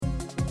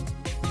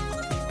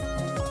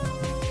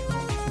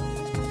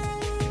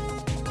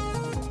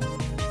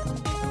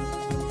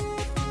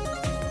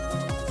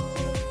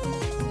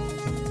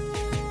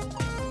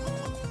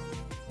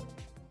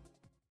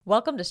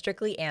Welcome to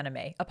Strictly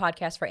Anime, a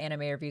podcast for anime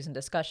reviews and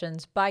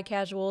discussions by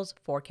casuals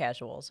for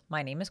casuals.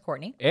 My name is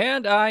Courtney.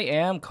 And I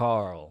am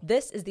Carl.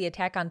 This is the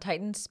Attack on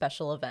Titan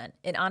special event.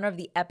 In honor of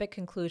the epic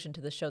conclusion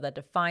to the show that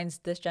defines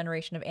this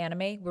generation of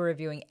anime, we're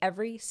reviewing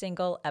every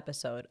single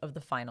episode of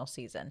the final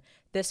season.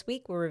 This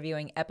week, we're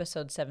reviewing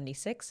episode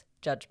 76,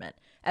 Judgment.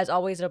 As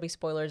always, there'll be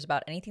spoilers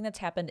about anything that's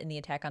happened in the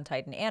Attack on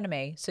Titan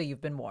anime, so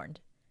you've been warned.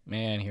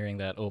 Man, hearing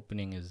that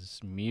opening is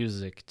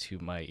music to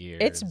my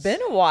ears. It's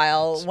been a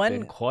while. It's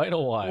been quite a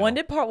while. When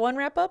did part one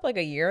wrap up? Like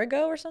a year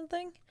ago or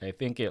something? I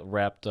think it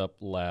wrapped up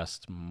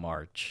last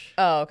March.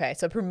 Oh, okay.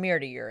 So it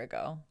premiered a year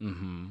ago.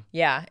 Mm-hmm.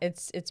 Yeah,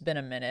 it's been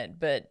a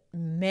minute, but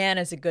man,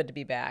 is it good to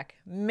be back.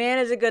 Man,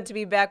 is it good to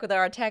be back with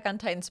our Attack on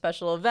Titan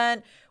special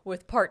event,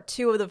 with part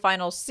 2 of the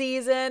final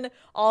season.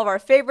 All of our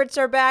favorites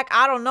are back.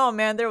 I don't know,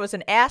 man. There was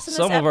an ass in this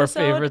episode. Some of our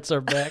favorites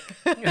are back.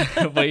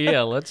 But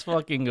yeah, let's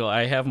fucking go.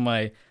 I have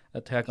my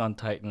Attack on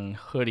Titan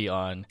hoodie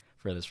on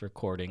for this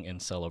recording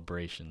in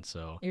celebration,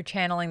 so you're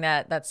channeling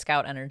that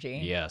scout energy.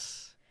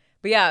 Yes.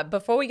 But yeah,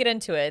 before we get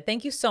into it,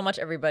 thank you so much,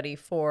 everybody,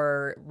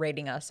 for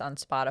rating us on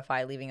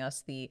Spotify, leaving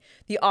us the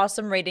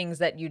awesome ratings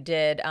that you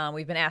did.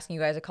 We've been asking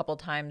you guys a couple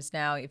times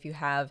now, if you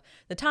have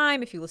the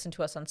time, if you listen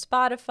to us on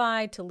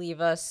Spotify, to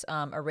leave us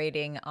a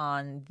rating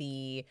on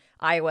the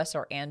iOS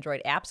or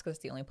Android apps, because it's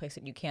the only place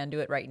that you can do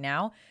it right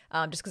now,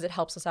 just because it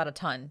helps us out a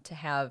ton to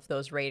have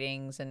those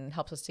ratings and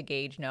helps us to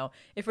gauge,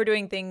 if we're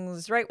doing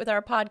things right with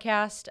our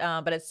podcast.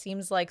 But it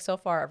seems like so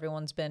far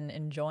everyone's been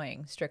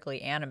enjoying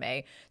Strictly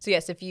Anime. So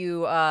yes, if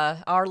you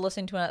are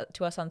listening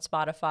to us on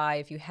Spotify,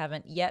 if you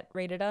haven't yet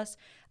rated us,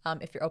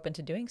 if you're open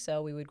to doing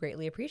so, we would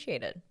greatly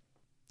appreciate it.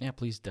 Yeah,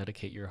 please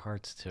dedicate your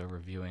hearts to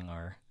reviewing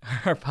our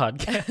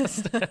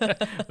podcast.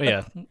 But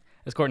yeah,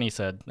 as Courtney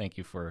said, thank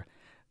you for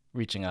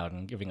reaching out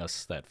and giving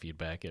us that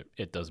feedback.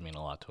 It does mean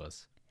a lot to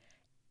us.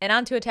 And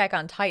on to Attack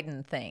on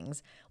Titan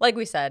things. Like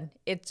we said,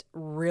 it's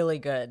really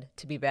good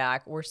to be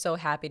back. We're so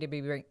happy to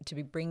be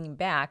bringing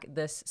back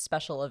this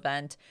special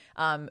event.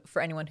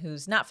 For anyone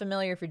who's not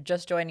familiar, if you're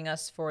just joining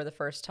us for the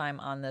first time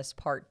on this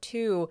part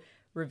 2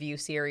 review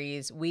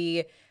series,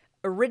 we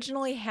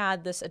originally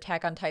had this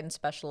Attack on Titan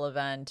special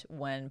event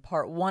when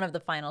part 1 of the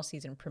final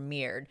season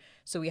premiered.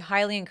 So we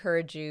highly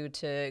encourage you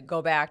to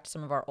go back to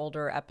some of our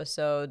older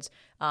episodes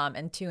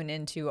and tune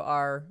into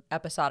our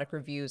episodic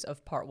reviews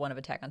of part 1 of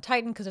Attack on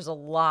Titan, because there's a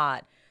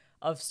lot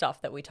of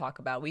stuff that we talk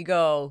about. We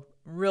go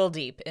real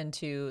deep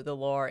into the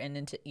lore and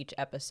into each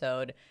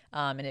episode,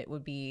 and it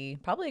would be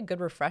probably a good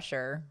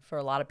refresher for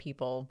a lot of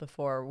people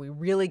before we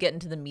really get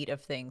into the meat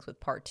of things with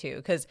part 2,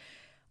 because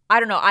I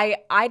don't know.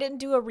 I didn't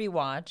do a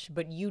rewatch,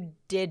 but you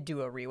did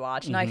do a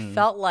rewatch. And I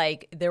felt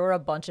like there were a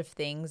bunch of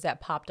things that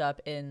popped up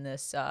in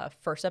this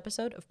first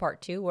episode of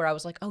part 2 where I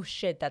was like, oh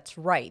shit, that's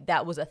right.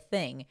 That was a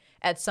thing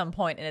at some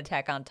point in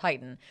Attack on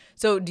Titan.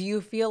 So do you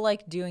feel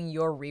like doing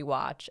your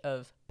rewatch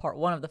of part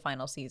 1 of the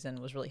final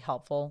season was really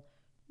helpful?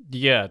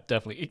 Yeah,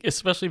 definitely.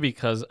 Especially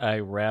because I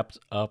wrapped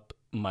up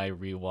my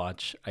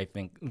rewatch, I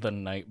think, the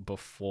night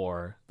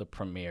before the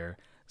premiere.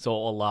 So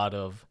a lot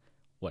of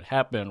what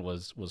happened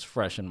was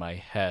fresh in my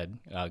head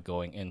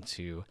going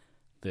into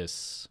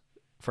this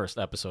first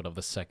episode of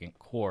the second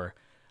core.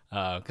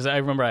 Because I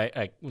remember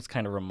I was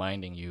kind of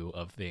reminding you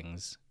of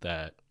things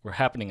that were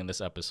happening in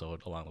this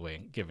episode along the way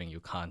and giving you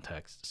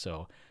context.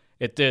 So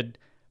it did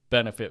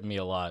benefit me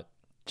a lot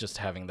just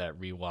having that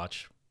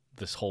rewatch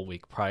this whole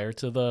week prior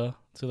to the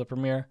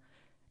premiere.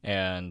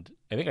 And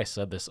I think I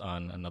said this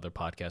on another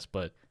podcast,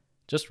 but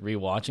just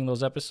rewatching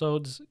those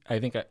episodes, I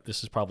think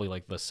this is probably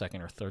like the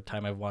second or third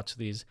time I've watched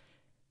these.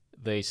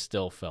 They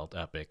still felt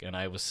epic, and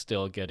I was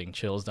still getting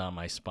chills down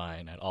my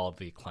spine at all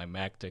the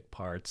climactic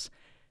parts.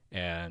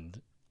 And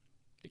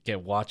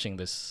again, watching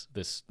this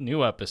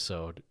new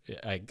episode,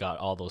 I got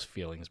all those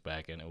feelings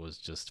back, and it was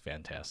just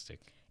fantastic.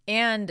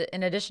 And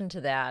in addition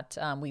to that,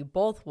 we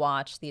both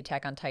watched the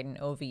Attack on Titan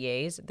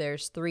OVAs.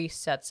 There's 3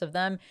 sets of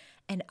them,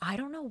 and I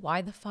don't know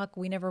why the fuck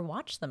we never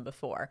watched them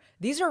before.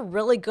 These are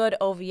really good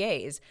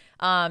OVAs.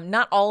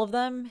 Not all of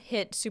them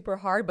hit super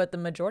hard, but the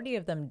majority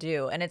of them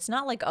do. And it's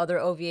not like other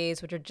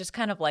OVAs, which are just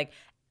kind of like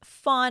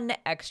fun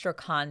extra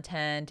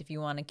content if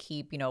you want to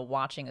keep,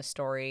 watching a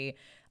story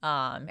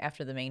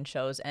after the main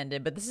show's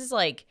ended. But this is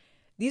like,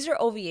 these are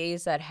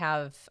OVAs that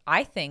have,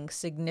 I think,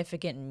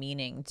 significant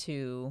meaning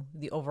to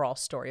the overall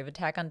story of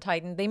Attack on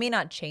Titan. They may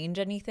not change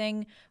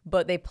anything,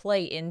 but they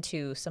play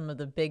into some of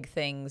the big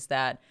things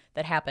that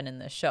happen in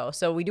this show.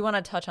 So we do want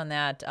to touch on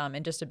that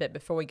in just a bit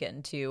before we get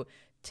into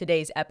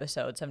today's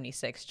episode,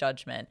 76,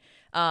 Judgment.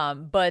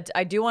 But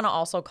I do want to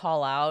also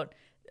call out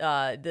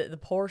the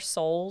poor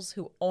souls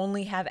who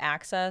only have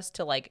access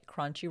to like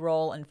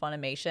Crunchyroll and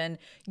Funimation.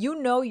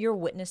 You're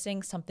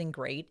witnessing something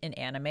great in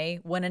anime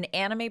when an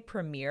anime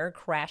premiere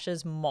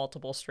crashes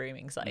multiple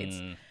streaming sites.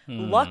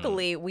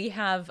 Luckily, we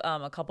have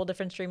a couple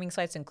different streaming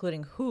sites,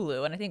 including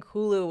Hulu, and I think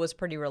Hulu was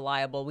pretty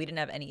reliable. We didn't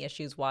have any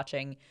issues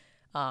watching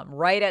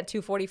right at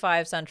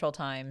 2:45 Central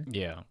Time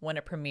when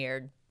it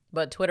premiered.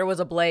 But Twitter was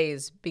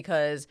ablaze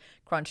because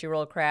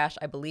Crunchyroll crashed.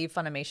 I believe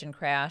Funimation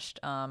crashed.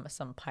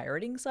 Some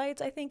pirating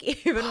sites, I think,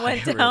 even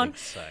went down.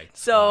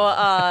 Sites. So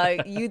Wow.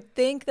 you'd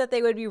think that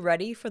they would be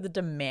ready for the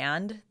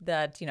demand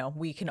that,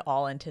 we can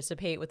all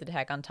anticipate with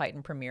Attack on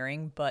Titan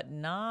premiering, but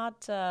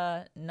not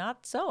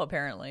so,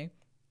 apparently.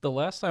 The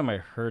last time I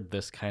heard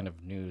this kind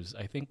of news,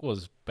 I think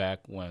was back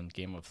when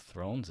Game of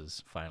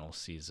Thrones' final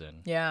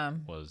season Yeah.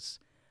 was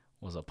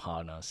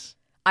upon us.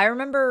 I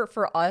remember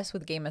for us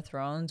with Game of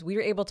Thrones, we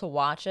were able to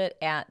watch it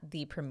at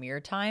the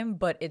premiere time,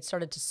 but it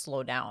started to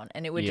slow down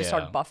and it would just Yeah.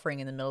 start buffering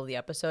in the middle of the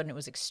episode, and it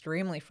was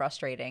extremely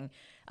frustrating.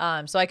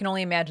 So I can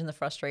only imagine the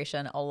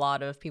frustration a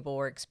lot of people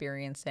were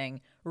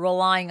experiencing,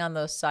 relying on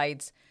those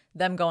sites,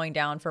 them going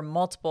down for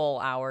multiple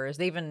hours.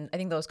 I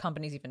think those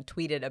companies even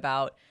tweeted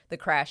about the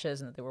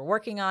crashes and that they were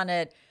working on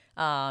it.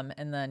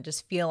 And then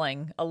just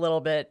feeling a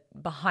little bit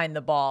behind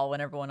the ball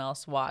when everyone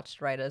else watched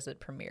right as it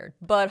premiered.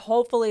 But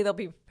hopefully they'll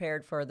be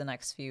prepared for the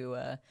next few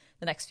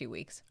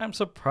weeks. I'm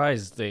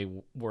surprised they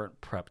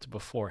weren't prepped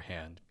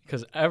beforehand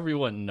because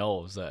everyone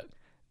knows that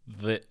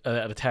the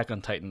Attack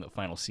on Titan, the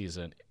final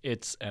season,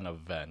 it's an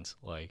event.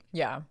 Like,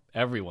 Yeah.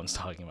 everyone's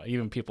talking about it,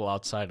 even people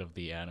outside of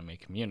the anime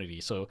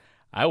community. So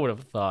I would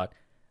have thought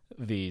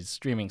these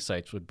streaming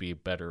sites would be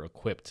better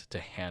equipped to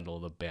handle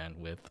the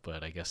bandwidth,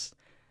 but I guess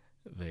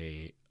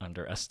they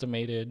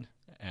underestimated.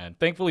 And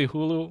thankfully,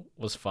 Hulu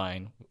was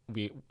fine.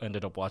 We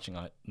ended up watching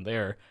it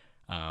there.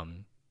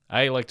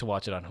 I like to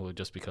watch it on Hulu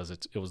just because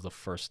it was the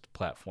first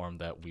platform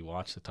that we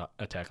watched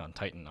Attack on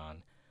Titan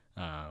on.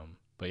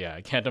 But yeah,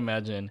 I can't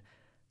imagine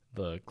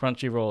the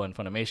Crunchyroll and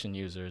Funimation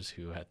users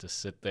who had to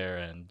sit there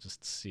and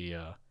just see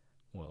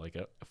like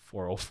a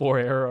 404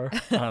 error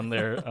on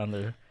their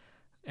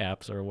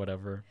apps or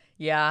whatever.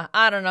 Yeah,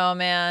 I don't know,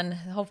 man.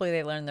 Hopefully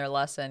they learned their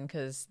lesson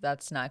because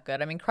that's not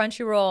good. I mean,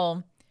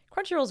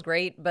 Crunchyroll's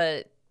great,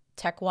 but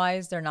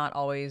tech-wise, they're not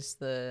always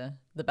the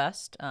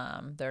best.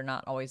 They're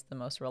not always the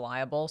most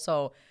reliable.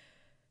 So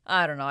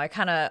I don't know. I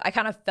kind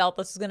of felt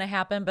this was gonna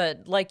happen,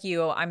 but like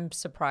you, I'm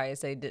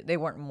surprised they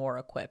weren't more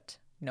equipped,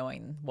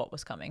 knowing what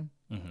was coming.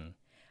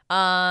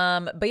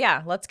 Mm-hmm. But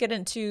yeah, let's get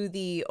into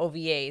the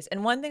OVAs.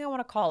 And one thing I want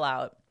to call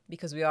out,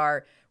 because we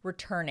are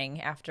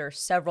returning after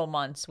several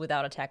months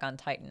without Attack on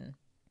Titan.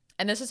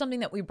 And this is something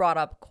that we brought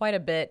up quite a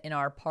bit in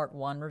our part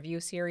 1 review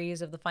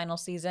series of the final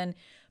season.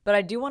 But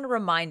I do want to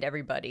remind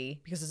everybody,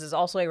 because this is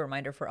also a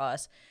reminder for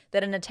us,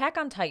 that in Attack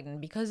on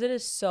Titan, because it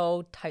is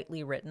so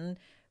tightly written,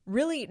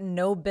 really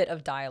no bit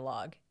of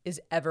dialogue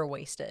is ever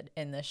wasted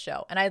in this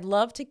show. And I'd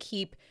love to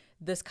keep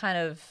this kind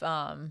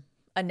of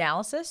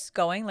analysis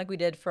going like we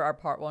did for our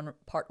part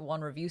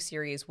one review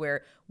series,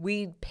 where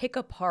we pick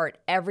apart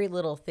every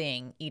little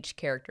thing each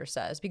character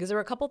says, because there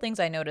were a couple things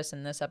I noticed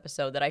in this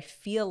episode that I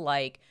feel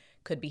like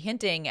could be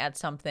hinting at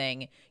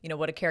something,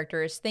 what a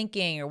character is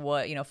thinking, or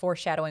what,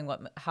 foreshadowing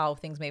how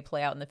things may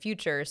play out in the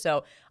future.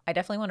 So I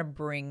definitely want to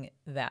bring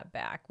that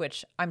back,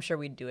 which I'm sure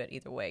we'd do it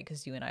either way,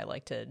 because you and I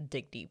like to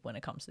dig deep when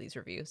it comes to these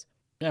reviews.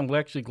 Yeah, I'm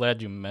actually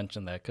glad you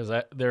mentioned that, because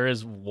there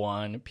is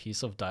one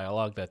piece of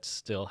dialogue that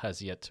still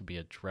has yet to be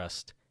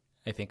addressed.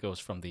 I think it was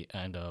from the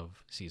end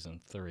of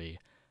season 3.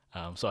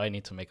 So I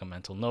need to make a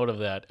mental note of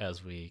that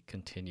as we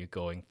continue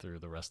going through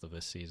the rest of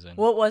this season.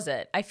 What was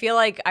it? I feel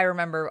like I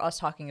remember us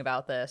talking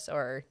about this,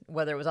 or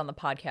whether it was on the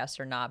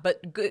podcast or not.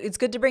 But it's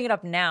good to bring it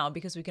up now,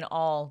 because we can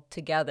all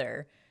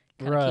together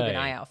kind of keep an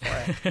eye out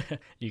for it.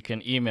 You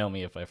can email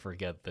me if I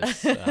forget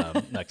this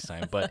next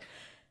time. But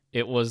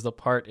it was the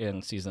part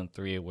in season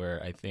 3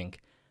 where I think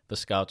the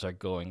scouts are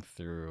going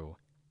through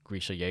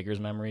Grisha Yeager's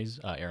memories,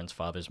 Aaron's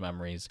father's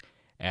memories.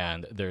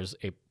 And there's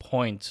a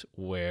point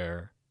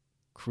where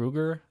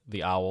Kruger,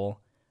 the owl,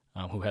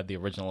 who had the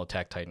original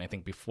Attack Titan, I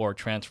think before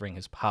transferring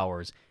his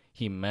powers,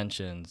 he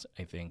mentions,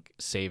 I think,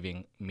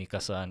 saving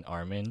Mikasa and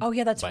Armin. Oh,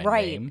 yeah, that's by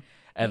right. Name.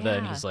 And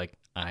then he's like,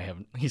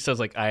 he says,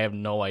 I have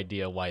no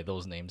idea why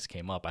those names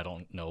came up. I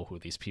don't know who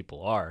these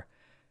people are.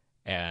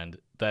 And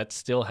that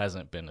still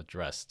hasn't been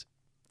addressed,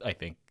 I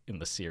think, in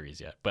the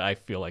series yet. But I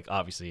feel like,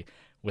 obviously,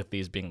 with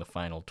these being the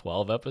final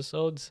 12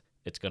 episodes,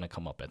 it's going to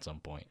come up at some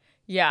point.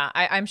 Yeah,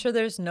 I'm sure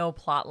there's no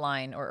plot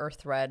line or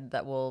thread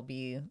that will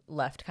be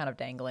left kind of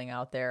dangling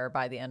out there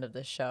by the end of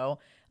this show.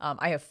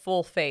 I have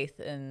full faith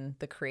in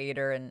the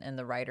creator and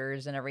the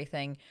writers and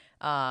everything.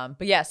 But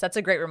yes, that's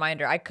a great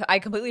reminder. I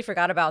completely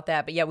forgot about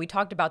that. But yeah, we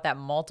talked about that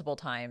multiple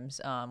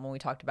times when we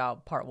talked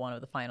about part 1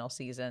 of the final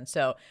season.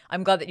 So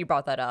I'm glad that you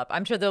brought that up.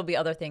 I'm sure there'll be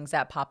other things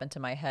that pop into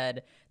my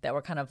head that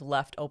were kind of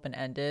left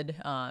open-ended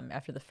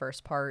after the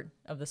first part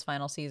of this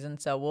final season.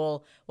 So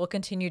we'll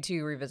continue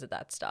to revisit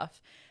that stuff.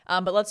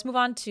 But let's move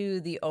on to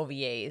the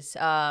OVAs.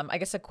 I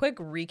guess a quick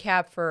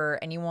recap for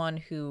anyone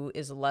who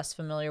is less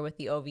familiar with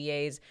the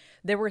OVAs.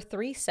 There were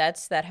 3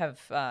 sets that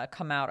have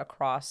come out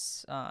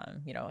across,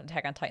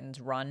 Attack on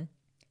Titan's run.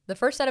 The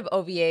first set of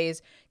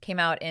OVAs came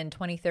out in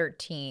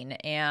 2013,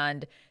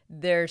 and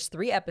there's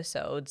 3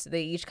 episodes.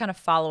 They each kind of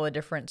follow a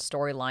different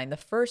storyline. The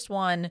first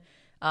one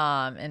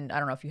And I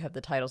don't know if you have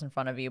the titles in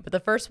front of you, but the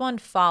first one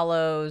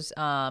follows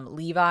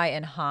Levi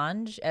and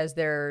Hanj as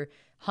they're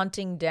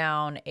hunting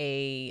down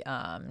a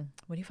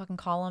what do you fucking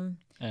call him?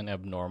 An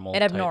abnormal.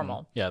 An Titan.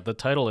 abnormal. Yeah, the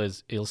title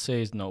is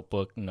Ilse's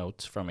Notebook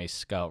Notes from a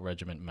Scout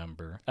Regiment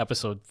Member,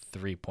 episode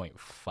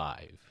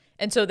 3.5.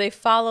 And so they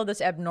follow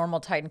this abnormal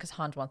Titan because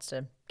Hanj wants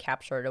to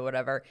capture it or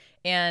whatever.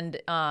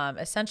 And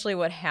essentially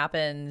what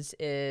happens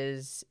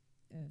is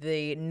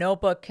the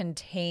notebook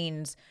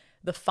contains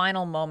the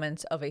final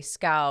moments of a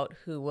scout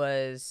who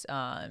was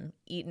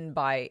eaten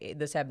by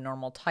this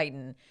abnormal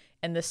Titan.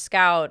 And the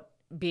scout,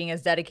 being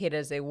as dedicated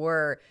as they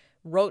were,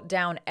 wrote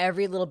down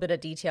every little bit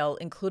of detail,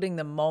 including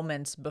the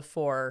moments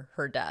before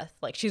her death.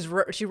 Like she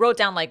wrote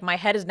down, like, my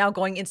head is now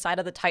going inside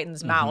of the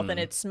Titan's mouth, and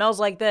it smells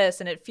like this,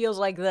 and it feels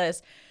like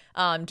this,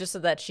 just so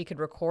that she could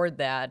record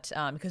that,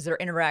 because their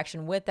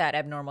interaction with that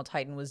abnormal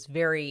Titan was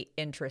very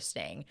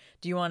interesting.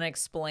 Do you want to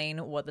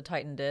explain what the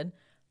Titan did?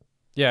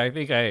 Yeah, I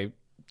think I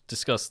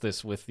discussed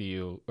this with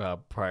you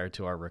prior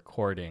to our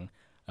recording,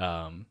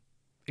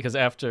 because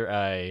after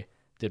I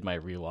did my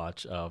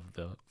rewatch of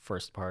the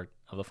first part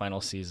of the final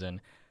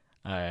season,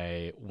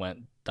 I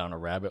went down a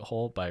rabbit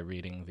hole by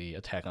reading the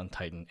Attack on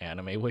Titan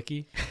anime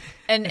wiki.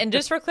 And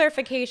just for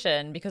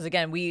clarification, because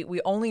again,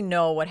 we only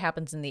know what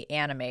happens in the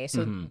anime,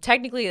 so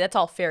technically that's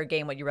all fair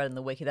game what you read in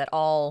the wiki. That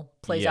all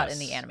plays out in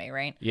the anime,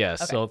 right?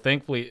 Yes. Okay. So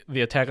thankfully,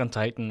 the Attack on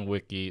Titan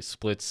wiki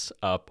splits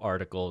up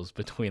articles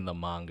between the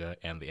manga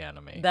and the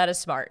anime. That is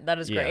smart. That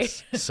is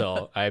great. Yes.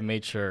 So I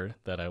made sure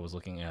that I was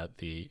looking at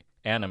the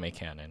anime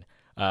canon.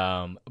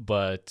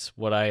 But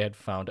what I had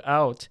found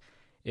out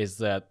is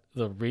that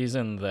the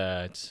reason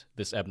that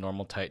this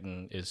abnormal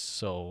Titan is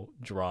so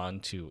drawn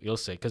to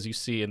Ilse, because you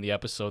see in the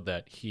episode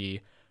that he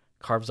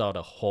carves out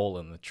a hole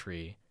in the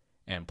tree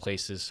and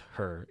places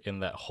her in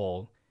that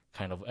hole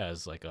kind of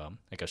as like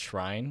a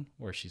shrine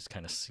where she's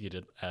kind of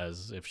seated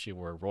as if she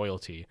were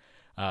royalty.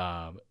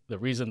 The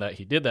reason that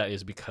he did that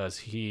is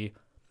because the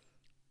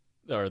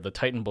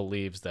Titan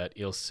believes that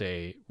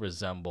Ilse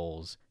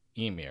resembles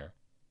Ymir.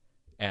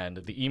 And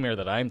the Ymir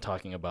that I'm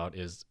talking about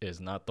is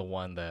not the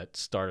one that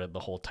started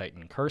the whole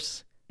Titan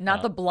curse.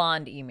 Not the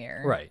blonde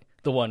Ymir. Right.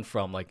 The one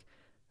from like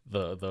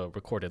the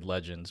recorded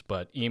legends,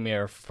 but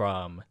Ymir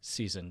from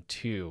season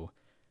 2,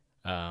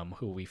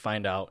 who we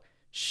find out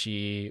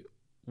she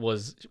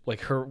was,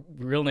 like, her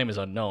real name is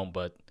unknown,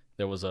 but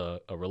there was a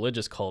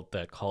religious cult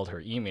that called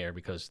her Ymir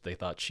because they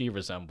thought she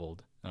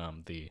resembled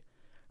the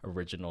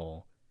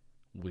original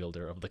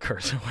wielder of the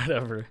curse or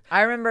whatever.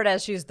 I remember it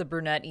as she's the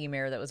brunette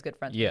Ymir that was good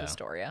friends with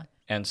Historia.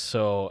 And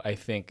so I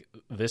think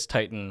this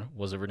Titan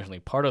was originally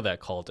part of that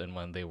cult, and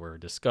when they were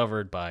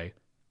discovered by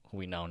who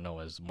we now know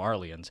as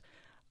Marlians,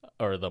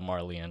 or the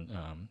Marlian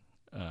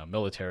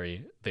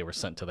military, they were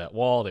sent to that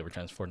wall, they were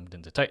transformed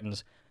into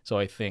Titans. So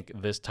I think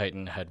this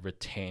Titan had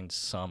retained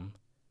some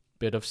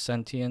bit of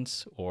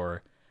sentience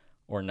or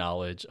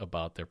knowledge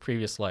about their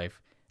previous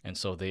life, and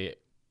so they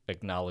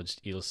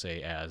acknowledged Ilse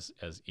as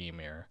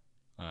Ymir.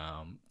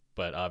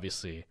 But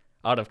obviously,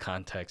 out of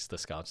context, the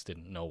scouts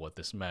didn't know what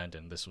this meant,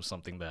 and this was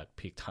something that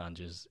piqued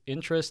Hanj's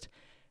interest,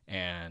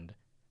 and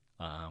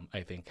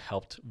I think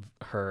helped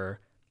her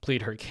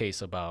plead her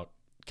case about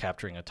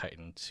capturing a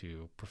Titan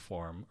to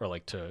perform or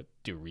like to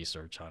do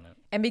research on it.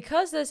 And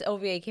because this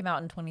OVA came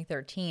out in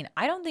 2013,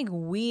 I don't think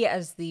we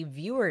as the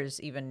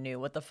viewers even knew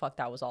what the fuck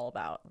that was all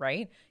about,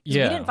 right?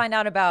 Yeah. We didn't find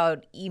out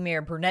about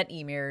brunette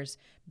Ymir's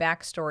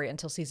backstory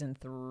until season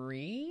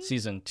 3?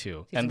 Season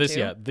 2. Season and this,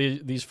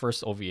 2? these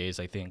first OVAs,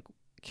 I think,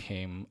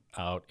 came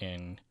out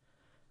in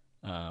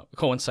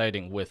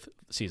coinciding with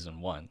season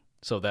 1.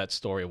 So that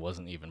story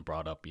wasn't even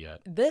brought up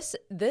yet.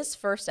 This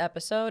first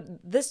episode,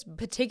 this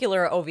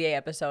particular OVA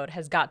episode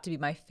has got to be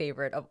my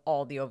favorite of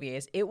all the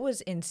OVAs. It was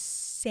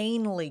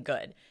insanely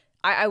good.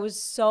 I was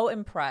so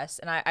impressed,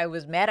 and I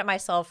was mad at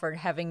myself for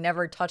having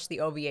never touched the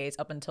OVAs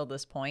up until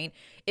this point.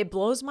 It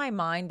blows my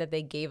mind that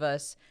they gave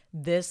us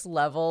this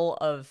level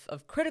of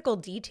critical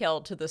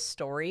detail to the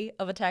story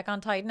of Attack on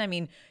Titan. I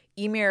mean,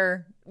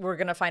 Ymir, we're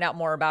going to find out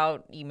more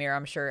about Ymir,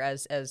 I'm sure,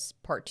 as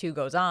part 2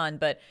 goes on.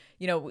 But,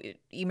 you know,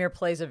 Ymir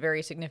plays a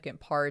very significant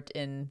part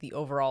in the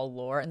overall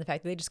lore. And the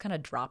fact that they just kind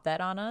of dropped that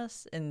on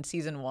us in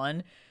season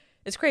 1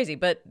 is crazy.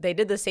 But they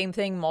did the same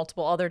thing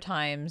multiple other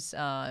times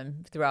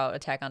throughout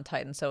Attack on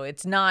Titan. So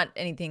it's not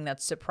anything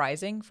that's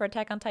surprising for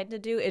Attack on Titan to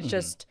do. It's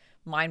just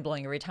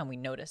mind-blowing every time we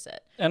notice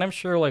it. And I'm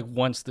sure, like,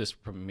 once this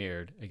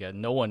premiered,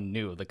 again, no one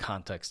knew the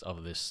context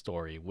of this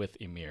story with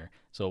Ymir.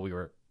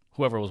 So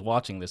whoever was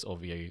watching this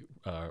OVA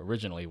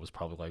originally was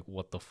probably like,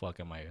 what the fuck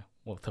am I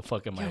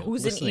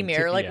who's an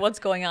Ymir? To? Like, Yeah. what's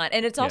going on?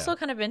 And it's also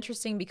kind of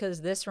interesting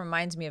because this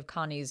reminds me of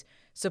Connie's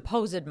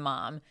supposed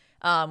mom.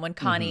 When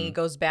Connie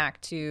goes back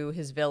to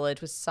his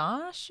village with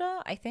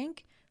Sasha, I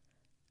think.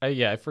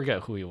 I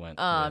forget who he went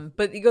with.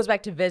 But he goes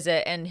back to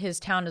visit, and his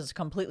town is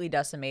completely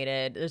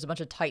decimated. There's a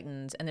bunch of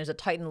Titans, and there's a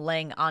Titan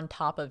laying on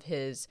top of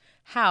his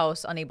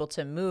house, unable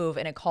to move,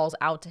 and it calls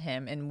out to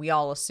him, and we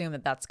all assume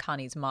that that's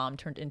Connie's mom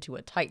turned into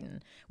a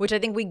Titan, which I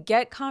think we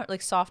get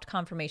soft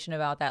confirmation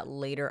about that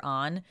later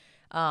on.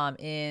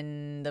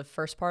 in the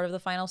first part of the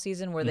final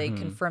season, where they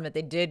confirmed that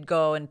they did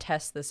go and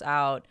test this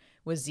out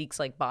with Zeke's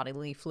like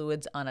bodily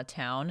fluids on a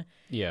town.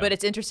 Yeah. But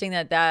it's interesting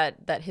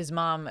that his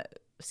mom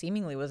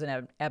seemingly was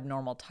an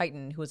abnormal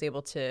Titan who was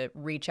able to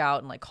reach out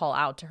and like call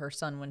out to her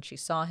son when she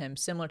saw him,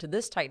 similar to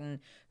this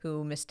Titan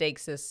who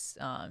mistakes this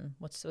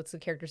what's the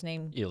character's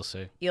name?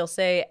 Ilse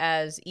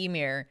as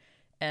Ymir,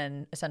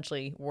 and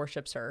essentially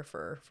worships her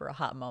for a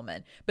hot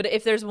moment. But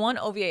if there's one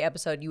OVA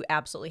episode you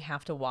absolutely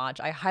have to watch,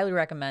 I highly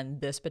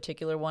recommend this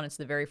particular one. It's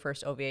the very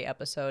first OVA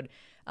episode.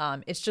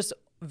 It's just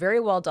very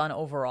well done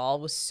overall,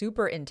 was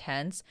super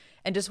intense,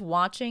 and just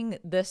watching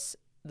the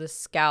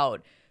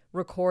scout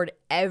record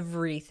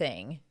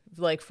everything,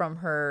 like from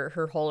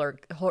her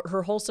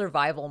whole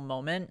survival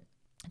moment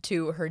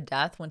to her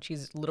death when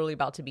she's literally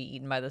about to be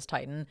eaten by this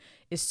Titan,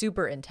 is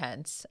super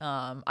intense.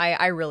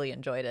 I really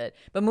enjoyed it.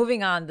 But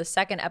moving on, the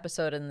second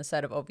episode in the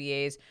set of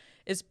OVAs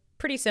is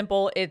pretty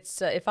simple. It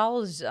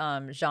follows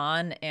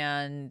Jean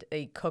and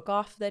a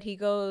cook-off that he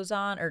goes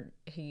on, or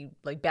he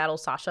like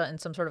battles Sasha in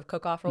some sort of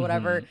cook-off or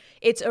whatever.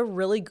 It's a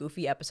really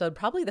goofy episode,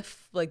 probably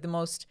the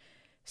most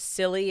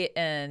silly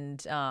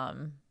and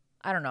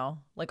I don't know,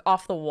 like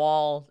off the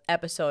wall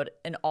episode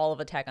in all of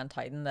Attack on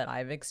Titan that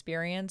I've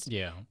experienced.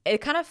 Yeah. It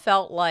kind of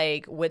felt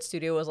like Wit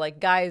Studio was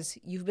like, guys,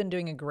 you've been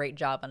doing a great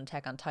job on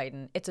Attack on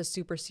Titan. It's a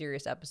super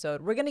serious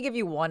episode. We're going to give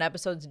you one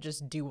episode to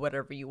just do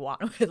whatever you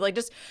want with. Like,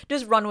 just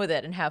run with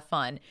it and have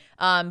fun.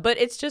 But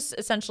it's just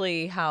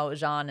essentially how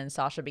Jean and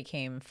Sasha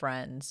became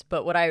friends.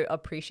 But what I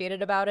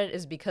appreciated about it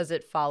is because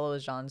it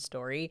follows Jean's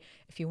story.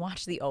 If you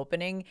watch the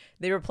opening,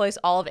 they replace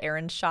all of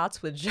Aaron's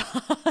shots with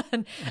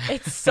Jean.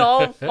 It's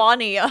so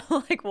funny. I'm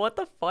like, what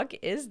the fuck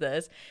is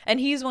this? And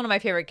he's one of my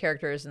favorite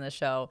characters in the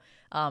show,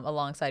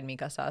 alongside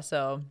Mikasa.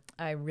 So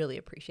I really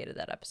appreciated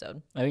that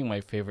episode. I think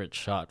my favorite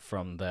shot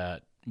from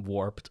that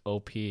warped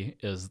OP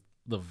is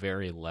the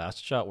very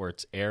last shot where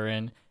it's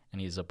Eren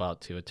and he's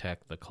about to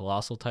attack the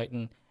Colossal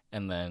Titan,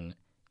 and then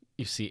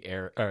you see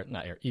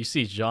you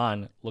see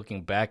Jean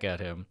looking back at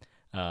him.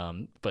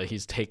 But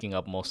he's taking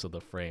up most of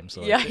the frame.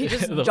 So yeah, he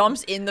just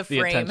jumps in the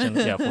frame. The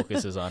attention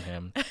focuses on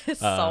him.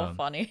 It's so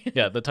funny.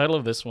 Yeah, the title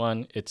of this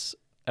one, it's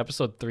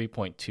episode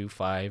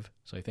 3.25.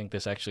 So I think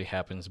this actually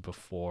happens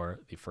before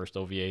the first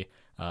OVA,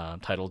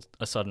 titled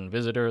A Sudden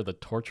Visitor, The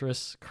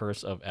Torturous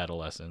Curse of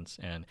Adolescence.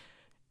 And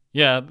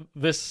yeah,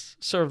 this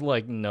served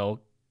like no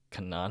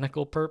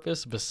canonical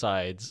purpose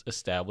besides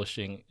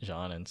establishing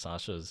Jean and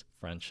Sasha's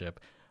friendship.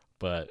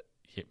 But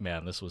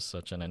man, this was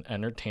such an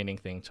entertaining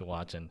thing to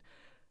watch, and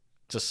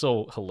just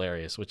so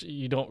hilarious, which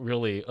you don't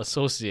really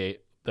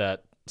associate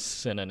that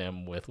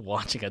synonym with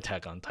watching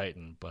Attack on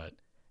Titan, but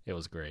it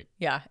was great.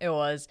 Yeah, it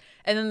was.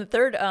 And then the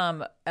third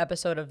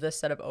episode of this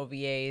set of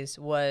OVAs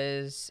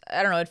was,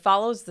 I don't know, it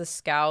follows the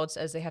scouts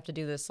as they have to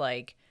do this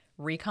like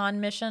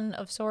recon mission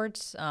of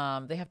sorts.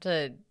 They have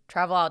to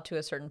travel out to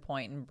a certain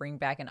point and bring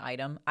back an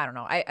item. I don't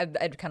know. I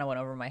kind of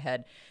went over my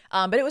head.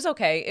 But it was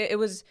okay. It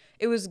was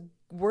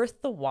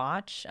worth the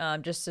watch,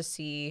 just to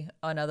see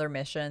another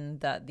mission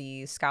that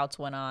the scouts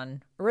went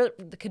on, or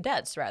the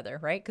cadets rather,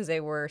 right? Because they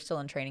were still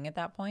in training at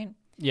that point.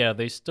 Yeah,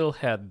 they still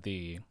had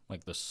the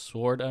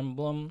sword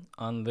emblem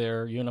on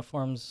their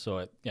uniforms,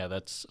 so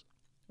that's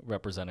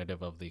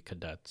representative of the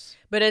cadets.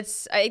 But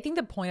I think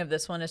the point of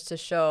this one is to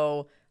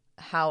show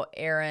how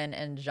Eren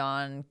and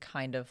Jean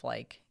kind of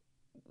like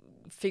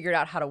figured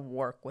out how to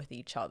work with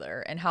each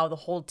other, and how the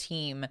whole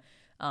team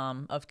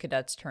of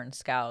cadets turned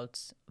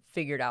scouts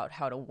figured out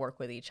how to work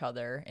with each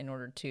other in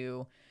order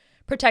to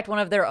protect one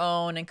of their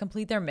own and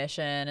complete their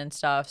mission and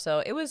stuff.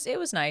 So it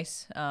was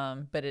nice,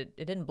 but it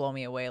didn't blow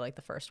me away like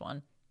the first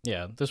one.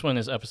 Yeah, this one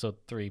is episode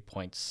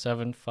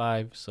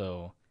 3.75,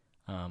 so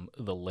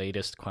the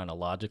latest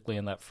chronologically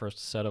in that first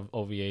set of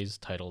OVAs,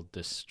 titled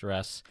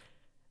Distress.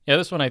 Yeah,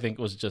 this one I think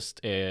was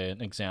just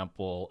an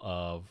example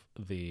of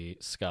the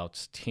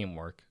scouts'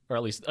 teamwork, or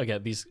at least,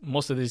 again,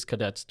 most of these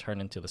cadets turn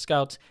into the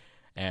scouts,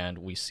 and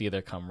we see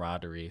their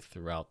camaraderie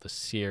throughout the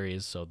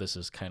series. So this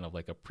is kind of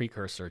like a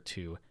precursor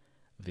to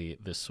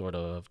this sort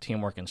of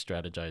teamwork and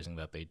strategizing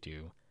that they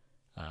do.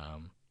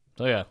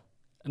 So yeah,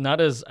 not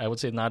as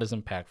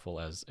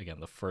impactful as, again,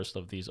 the first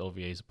of these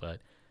OVAs,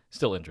 but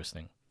still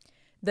interesting.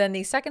 Then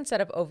the second set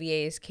of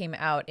OVAs came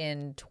out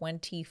in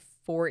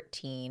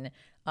 2014.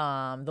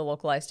 The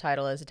localized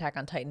title is Attack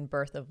on Titan: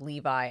 Birth of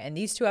Levi, and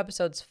these two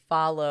episodes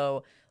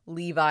follow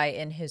Levi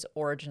in his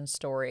origin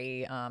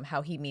story,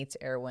 how he meets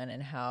Erwin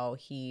and how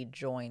he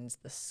joins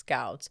the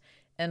Scouts.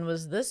 And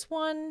was this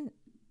one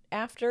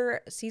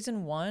after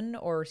season 1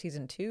 or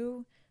season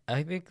 2?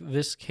 I think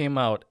this came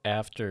out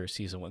after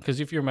season 1, because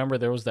if you remember,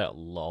 there was that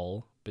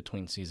lull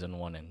between season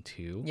 1 and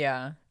 2.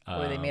 Yeah,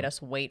 where they made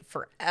us wait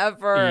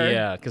forever.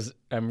 Yeah, because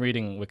I'm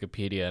reading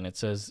Wikipedia and it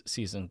says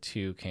season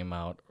 2 came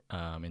out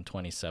in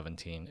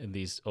 2017. And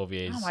these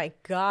OVAs. Oh my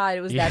God,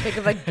 it was that big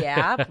of a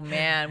gap?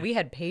 Man, we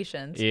had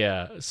patience.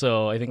 Yeah,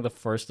 so I think the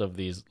first of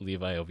these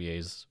Levi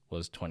OVAs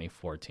was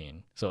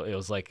 2014. So it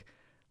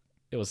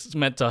was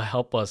meant to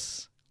help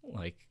us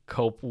like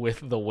cope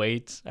with the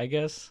wait, I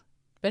guess.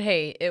 But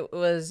hey, it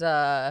was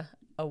a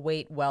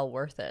wait well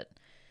worth it.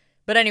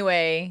 But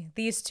anyway,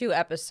 these two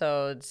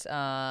episodes,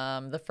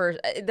 the first,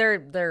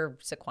 they're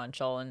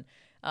sequential,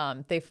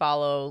 and they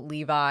follow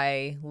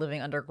Levi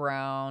living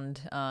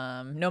underground.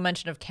 No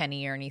mention of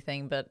Kenny or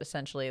anything, but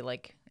essentially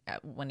like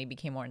when he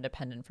became more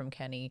independent from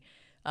Kenny.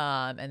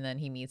 And then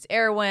he meets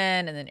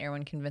Erwin, and then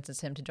Erwin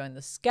convinces him to join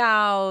the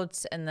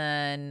Scouts, and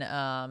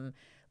then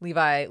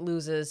Levi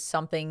loses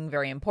something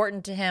very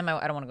important to him.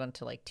 I don't want to go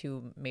into like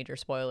too major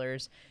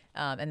spoilers.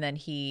 And then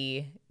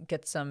he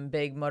gets some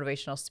big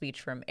motivational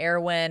speech from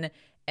Erwin,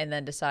 and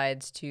then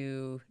decides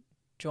to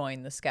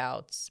join the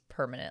Scouts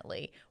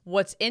permanently.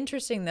 What's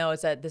interesting though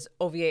is that this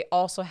OVA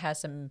also has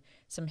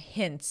some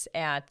hints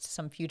at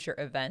some future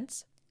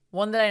events.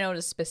 One that I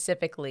noticed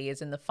specifically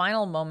is in the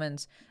final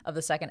moments of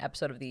the second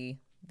episode of the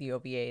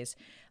OVAs.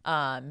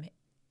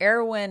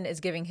 Erwin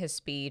is giving his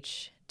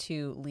speech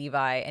to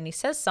Levi, and he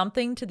says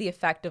something to the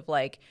effect of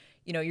like,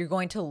 you know, you're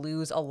going to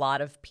lose a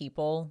lot of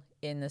people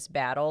in this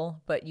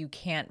battle, but you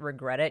can't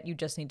regret it. You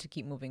just need to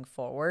keep moving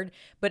forward.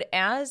 But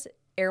as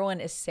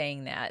Erwin is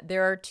saying that,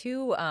 there are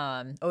two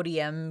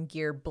ODM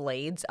gear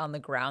blades on the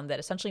ground that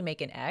essentially make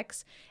an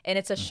X. And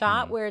it's a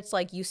shot where it's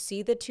like you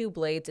see the two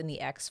blades in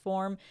the X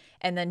form,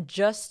 and then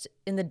just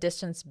in the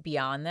distance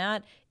beyond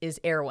that is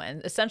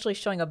Erwin, essentially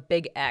showing a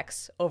big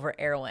X over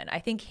Erwin. I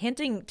think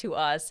hinting to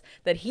us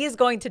that he is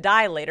going to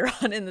die later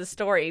on in the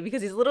story,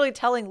 because he's literally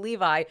telling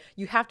Levi,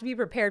 you have to be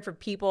prepared for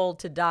people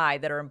to die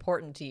that are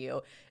important to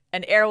you.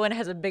 And Erwin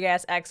has a big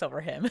ass X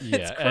over him. Yeah,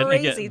 It's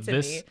crazy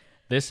again, to me.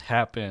 This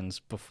happens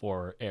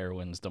before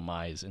Erwin's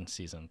demise in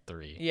season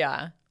 3.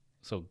 Yeah.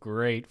 So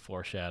great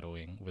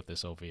foreshadowing with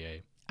this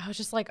OVA. I was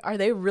just like, are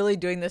they really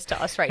doing this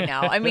to us right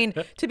now? I mean,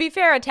 to be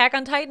fair, Attack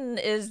on Titan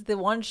is the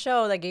one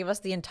show that gave us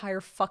the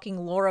entire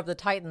fucking lore of the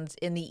Titans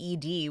in the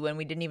ED when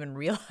we didn't even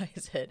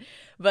realize it.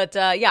 But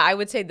yeah, I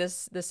would say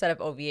this set of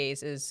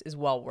OVAs is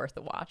well worth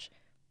the watch.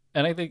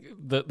 And I think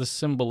the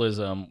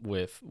symbolism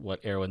with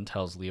what Erwin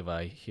tells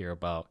Levi here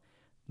about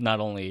not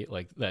only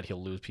like that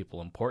he'll lose people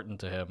important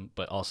to him,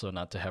 but also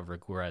not to have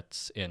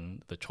regrets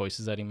in the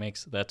choices that he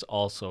makes, that's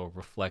also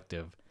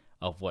reflective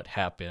of what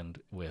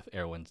happened with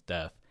Erwin's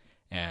death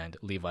and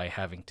Levi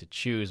having to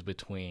choose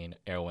between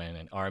Erwin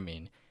and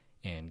Armin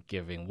and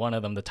giving one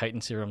of them the Titan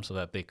serum so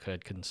that they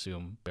could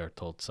consume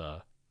Bertolt's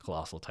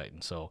Colossal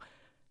Titan. So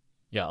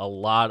yeah, a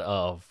lot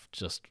of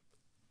just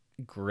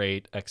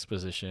great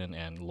exposition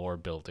and lore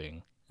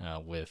building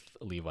with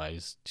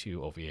Levi's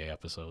 2 OVA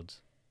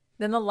episodes.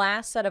 Then the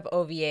last set of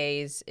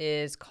OVAs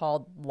is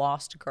called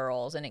Lost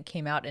Girls, and it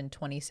came out in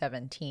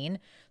 2017.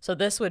 So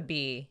this would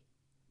be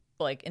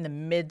like in the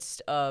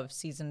midst of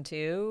season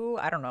 2.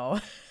 I don't know.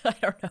 I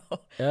don't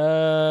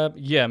know.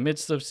 Yeah,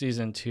 midst of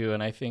season 2,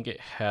 and I think it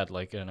had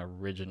like an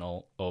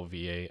original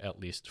OVA at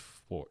least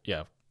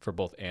for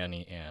both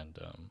Annie and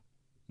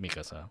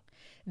Mikasa.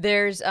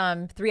 There's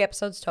 3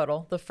 episodes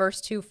total. The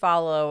first 2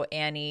 follow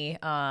Annie.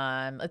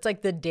 It's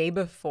like the day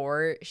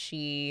before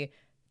she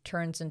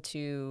turns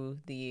into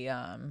the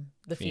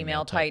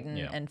female Titan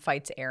and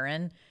fights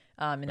Eren.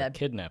 And that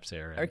kidnaps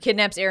Eren. Or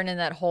kidnaps Eren in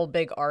that whole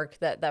big arc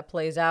that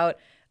plays out.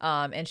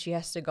 And she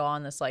has to go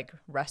on this like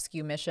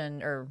rescue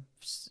mission or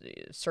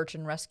search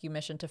and rescue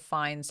mission to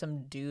find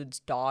some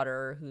dude's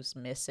daughter who's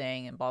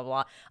missing and blah,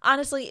 blah, blah.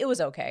 Honestly, it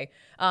was okay.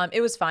 It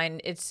was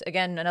fine. It's,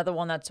 again, another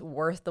one that's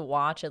worth the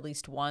watch at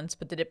least once.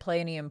 But did it play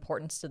any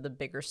importance to the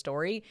bigger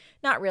story?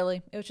 Not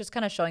really. It was just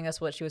kind of showing us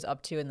what she was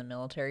up to in the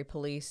military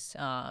police.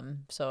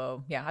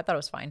 So, yeah, I thought it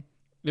was fine.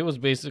 It was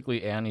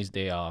basically Annie's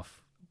day off.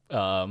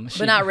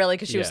 But not really,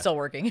 because she was still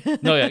working.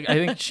 No, yeah, I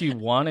think she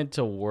wanted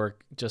to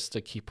work just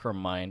to keep her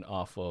mind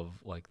off of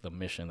like the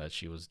mission that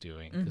she was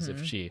doing. Because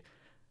if she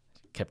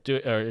kept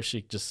doing, or if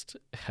she just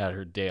had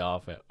her day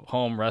off at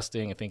home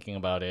resting and thinking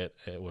about it,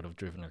 it would have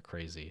driven her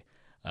crazy.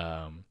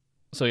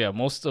 So yeah,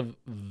 most of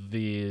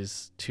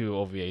these 2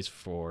 OVAs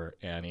for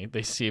Annie,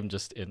 they seem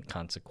just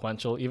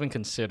inconsequential, even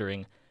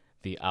considering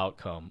the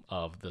outcome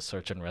of the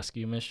search and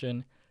rescue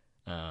mission.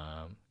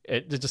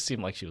 It just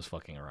seemed like she was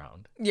fucking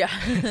around. Yeah.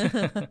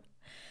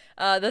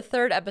 The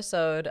third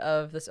episode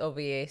of this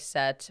OVA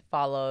set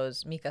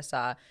follows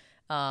Mikasa,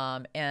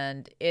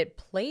 and it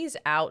plays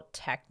out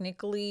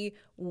technically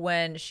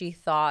when she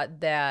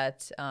thought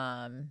that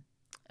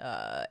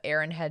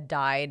Eren had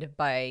died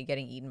by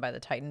getting eaten by the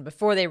Titan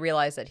before they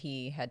realized that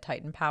he had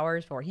Titan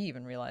powers, before he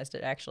even realized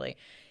it, actually.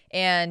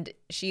 And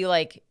she,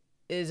 like,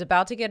 is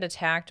about to get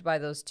attacked by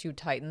those 2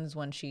 Titans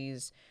when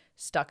she's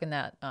stuck in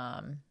that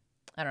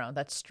I don't know,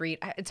 that street.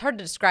 It's hard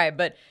to describe,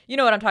 but you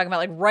know what I'm talking about.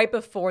 Like right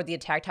before the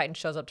Attack Titan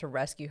shows up to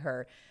rescue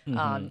her,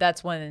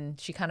 that's when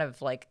she kind of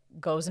like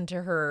goes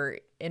into her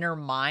inner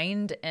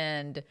mind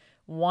and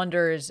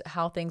wonders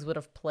how things would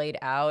have played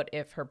out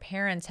if her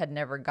parents had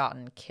never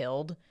gotten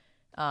killed,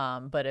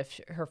 but if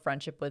her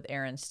friendship with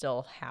Eren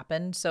still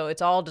happened. So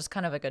it's all just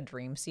kind of like a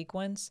dream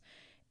sequence.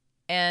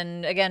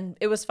 And again,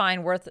 it was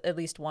fine, worth at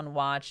least one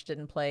watch.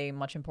 Didn't play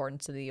much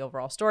importance to the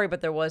overall story, but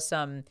there was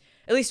at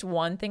least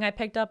one thing I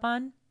picked up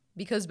on.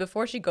 Because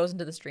before she goes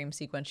into the dream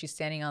sequence, she's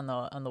standing on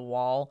the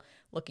wall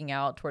looking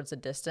out towards the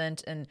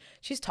distant, and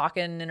she's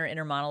talking in her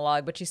inner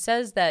monologue, but she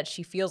says that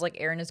she feels like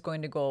Aaron is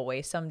going to go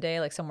away someday,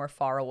 like somewhere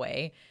far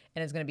away,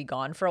 and is going to be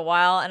gone for a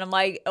while. And I'm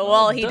like,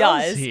 well, he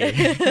does. He?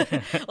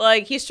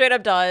 Like, he straight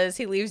up does.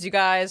 He leaves you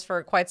guys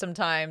for quite some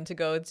time to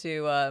go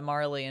to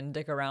Marley and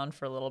dick around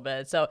for a little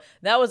bit. So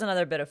that was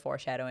another bit of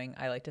foreshadowing,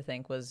 I like to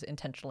think, was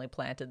intentionally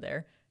planted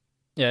there.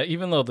 Yeah,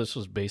 even though this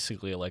was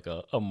basically like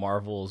a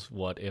Marvel's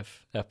What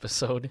If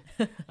episode,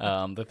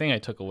 the thing I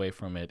took away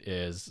from it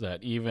is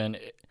that even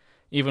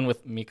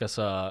with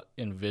Mikasa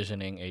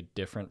envisioning a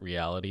different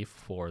reality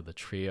for the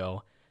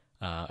trio,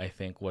 I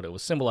think what it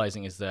was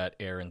symbolizing is that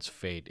Aaron's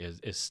fate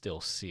is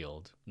still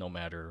sealed, no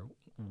matter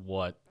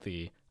what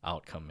the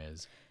outcome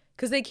is.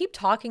 Because they keep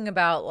talking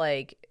about,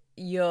 like,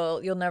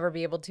 you'll never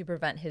be able to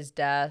prevent his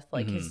death.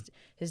 Like,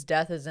 his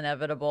death is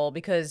inevitable,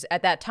 because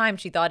at that time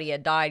she thought he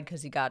had died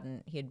because he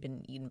had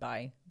been eaten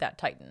by that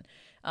Titan.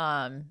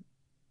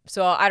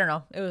 So I don't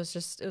know. It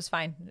was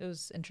fine. It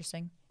was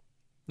interesting.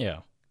 Yeah.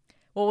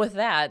 Well, with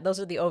that, those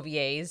are the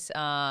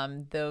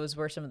OVAs. Those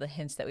were some of the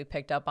hints that we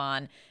picked up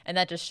on, and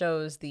that just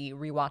shows the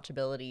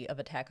rewatchability of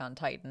Attack on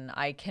Titan.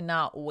 I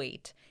cannot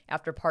wait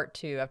after part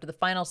 2, after the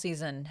final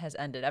season has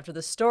ended, after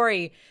the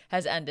story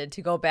has ended,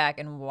 to go back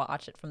and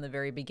watch it from the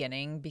very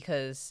beginning,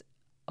 because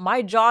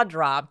my jaw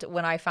dropped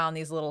when I found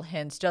these little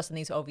hints just in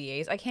these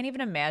OVAs. I can't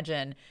even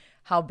imagine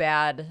how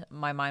bad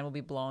my mind will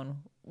be blown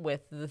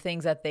with the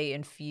things that they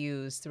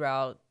infuse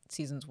throughout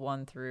seasons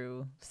 1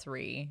 through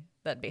 3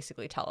 that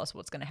basically tell us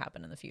what's going to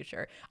happen in the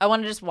future. I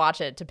want to just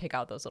watch it to pick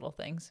out those little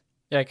things.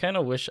 Yeah, I kind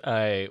of wish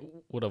I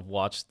would have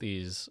watched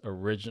these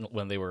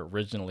when they were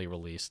originally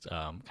released,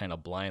 kind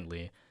of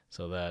blindly,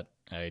 so that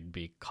I'd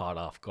be caught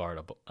off guard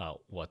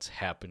about what's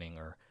happening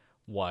or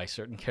why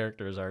certain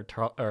characters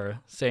are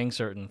saying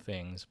certain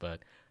things. But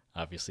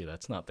obviously,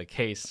 that's not the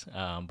case.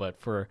 But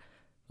for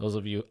those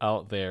of you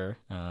out there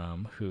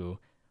who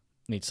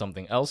need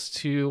something else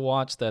to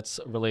watch that's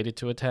related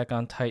to Attack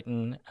on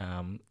Titan,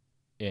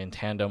 in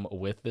tandem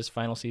with this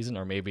final season,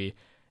 or maybe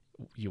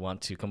you want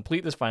to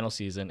complete this final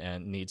season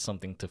and need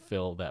something to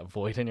fill that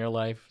void in your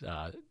life,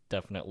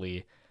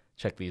 definitely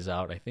check these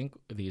out. I think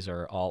these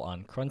are all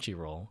on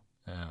Crunchyroll.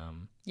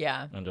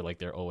 Yeah. Under like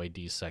their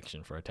OAD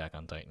section for Attack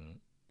on Titan.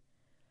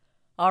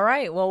 All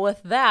right. Well,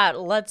 with that,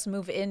 let's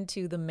move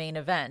into the main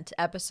event,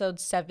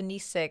 episode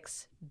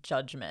 76,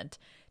 Judgment.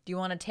 Do you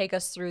want to take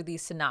us through the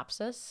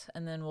synopsis,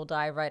 and then we'll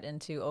dive right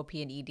into OP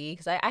and ED?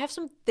 Because I have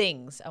some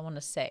things I want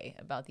to say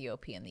about the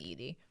OP and the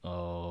ED.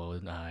 Oh,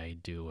 I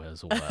do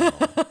as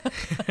well.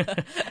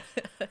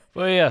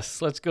 Well, yes,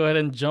 let's go ahead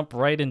and jump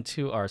right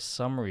into our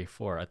summary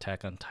for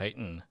Attack on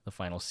Titan, the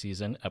final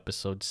season,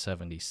 episode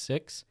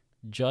 76,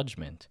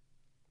 Judgment.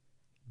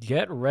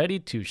 Get ready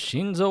to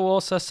Shinzo wo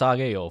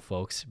Sasageyo,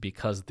 folks,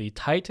 because the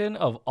Titan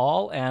of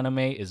all anime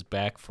is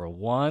back for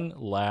one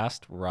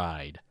last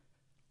ride.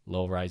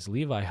 Low-Rise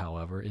Levi,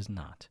 however, is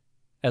not,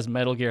 as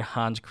Metal Gear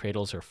Hans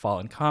cradles her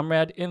fallen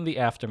comrade in the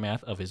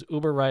aftermath of his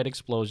Uber ride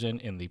explosion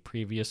in the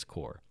previous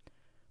core.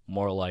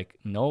 More like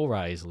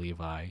No-Rise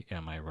Levi,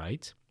 am I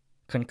right?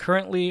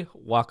 Concurrently,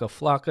 Waka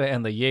Flocka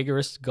and the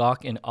Jaegerists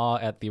gawk in awe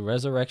at the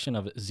resurrection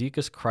of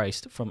Zekus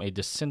Christ from a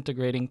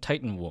disintegrating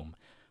Titan womb,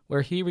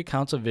 where he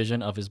recounts a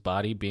vision of his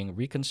body being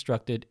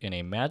reconstructed in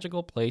a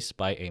magical place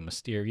by a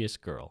mysterious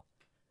girl.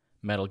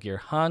 Metal Gear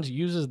Hans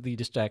uses the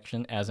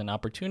distraction as an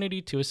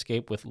opportunity to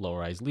escape with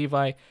Low-Rise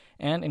Levi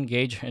and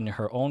engage in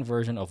her own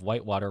version of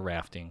whitewater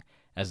rafting,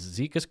 as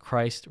Zekus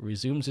Christ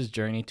resumes his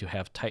journey to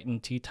have Titan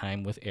tea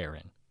time with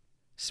Eren.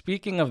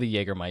 Speaking of the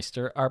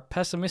Jägermeister, our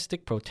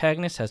pessimistic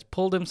protagonist has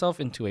pulled himself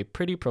into a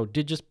pretty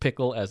prodigious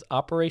pickle as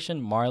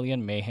Operation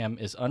Marleyan Mayhem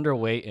is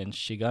underway in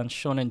Shigan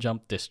Shonen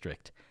Jump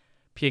District.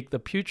 Pique the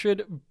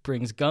Putrid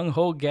brings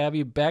Gung-Ho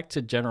Gabby back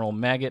to General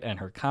Maggot and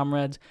her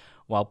comrades,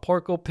 while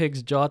Porco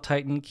Pig's Jaw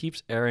Titan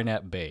keeps Eren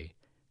at bay.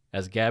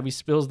 As Gabby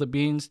spills the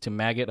beans to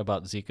Maggot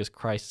about Zekus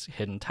Christ's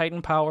hidden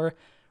Titan power,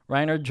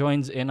 Reiner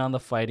joins in on the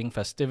fighting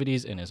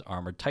festivities in his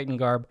armored Titan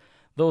garb,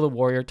 though the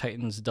Warrior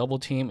Titan's double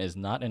team is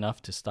not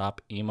enough to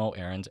stop emo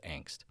Eren's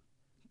angst.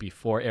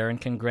 Before Eren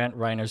can grant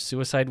Reiner's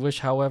suicide wish,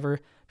 however,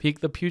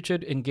 Pique the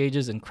Putrid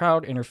engages in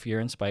crowd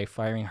interference by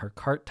firing her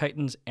Cart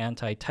Titan's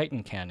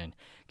anti-Titan cannon,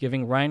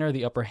 giving Reiner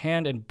the upper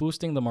hand and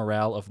boosting the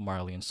morale of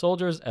Marleyan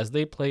soldiers as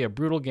they play a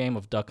brutal game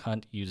of duck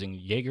hunt using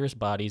Jaeger's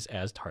bodies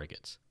as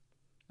targets.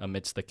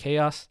 Amidst the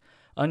chaos,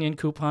 Onion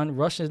Coupon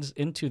rushes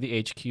into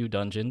the HQ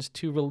dungeons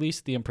to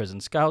release the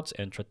imprisoned scouts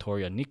and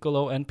Trattoria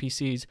Niccolo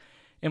NPCs,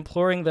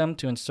 imploring them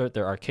to insert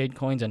their arcade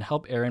coins and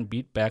help Eren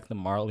beat back the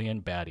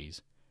Marleyan baddies.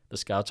 The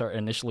scouts are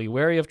initially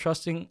wary of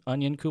trusting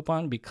Onion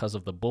Coupon because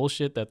of the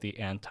bullshit that the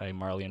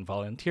anti-Marleyan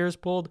volunteers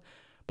pulled,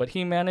 but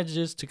he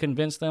manages to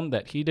convince them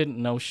that he didn't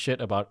know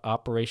shit about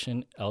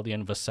Operation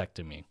Eldian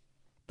Vasectomy.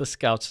 The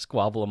scouts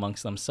squabble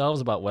amongst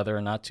themselves about whether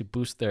or not to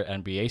boost their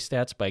NBA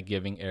stats by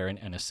giving Eren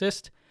an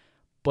assist,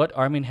 but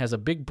Armin has a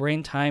big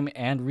brain time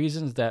and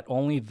reasons that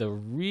only the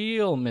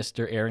real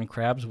Mr. Eren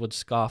Krabs would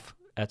scoff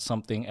at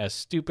something as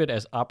stupid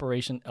as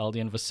Operation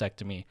Eldian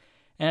Vasectomy,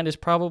 and is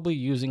probably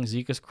using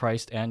Zekas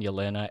Christ and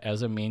Yelena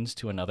as a means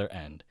to another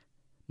end.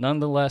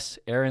 Nonetheless,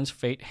 Eren's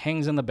fate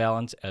hangs in the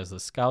balance as the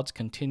scouts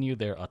continue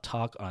their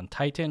attack on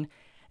Titan,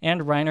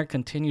 and Reiner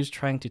continues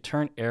trying to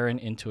turn Eren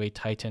into a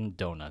Titan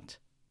donut.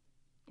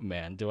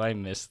 Man, do I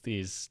miss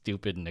these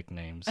stupid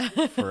nicknames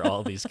for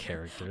all these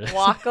characters.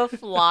 Waka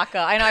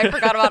Flocka. I know, I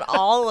forgot about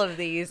all of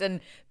these. And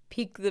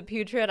Peak the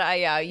Putrid,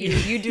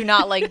 you do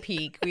not like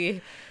Peak.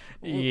 We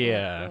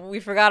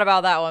forgot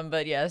about that one,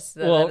 but yes,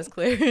 that is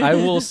clear. I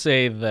will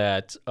say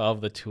that of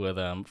the two of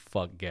them,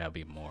 fuck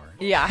Gabby more.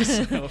 Yeah.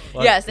 So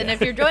yes, Gabby. And if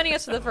you're joining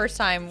us for the first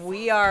time,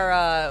 we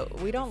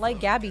don't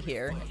like Gabby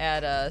here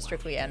at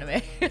Strictly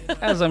Anime.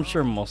 As I'm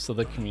sure most of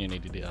the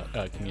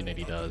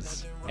community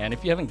does. And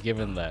if you haven't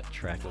given that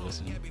track a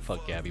listen,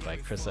 Fuck Gabby by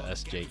Krissa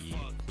SJE,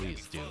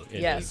 please do.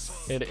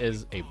 It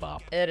is a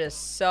bop. It is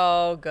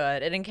so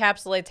good. It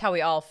encapsulates how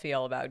we all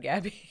feel about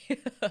Gabby.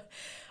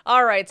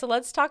 All right, so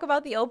let's talk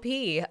about the OP.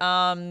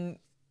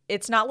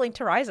 It's not Linked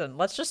Horizon.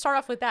 Let's just start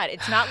off with that.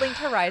 It's not Linked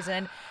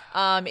Horizon.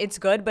 It's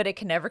good, but it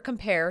can never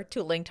compare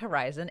to Linked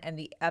Horizon and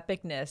the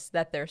epicness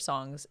that their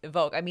songs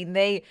evoke. I mean,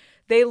 they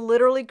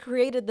literally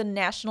created the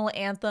national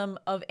anthem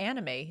of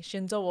anime,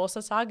 Shinzo wo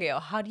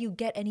Sasageo. How do you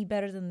get any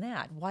better than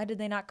that? Why did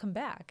they not come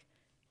back?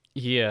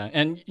 Yeah,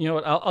 and you know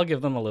what? I'll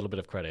give them a little bit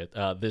of credit.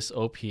 This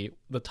OP,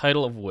 the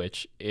title of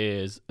which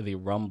is The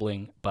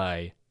Rumbling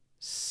by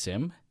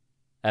Sim.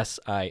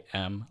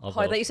 S-I-M. I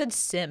thought you said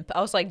simp.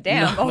 I was like,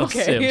 damn, no,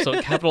 okay. Sim. So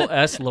capital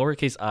S,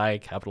 lowercase I,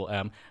 capital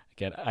M.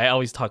 Again, I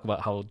always talk about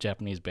how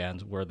Japanese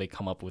bands, where they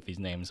come up with these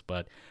names,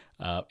 but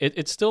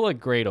it's still a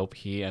great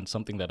OP and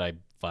something that I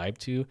vibe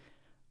to,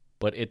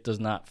 but it does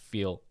not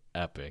feel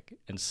epic.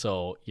 And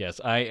so, yes,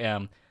 I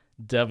am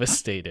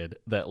devastated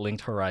that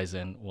Linked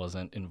Horizon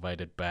wasn't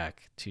invited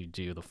back to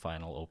do the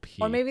final OP.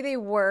 Or maybe they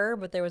were,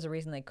 but there was a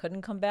reason they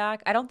couldn't come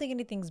back. I don't think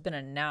anything's been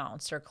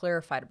announced or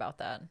clarified about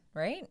that,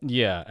 right?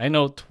 Yeah, I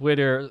know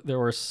there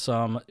were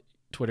some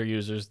Twitter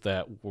users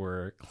that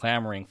were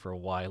clamoring for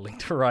why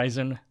Linked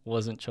Horizon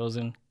wasn't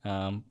chosen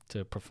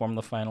to perform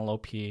the final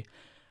OP.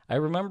 I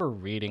remember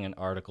reading an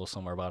article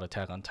somewhere about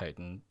Attack on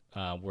Titan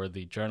where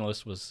the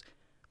journalist was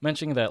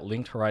mentioning that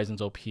Linked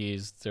Horizon's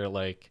OPs, they're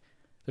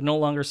no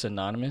longer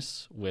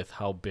synonymous with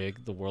how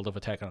big the world of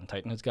Attack on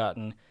Titan has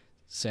gotten,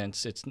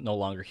 since it's no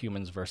longer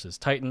humans versus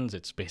Titans.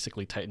 It's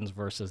basically Titans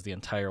versus the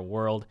entire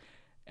world.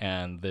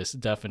 And this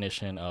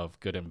definition of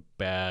good and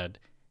bad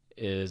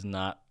is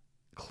not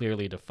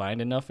clearly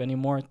defined enough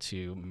anymore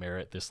to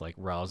merit this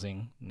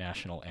rousing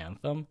national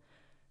anthem.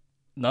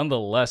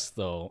 Nonetheless,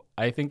 though,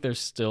 I think there's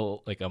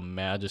still a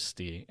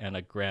majesty and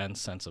a grand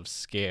sense of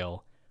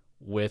scale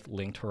with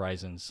Linked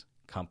Horizon's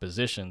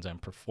compositions and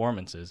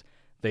performances.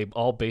 They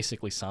all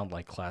basically sound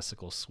like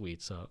classical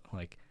suites,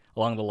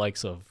 along the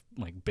likes of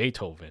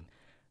Beethoven.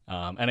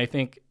 And I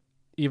think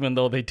even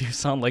though they do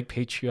sound like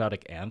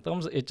patriotic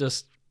anthems,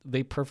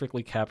 they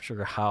perfectly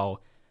capture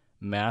how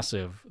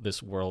massive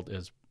this world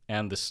is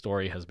and this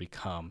story has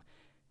become.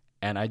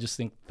 And I just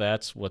think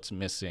that's what's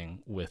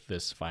missing with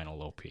this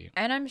final OP.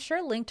 And I'm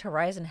sure Linked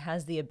Horizon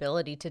has the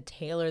ability to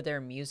tailor their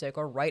music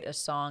or write a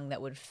song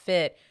that would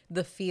fit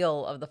the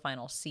feel of the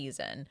final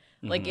season.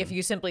 Like if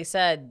you simply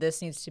said,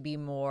 this needs to be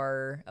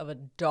more of a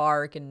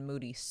dark and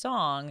moody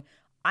song,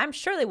 I'm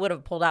sure they would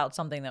have pulled out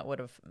something that would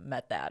have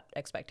met that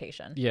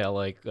expectation. Yeah,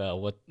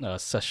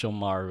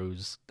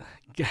 Sesshomaru's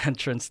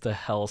entrance to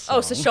hell song.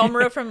 Oh,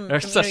 Sesshomaru from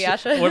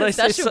Inuyasha? What did I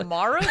say?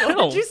 Sesshomaru?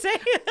 What did you say?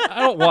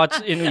 I don't watch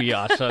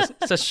Inuyasha.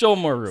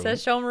 Sesshomaru.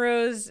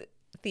 Sesshomaru's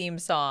theme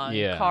song.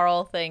 Yeah.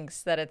 Carl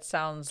thinks that it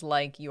sounds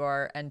like you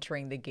are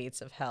entering the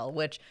gates of hell,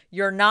 which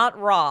you're not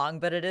wrong,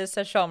 but it is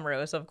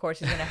Sesshomaru, so of course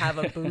he's going to have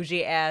a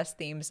bougie-ass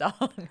theme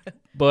song.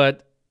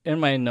 But in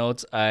my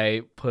notes,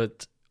 I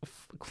put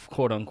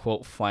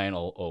quote-unquote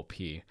final OP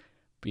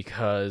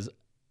because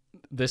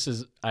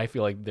I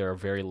feel like there are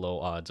very low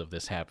odds of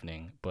this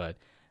happening, but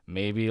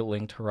maybe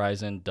Linked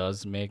Horizon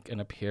does make an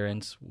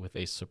appearance with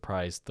a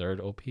surprise third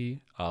OP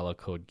a la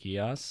Code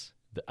Geass.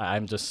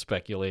 I'm just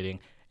speculating.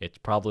 It's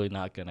probably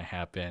not going to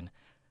happen,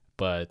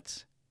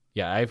 but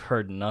yeah, I've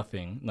heard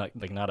nothing,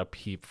 not a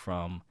peep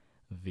from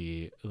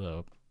the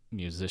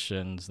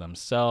musicians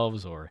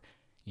themselves or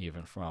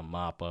even from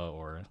MAPPA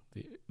or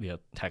the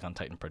Attack on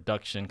Titan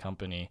production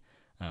company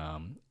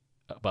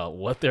about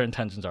what their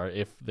intentions are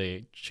if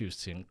they choose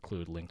to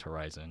include Linked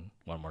Horizon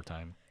one more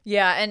time.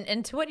 Yeah,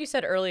 and to what you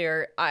said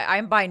earlier,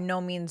 I'm by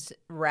no means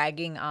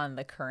ragging on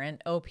the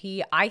current OP.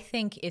 I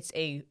think it's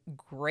a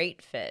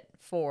great fit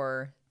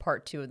for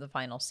part 2 of the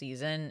final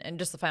season and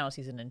just the final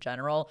season in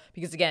general,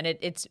 because again,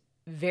 it's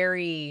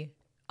very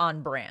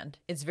on brand.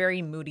 It's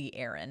very moody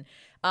Eren.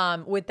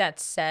 With that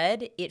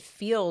said, it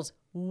feels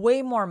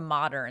way more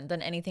modern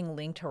than anything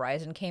Linked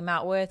Horizon came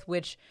out with,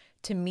 which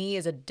to me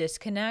is a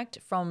disconnect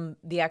from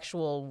the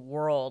actual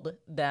world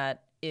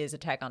that is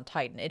Attack on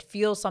Titan. It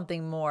feels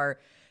something more,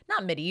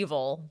 not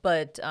medieval,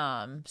 but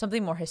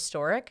something more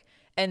historic.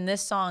 And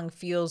this song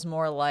feels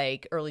more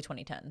like early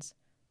 2010s.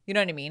 You know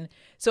what I mean?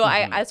 So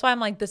that's why I'm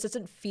like, this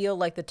doesn't feel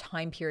like the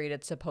time period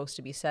it's supposed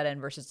to be set in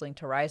versus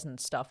Linked Horizon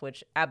stuff,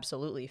 which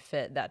absolutely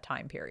fit that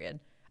time period.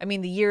 I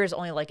mean, the year is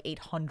only like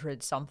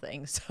 800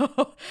 something, so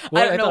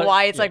I don't know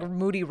why it's like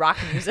moody rock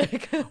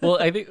music.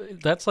 Well, I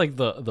think that's like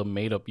the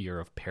made up year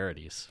of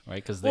parodies,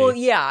 right? Because well,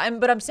 yeah,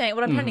 but I'm saying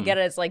what I'm trying to get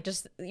at is like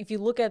just if you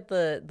look at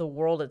the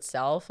world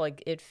itself,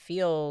 like it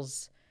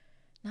feels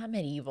not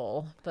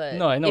medieval, but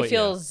no, I know it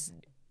feels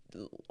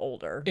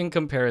older in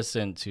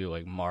comparison to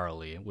like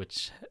Marley,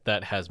 which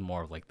that has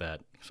more of like that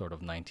sort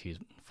of 90s,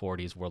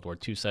 40s World War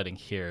II setting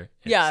here.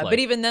 Yeah, but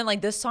even then,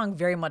 like this song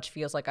very much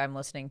feels like I'm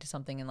listening to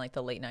something in like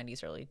the late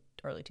 90s, early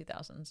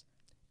 2000s.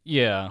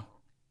 Yeah,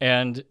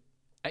 and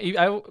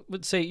I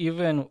would say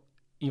even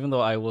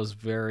though I was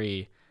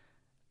very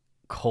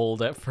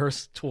cold at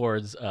first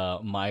towards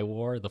My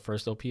War, the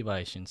first OP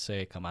by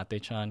Shinsei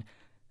Kamate-chan,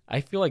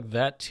 I feel like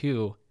that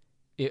too.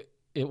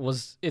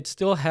 It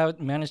still had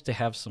managed to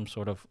have some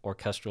sort of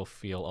orchestral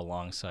feel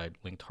alongside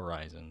Linked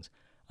Horizons.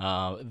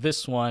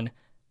 This one,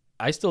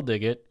 I still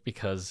dig it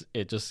because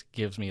it just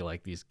gives me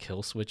like these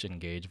Kill Switch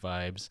Engage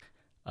vibes.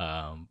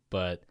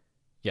 But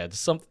yeah,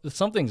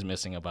 something's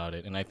missing about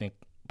it, and I think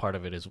part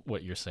of it is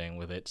what you're saying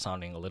with it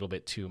sounding a little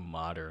bit too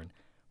modern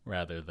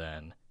rather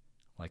than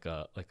like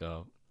a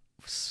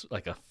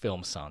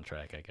film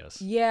soundtrack, I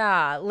guess.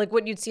 Yeah, like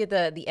what you'd see at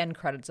the end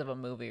credits of a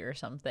movie or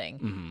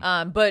something.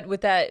 But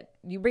with that,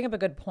 you bring up a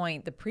good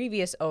point. The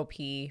previous OP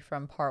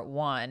from part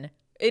 1,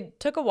 it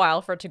took a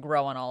while for it to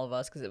grow on all of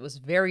us because it was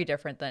very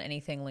different than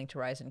anything Linked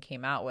Horizon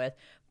came out with.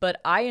 But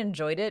I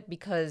enjoyed it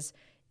because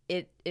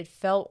it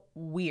felt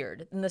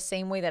weird in the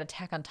same way that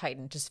Attack on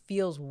Titan just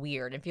feels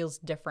weird. It feels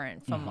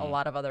different from a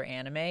lot of other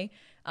anime.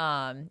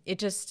 The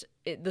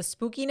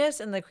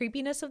spookiness and the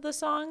creepiness of the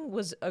song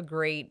was a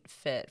great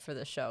fit for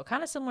the show.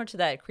 Kind of similar to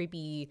that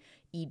creepy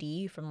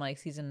ED from like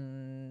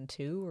season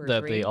 2 or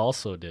that 3. they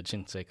also did.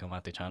 Shinsei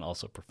Kamate-chan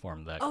also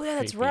performed that. Oh yeah,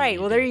 that's right.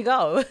 Well, there you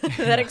go.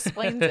 That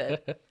explains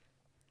it.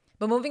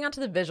 But moving on to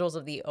the visuals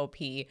of the OP,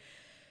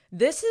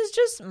 this is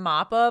just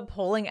Mappa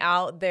pulling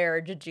out their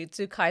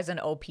Jujutsu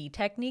Kaisen OP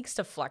techniques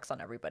to flex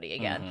on everybody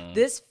again.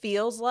 This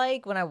feels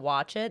like, when I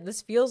watch it,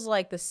 this feels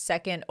like the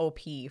second OP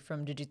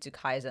from Jujutsu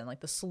Kaisen.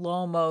 Like the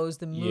slow-mos,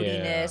 the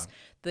moodiness,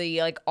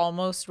 the like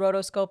almost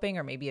rotoscoping,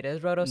 or maybe it is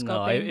rotoscoping.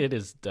 No, it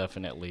is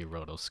definitely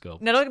rotoscope.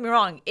 Now, don't get me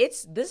wrong.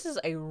 This is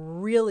a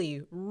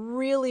really,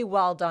 really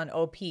well done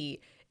OP.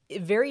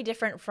 Very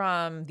different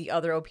from the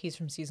other OPs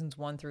from seasons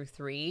 1 through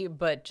 3,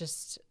 but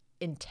just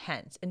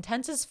intense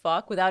as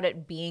fuck without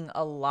it being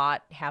a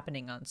lot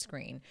happening on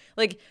screen.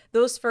 Like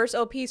those first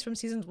OPs from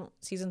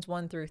seasons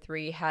 1 through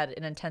 3 had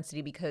an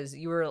intensity because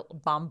you were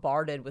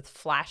bombarded with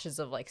flashes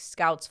of like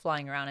scouts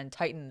flying around and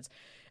titans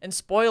and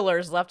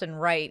spoilers left and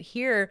right.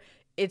 Here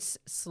it's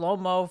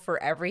slow-mo for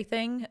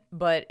everything,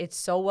 but it's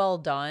so well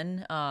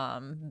done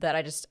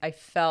that I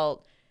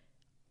felt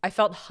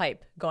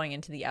hype going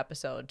into the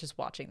episode just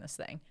watching this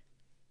thing.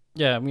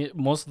 Yeah, I mean,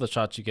 most of the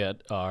shots you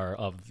get are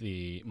of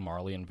the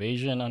Marley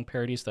invasion on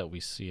parodies that we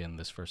see in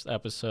this first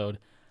episode.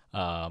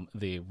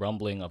 The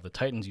rumbling of the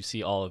Titans, you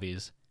see all of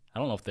these. I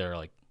don't know if they're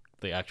like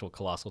the actual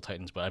colossal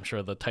Titans, but I'm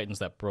sure the Titans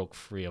that broke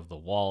free of the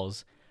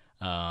walls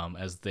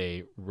as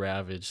they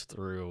ravage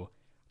through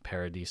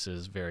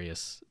Paradise's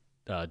various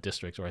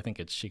districts, or I think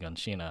it's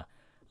Shiganshina.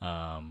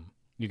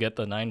 You get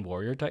the 9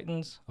 warrior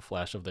Titans, a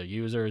flash of their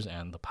users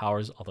and the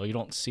powers, although you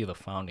don't see the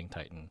founding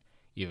Titan,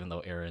 even though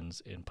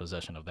Aaron's in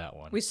possession of that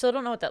one. We still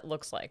don't know what that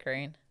looks like,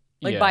 right?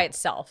 Like by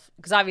itself.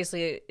 Because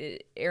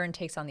obviously Aaron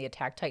takes on the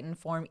Attack Titan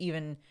form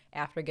even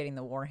after getting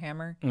the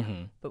Warhammer.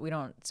 But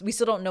we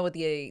still don't know what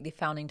the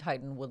founding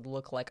Titan would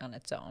look like on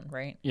its own,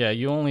 right? Yeah,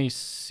 you only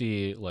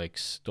see like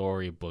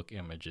storybook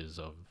images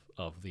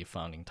of the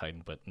founding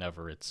Titan, but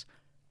never its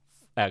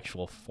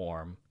actual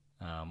form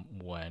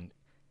when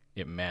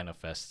it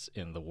manifests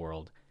in the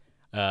world.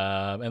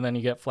 And then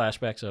you get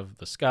flashbacks of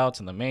the scouts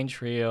and the main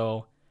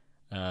trio.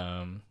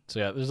 So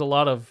yeah, there's a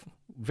lot of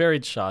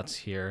varied shots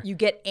here. You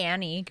get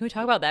Annie. Can we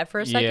talk about that for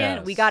a second?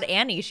 Yes. We got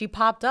Annie. She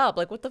popped up.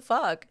 Like, what the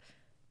fuck?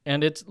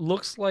 And it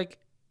looks like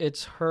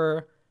it's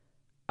her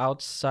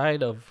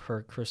outside of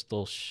her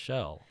crystal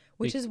shell.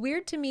 Which is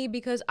weird to me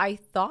because I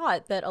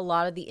thought that a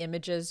lot of the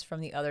images from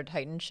the other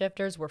Titan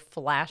shifters were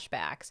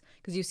flashbacks.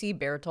 Because you see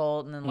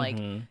Bertolt and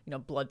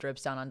then blood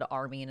drips down onto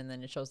Armin and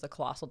then it shows the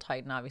Colossal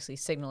Titan obviously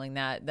signaling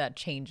that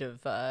change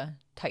of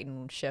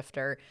Titan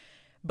shifter.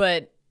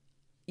 But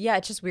yeah,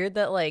 it's just weird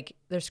that like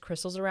there's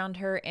crystals around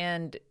her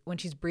and when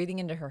she's breathing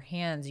into her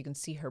hands, you can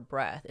see her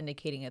breath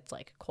indicating it's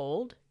like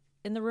cold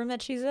in the room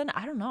that she's in.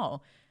 I don't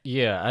know.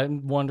 Yeah,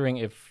 I'm wondering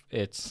if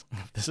this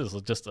is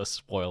just a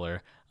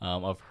spoiler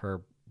of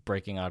her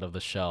breaking out of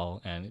the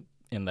shell and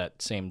in that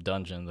same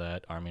dungeon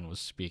that Armin was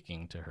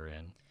speaking to her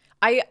in.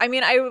 I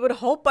mean, I would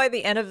hope by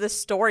the end of this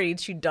story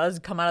she does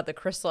come out of the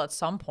crystal at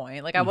some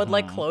point. Like I would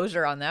like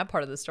closure on that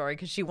part of the story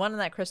because she won in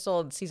that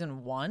crystal in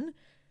season 1.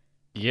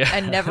 Yeah.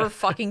 And never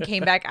fucking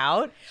came back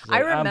out.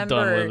 Like, I remember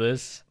I'm done with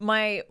this.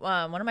 My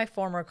one of my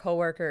former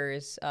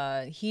coworkers,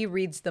 he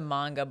reads the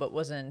manga but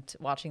wasn't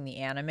watching the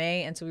anime,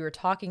 and so we were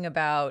talking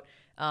about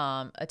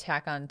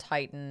Attack on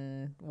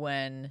Titan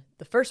when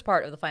the first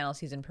part of the final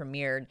season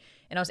premiered,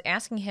 and I was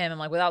asking him, I'm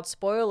like, without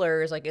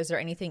spoilers, like, is there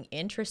anything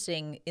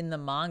interesting in the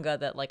manga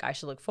that like I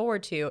should look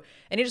forward to?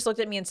 And he just looked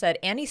at me and said,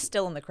 Annie's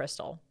still in the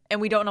crystal, and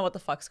we don't know what the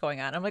fuck's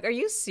going on. I'm like, are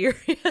you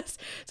serious?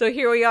 So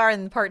here we are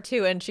in part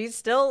 2, and she's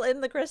still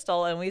in the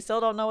crystal, and we still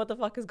don't know what the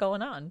fuck is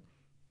going on.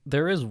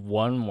 There is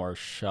one more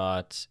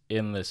shot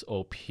in this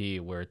OP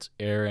where it's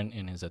Eren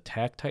in his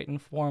Attack Titan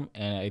form,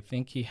 and I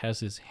think he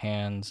has his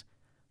hands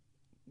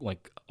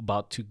like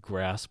about to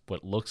grasp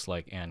what looks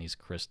like Annie's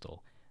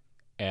crystal.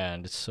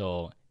 And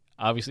so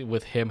obviously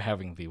with him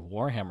having the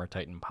Warhammer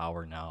Titan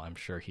power now, I'm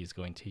sure he's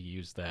going to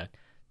use that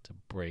to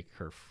break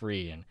her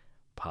free and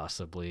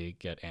possibly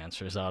get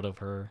answers out of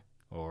her.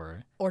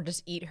 Or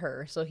just eat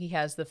her. So he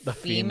has the female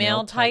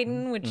female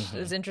Titan, which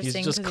is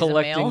interesting. He's just 'cause he's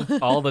a male.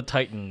 collecting all the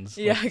Titans.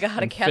 Yeah, I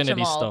gotta catch 'em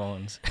Infinity all.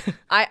 Stones.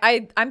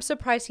 I'm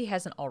surprised he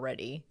hasn't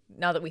already,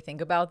 now that we think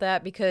about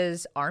that,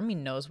 because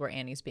Armin knows where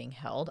Annie's being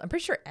held. I'm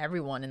pretty sure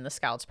everyone in the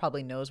Scouts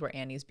probably knows where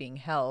Annie's being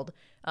held,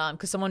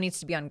 because someone needs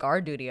to be on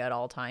guard duty at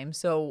all times.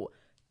 So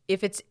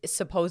if it's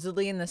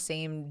supposedly in the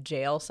same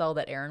jail cell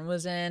that Eren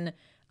was in,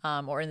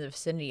 or in the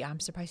vicinity, I'm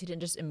surprised he didn't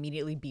just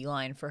immediately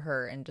beeline for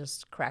her and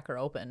just crack her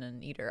open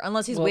and eat her.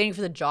 Unless he's waiting for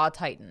the Jaw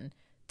Titan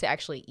to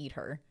actually eat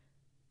her.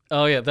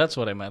 Oh yeah, that's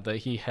what I meant. That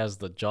he has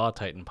the Jaw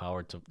Titan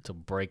power to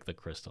break the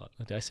crystal.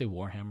 Did I say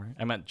Warhammer?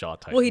 I meant Jaw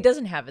Titan. Well, he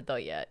doesn't have it though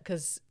yet,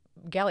 because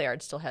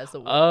Galliard still has the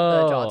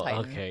Jaw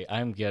Titan. Okay.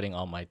 I'm getting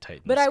all my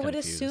Titans But I would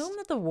confused. assume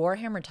that the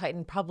Warhammer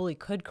Titan probably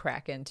could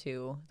crack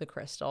into the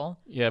crystal.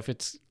 Yeah, if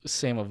it's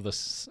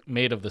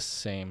made of the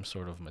same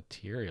sort of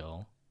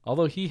material.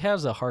 Although he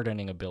has a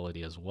hard-ending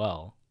ability as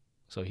well,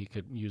 so he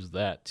could use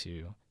that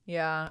to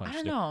Yeah, punch I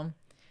don't through. know.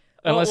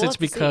 Unless we'll it's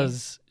have to see.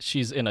 because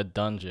she's in a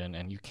dungeon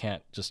and you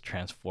can't just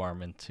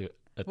transform into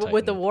a Titan.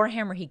 With the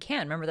Warhammer, he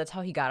can. Remember, that's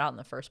how he got out in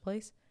the first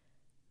place.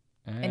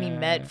 And he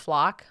met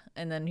Flock,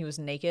 and then he was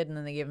naked, and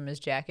then they gave him his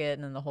jacket,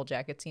 and then the whole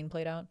jacket scene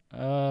played out.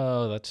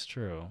 Oh, that's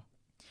true.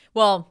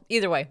 Well,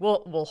 either way,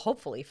 we'll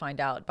hopefully find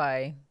out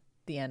by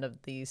the end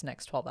of these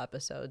next 12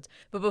 episodes.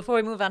 But before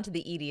we move on to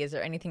the ED, is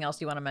there anything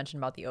else you want to mention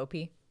about the OP?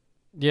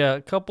 Yeah,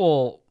 a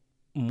couple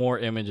more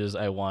images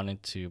I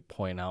wanted to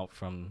point out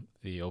from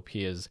the OP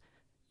is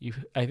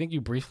I think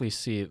you briefly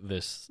see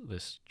this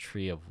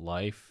tree of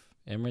life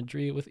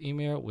imagery with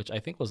Ymir, which I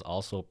think was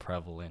also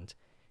prevalent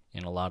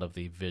in a lot of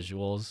the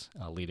visuals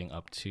leading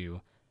up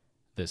to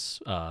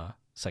this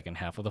second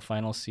half of the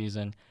final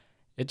season.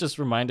 It just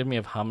reminded me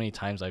of how many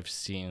times I've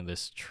seen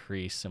this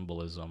tree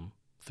symbolism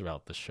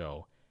throughout the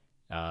show.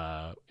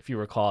 If you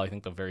recall, I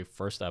think the very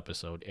first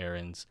episode,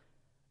 Eren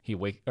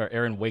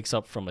wakes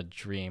up from a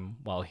dream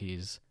while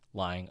he's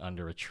lying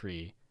under a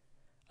tree.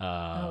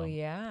 Oh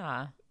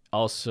yeah.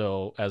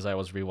 Also, as I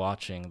was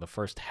rewatching the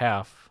first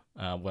half,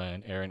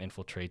 when Eren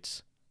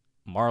infiltrates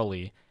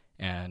Marley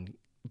and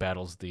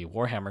battles the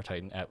Warhammer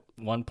Titan, at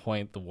one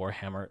point the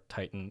Warhammer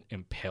Titan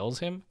impales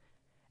him,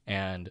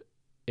 and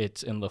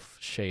it's in the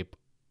shape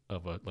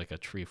of a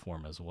tree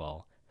form as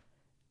well.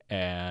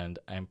 And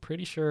I'm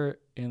pretty sure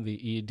in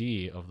the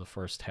ED of the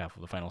first half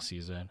of the final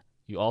season,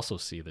 you also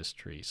see this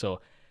tree.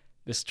 So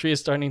this tree is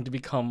starting to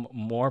become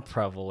more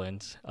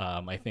prevalent.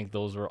 I think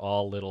those were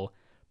all little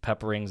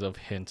pepperings of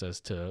hints as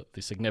to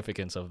the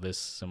significance of this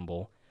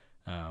symbol.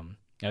 And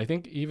I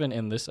think even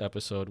in this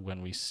episode,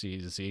 when we see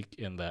Zeke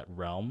in that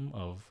realm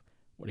of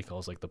what he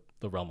calls like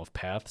the realm of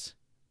paths,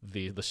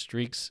 the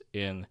streaks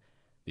in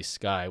the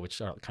sky,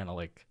 which are kind of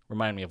like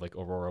remind me of like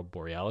Aurora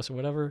Borealis or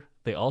whatever,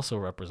 they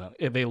also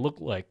they look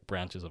like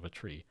branches of a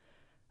tree.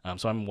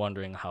 So I'm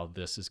wondering how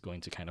this is going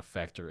to kind of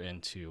factor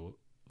into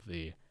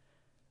the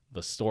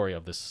story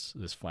of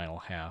this final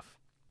half.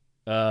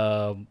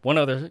 One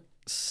other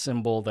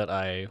symbol that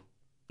I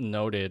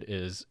noted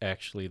is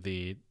actually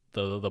the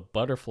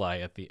butterfly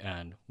at the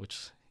end,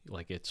 which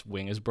like its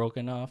wing is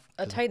broken off.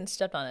 A Titan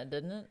stepped on it,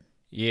 didn't it?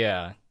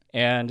 Yeah,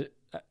 and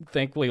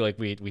thankfully, like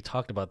we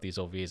talked about these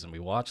OVAs and we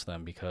watched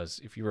them because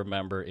if you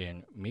remember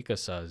in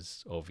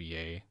Mikasa's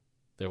OVA,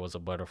 there was a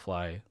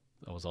butterfly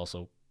that was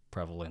also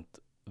prevalent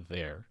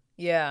there.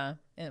 Yeah,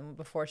 and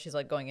before she's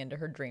like going into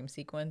her dream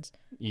sequence.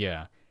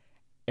 Yeah,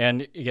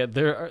 and yeah,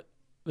 there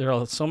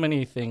are so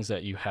many things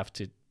that you have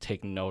to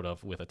take note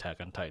of with Attack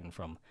on Titan,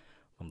 from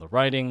the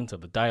writing to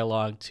the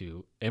dialogue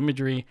to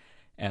imagery,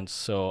 and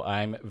so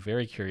I'm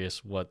very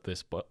curious what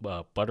this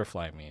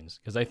butterfly means,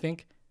 because I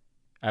think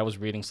I was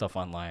reading stuff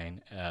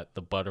online at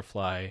the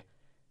butterfly.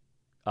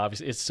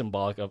 Obviously, it's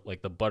symbolic of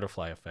like the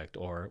butterfly effect,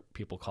 or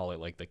people call it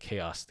like the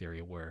chaos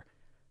theory, where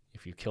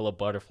if you kill a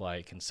butterfly,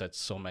 it can set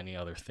so many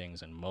other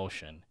things in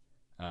motion.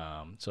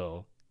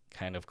 So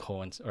kind of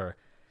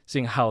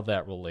seeing how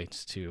that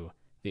relates to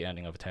the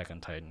ending of Attack on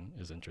Titan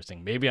is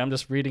interesting. Maybe I'm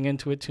just reading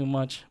into it too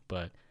much,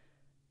 but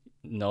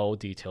no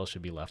detail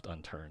should be left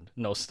unturned.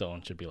 No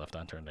stone should be left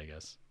unturned, I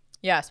guess.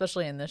 Yeah,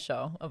 especially in this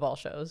show of all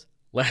shows.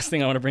 Last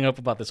thing I want to bring up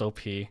about this OP,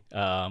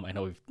 I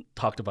know we've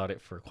talked about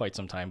it for quite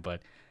some time,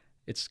 but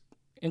it's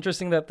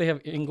interesting that they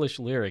have English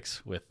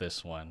lyrics with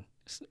this one.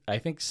 I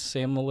think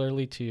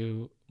similarly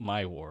to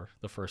My War,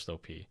 the first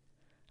OP.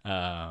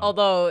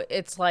 Although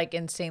it's like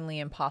insanely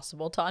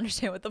impossible to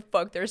understand what the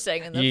fuck they're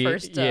saying in the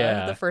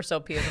first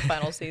OP of the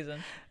final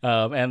season.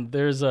 And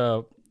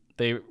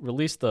they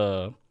released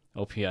the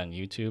OP on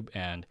YouTube,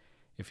 and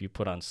if you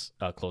put on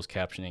closed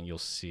captioning, you'll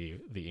see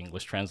the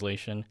English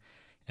translation,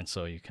 and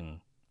so you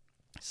can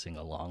sing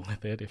along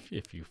with it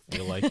if you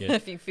feel like it.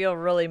 If you feel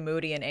really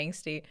moody and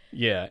angsty.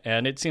 Yeah,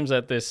 and it seems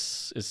that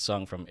this is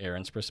sung from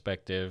Aaron's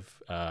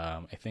perspective.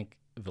 I think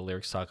the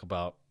lyrics talk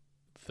about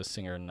the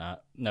singer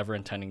never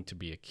intending to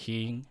be a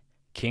king.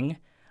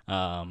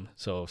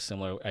 So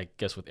similar, I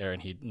guess, with Aaron,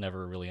 he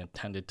never really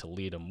intended to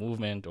lead a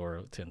movement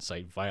or to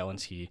incite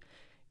violence.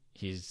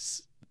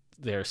 He's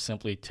there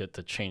simply to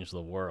change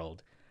the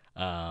world.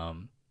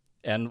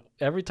 And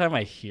every time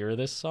I hear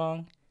this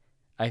song,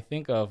 I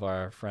think of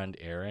our friend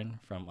Aaron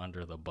from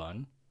Under the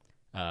Bun.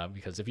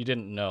 Because if you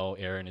didn't know,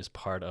 Aaron is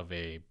part of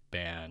a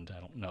band. I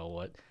don't know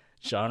what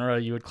genre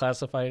you would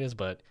classify it as,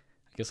 but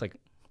I guess like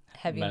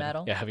heavy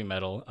metal. Yeah, heavy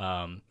metal.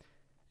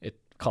 It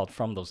called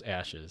From Those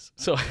Ashes.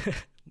 So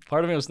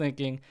part of me was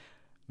thinking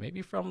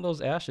maybe From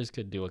Those Ashes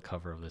could do a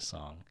cover of this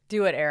song.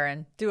 Do it,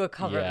 Aaron. Do a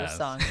cover of Yes. this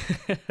song.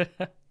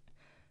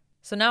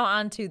 So now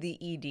on to the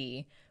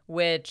ED,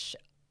 which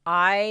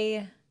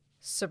I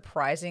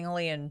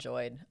surprisingly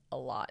enjoy a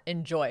lot.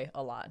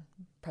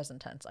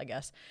 Present tense, I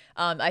guess.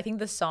 I think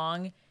the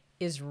song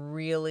is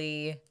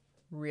really,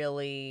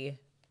 really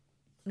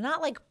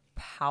not like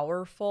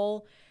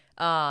powerful,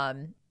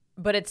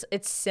 but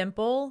it's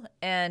simple,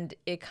 and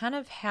it kind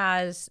of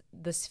has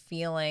this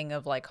feeling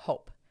of like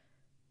hope,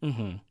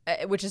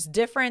 which is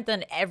different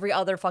than every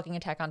other fucking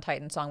Attack on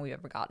Titan song we've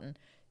ever gotten.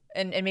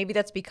 And maybe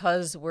that's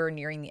because we're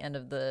nearing the end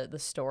of the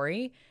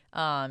story,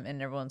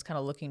 and everyone's kind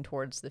of looking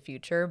towards the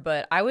future.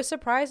 But I was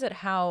surprised at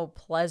how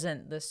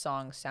pleasant this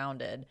song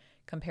sounded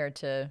compared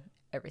to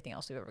everything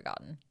else we've ever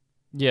gotten.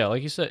 Yeah,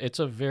 like you said, it's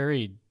a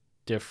very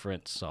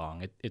different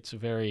song. It's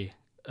very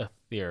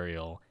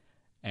ethereal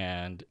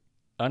and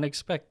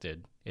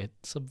unexpected. It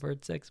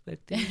subverts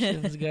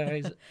expectations,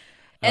 guys.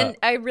 And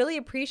I really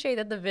appreciate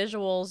that the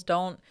visuals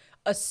don't,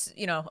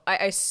 I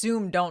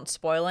assume don't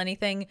spoil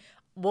anything.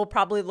 We'll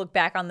probably look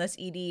back on this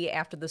ED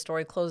after the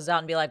story closes out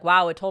and be like,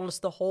 wow, it told us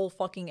the whole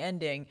fucking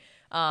ending.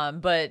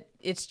 But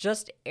it's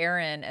just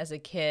Aaron as a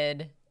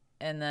kid,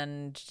 and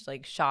then just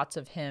like shots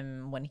of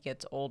him when he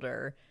gets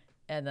older,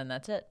 and then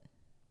that's it.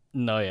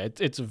 No, yeah,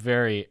 it's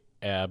very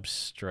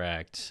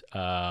abstract.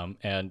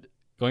 And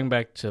going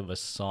back to the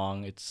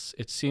song, it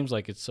seems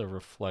like it's a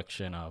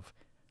reflection of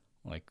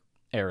like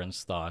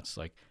Aaron's thoughts,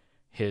 like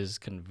his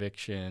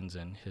convictions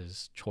and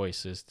his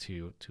choices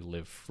to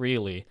live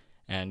freely.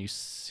 And you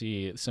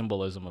see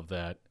symbolism of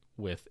that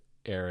with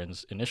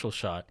Aaron's initial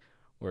shot,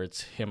 where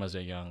it's him as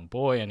a young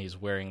boy and he's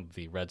wearing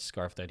the red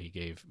scarf that he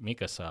gave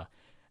Mikasa,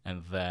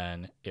 and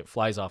then it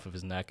flies off of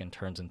his neck and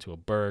turns into a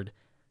bird.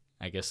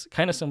 I guess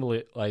kind of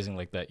symbolizing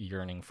like that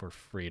yearning for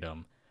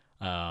freedom.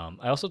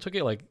 I also took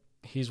it like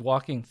he's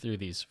walking through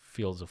these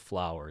fields of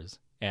flowers,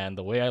 and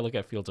the way I look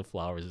at fields of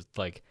flowers is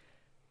like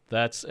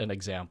that's an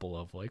example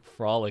of like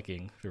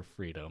frolicking through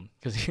freedom,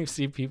 because you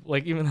see people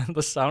like even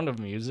the Sound of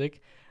Music.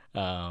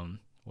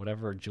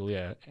 Whatever Julie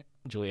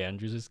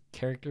Andrews'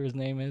 character's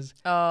name is.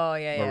 Oh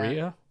yeah, Maria?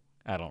 yeah.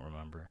 I don't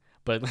remember.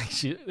 But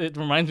like it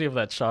reminds me of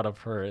that shot of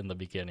her in the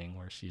beginning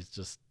where she's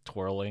just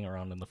twirling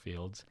around in the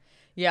fields.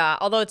 Yeah,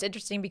 although it's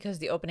interesting because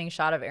the opening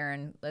shot of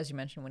Aaron, as you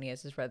mentioned, when he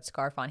has his red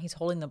scarf on, he's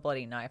holding the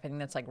bloody knife. I think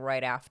that's like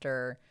right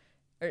after,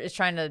 or it's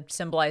trying to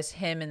symbolize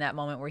him in that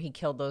moment where he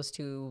killed those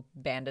two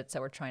bandits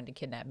that were trying to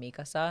kidnap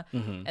Mikasa,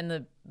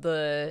 and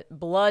the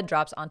blood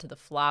drops onto the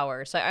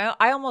flower. So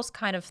I almost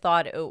kind of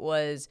thought it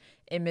was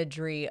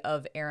imagery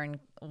of Aaron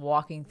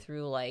walking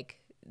through like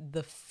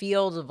the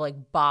field of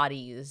like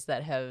bodies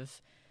that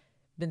have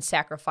been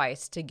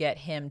sacrificed to get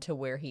him to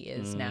where he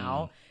is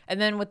now. And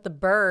then with the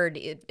bird,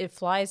 it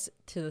flies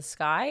to the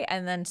sky,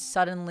 and then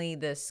suddenly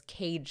this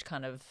cage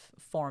kind of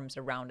forms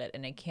around it,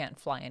 and it can't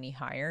fly any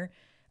higher.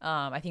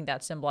 I think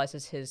that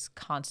symbolizes his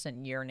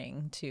constant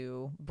yearning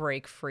to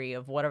break free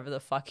of whatever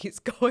the fuck he's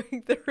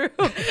going through.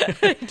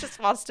 He just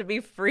wants to be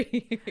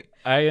free.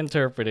 I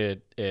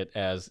interpreted it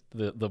as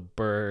the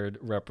bird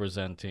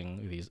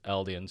representing these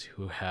Eldians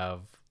who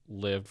have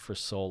lived for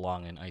so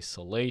long in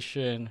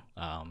isolation,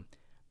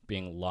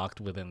 being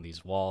locked within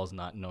these walls,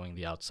 not knowing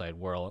the outside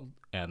world,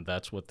 and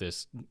that's what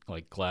this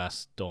like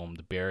glass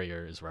domed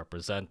barrier is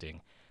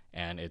representing.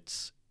 And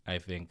it's, I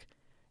think,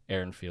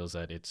 Aaron feels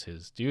that it's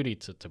his duty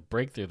to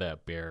break through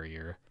that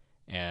barrier.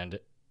 And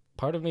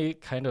part of me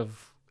kind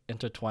of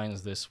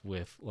intertwines this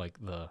with like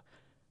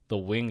the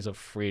wings of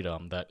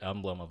freedom, that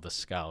emblem of the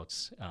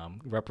Scouts,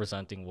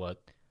 representing what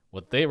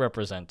they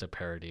represent to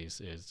Paradis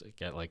is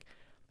again like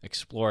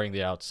exploring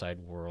the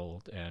outside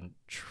world and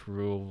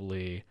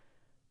truly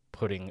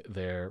putting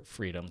their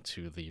freedom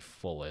to the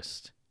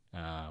fullest.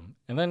 And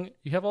then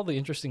you have all the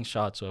interesting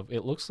shots of,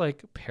 it looks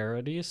like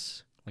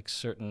Paradis, like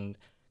certain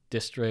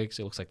districts,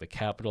 it looks like the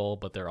capital,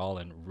 but they're all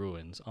in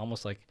ruins,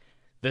 almost like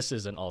this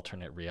is an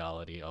alternate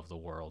reality of the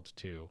world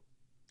too.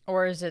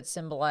 Or is it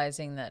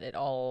symbolizing that it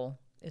all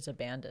is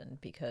abandoned?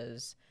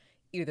 Because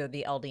either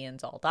the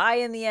Eldians all die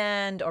in the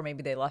end, or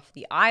maybe they left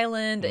the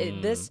island.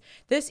 This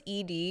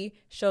ED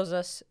shows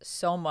us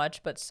so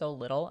much, but so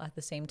little at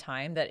the same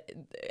time that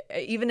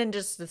even in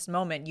just this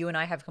moment, you and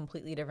I have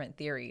completely different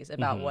theories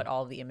about what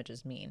all the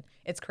images mean.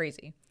 It's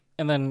crazy.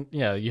 And then,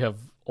 yeah, you have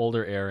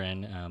older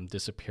Aaron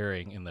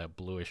disappearing in that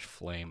bluish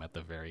flame at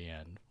the very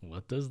end.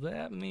 What does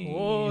that mean?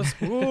 Whoa,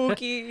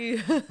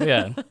 spooky.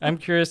 Yeah, I'm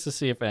curious to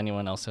see if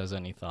anyone else has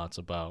any thoughts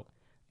about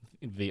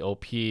the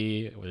OP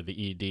or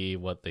the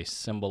ED, what they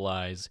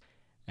symbolize.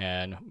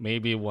 And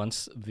maybe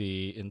once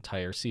the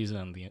entire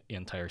season, the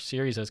entire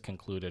series has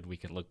concluded, we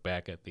can look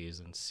back at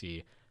these and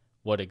see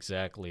what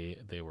exactly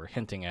they were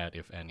hinting at,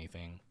 if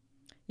anything.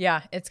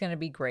 Yeah, it's going to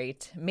be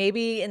great.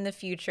 Maybe in the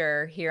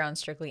future here on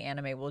Strictly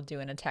Anime, we'll do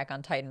an Attack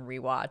on Titan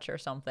rewatch or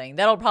something.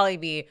 That'll probably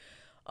be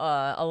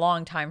a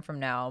long time from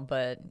now,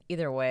 but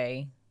either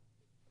way,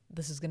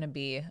 this is going to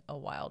be a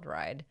wild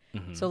ride.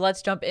 So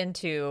let's jump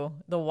into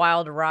the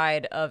wild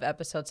ride of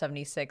episode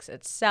 76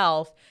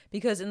 itself,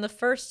 because in the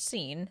first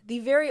scene, the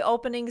very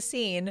opening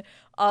scene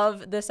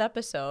of this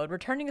episode,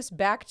 returning us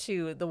back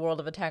to the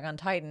world of Attack on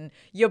Titan,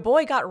 your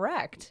boy got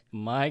wrecked.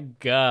 My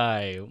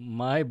guy,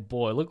 my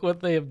boy, look what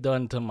they have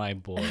done to my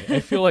boy. I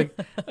feel like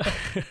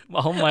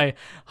all my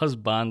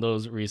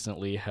husbandos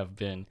recently have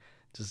been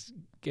just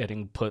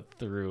getting put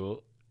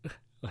through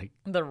like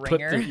The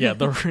ringer.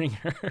 The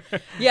ringer.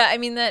 Yeah, I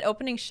mean, that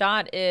opening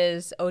shot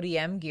is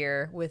ODM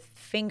gear with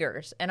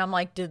fingers. And I'm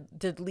like,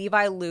 did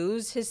Levi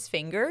lose his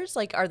fingers?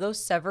 Like, are those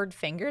severed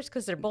fingers?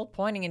 Because they're both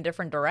pointing in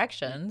different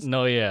directions.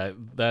 No, yeah,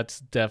 that's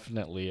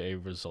definitely a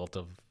result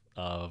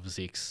of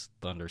Zeke's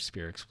Thunder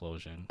Spear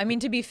explosion. I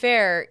mean, to be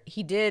fair,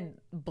 he did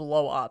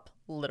blow up,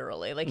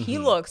 literally. Like, he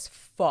looks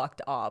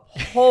fucked up.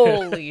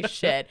 Holy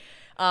shit.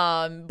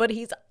 But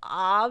he's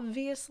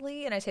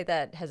obviously, and I say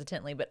that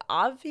hesitantly, but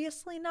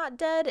obviously not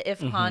dead if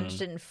Hanj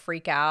didn't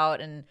freak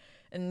out and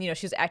you know,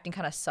 she was acting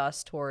kind of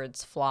sus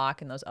towards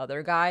Flock and those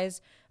other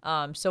guys.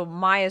 So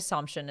my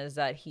assumption is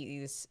that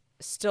he's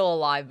still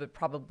alive, but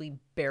probably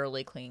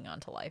barely clinging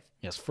on to life.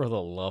 Yes, for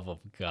the love of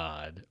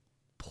God,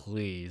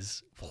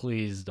 please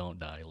don't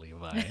die,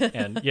 Levi.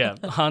 And yeah,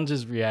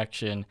 Hanj's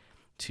reaction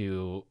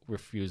to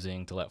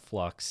refusing to let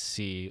Flock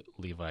see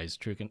Levi's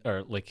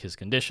his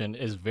condition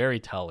is very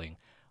telling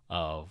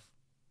of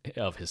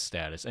his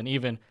status. And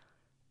even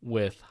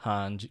with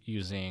Hanj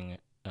using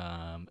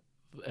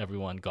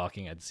everyone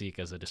gawking at Zeke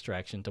as a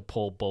distraction to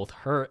pull both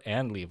her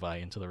and Levi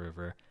into the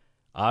river,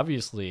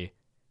 obviously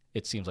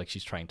it seems like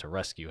she's trying to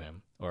rescue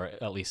him, or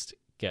at least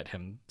get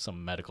him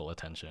some medical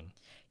attention.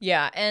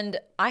 Yeah, and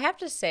I have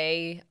to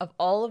say, of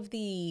all of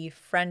the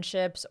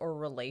friendships or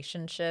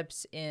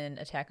relationships in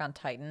Attack on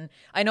Titan,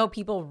 I know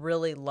people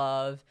really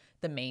love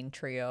the main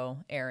trio,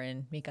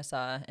 Eren,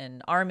 Mikasa,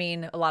 and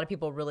Armin. A lot of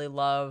people really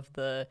love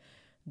the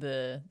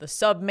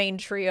sub-main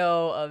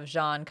trio of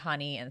Jean,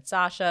 Connie, and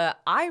Sasha.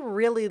 I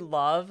really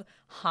love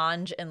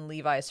Hanj and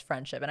Levi's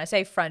friendship. And I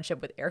say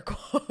friendship with air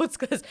quotes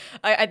because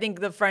I think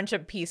the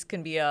friendship piece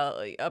can be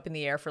up in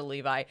the air for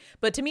Levi.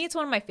 But to me, it's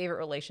one of my favorite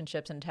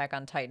relationships in Attack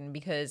on Titan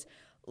because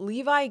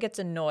Levi gets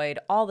annoyed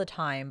all the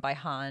time by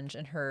Hanj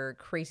and her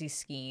crazy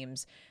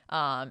schemes.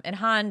 And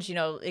Hanj, you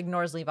know,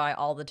 ignores Levi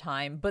all the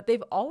time, but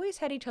they've always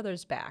had each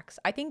other's backs.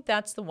 I think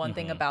that's the one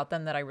thing about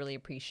them that I really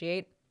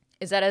appreciate,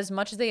 is that as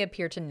much as they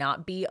appear to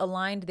not be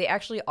aligned, they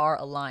actually are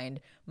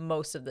aligned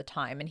most of the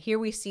time. And here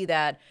we see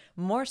that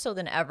more so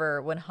than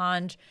ever when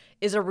Hanj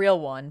is a real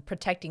one,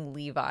 protecting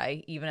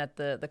Levi, even at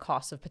the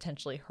cost of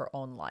potentially her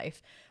own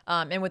life.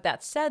 And with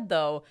that said,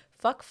 though,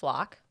 fuck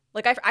Flock.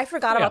 Like, I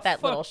forgot about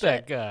that little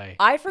shit. That guy.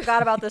 I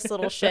forgot about this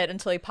little shit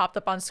until he popped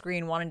up on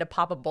screen wanting to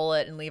pop a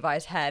bullet in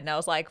Levi's head. And I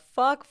was like,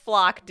 fuck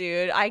Flock,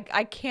 dude. I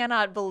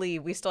cannot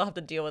believe we still have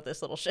to deal with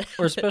this little shit.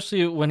 Or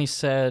especially when he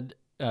said,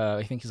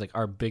 I think he's like,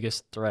 our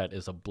biggest threat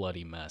is a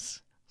bloody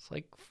mess. It's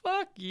like,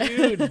 fuck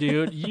you,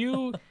 dude.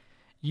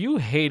 You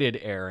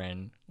hated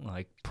Eren,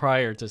 like,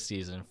 prior to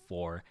season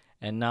 4.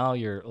 And now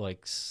you're,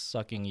 like,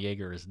 sucking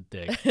Jaeger's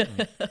dick.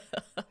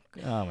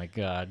 Oh, my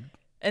God.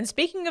 And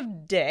speaking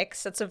of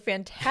dicks, that's a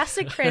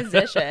fantastic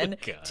transition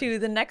to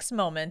the next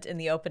moment in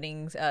the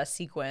opening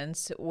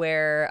sequence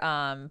where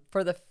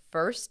for the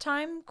first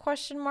time,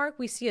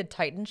 we see a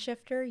Titan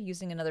shifter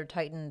using another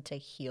Titan to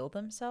heal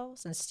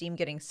themselves and steam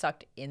getting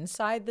sucked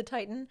inside the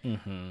Titan.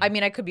 I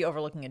mean, I could be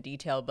overlooking a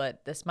detail,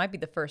 but this might be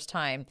the first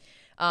time.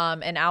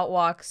 And out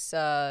walks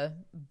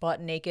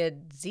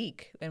butt-naked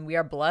Zeke, and we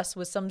are blessed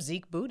with some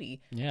Zeke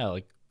booty. Yeah,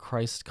 like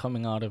Christ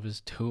coming out of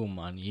his tomb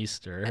on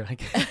Easter.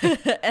 Like,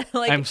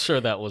 I'm sure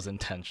that was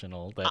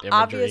intentional, that imagery.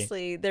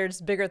 Obviously,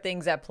 there's bigger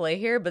things at play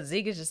here, but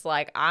Zeke is just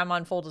like, I'm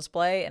on full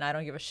display, and I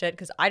don't give a shit,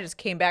 because I just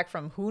came back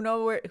from who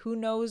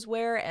knows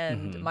where,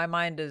 and my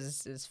mind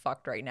is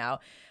fucked right now.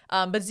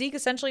 But Zeke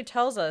essentially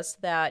tells us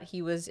that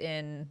he was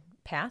in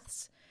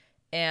Paths,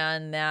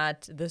 and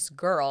that this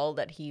girl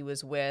that he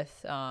was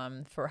with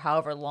for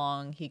however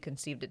long he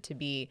conceived it to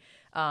be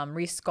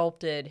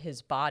resculpted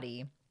his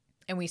body.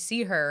 And we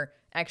see her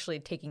actually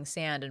taking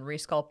sand and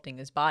resculpting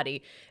his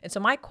body. And so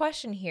my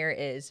question here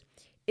is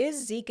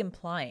Is Zeke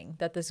implying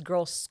that this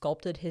girl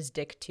sculpted his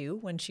dick too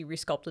when she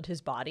resculpted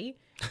his body?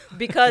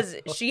 Because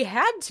she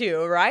had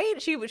to,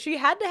 right? She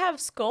had to have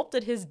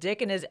sculpted his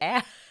dick and his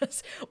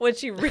ass when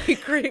she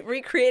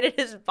recreated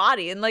his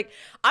body. And like,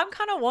 I'm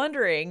kind of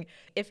wondering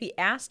if he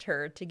asked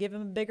her to give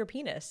him a bigger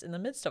penis in the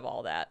midst of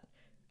all that.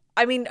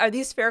 I mean, are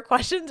these fair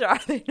questions or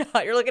are they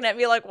not? You're looking at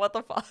me like, what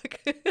the fuck?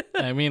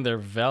 I mean, they're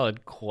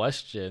valid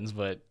questions,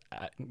 but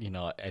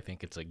I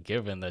think it's a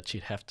given that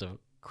she'd have to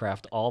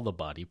craft all the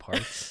body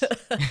parts.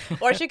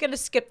 Or she could have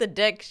skipped the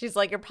dick. She's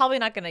like, you're probably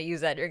not going to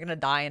use that. You're going to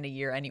die in a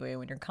year anyway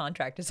when your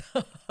contract is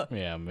up.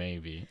 Yeah,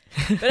 maybe.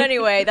 But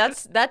anyway,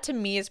 that to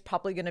me is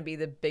probably going to be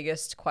the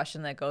biggest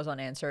question that goes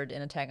unanswered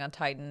in Attack on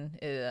Titan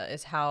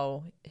is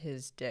how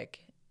his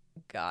dick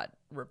got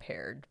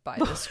repaired by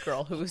this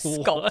girl who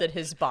sculpted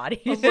his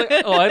body. I thought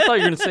you were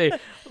going to say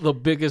the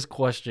biggest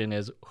question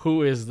is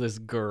who is this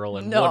girl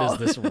and what is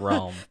this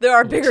realm? There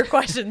are bigger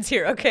questions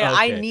here. Okay,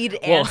 I need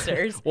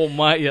answers.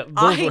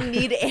 I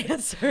need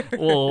answers.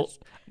 Well,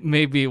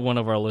 maybe one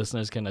of our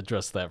listeners can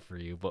address that for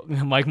you. But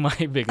my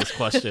biggest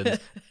questions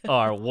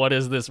are what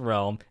is this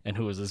realm and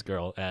who is this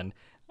girl? And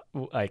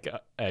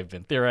I've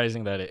been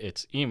theorizing that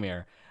it's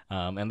Ymir.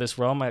 And this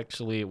realm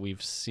actually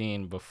we've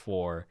seen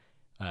before.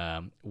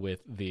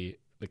 With the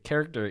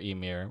character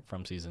Ymir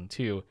from season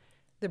 2,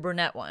 the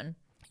brunette one.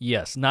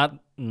 Yes, not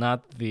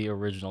the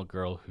original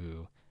girl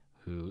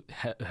who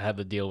had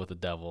the deal with the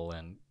devil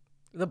and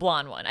the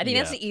blonde one. I think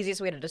that's the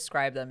easiest way to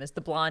describe them is the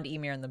blonde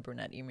Ymir and the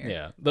brunette Ymir.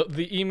 Yeah,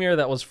 the Ymir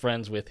that was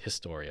friends with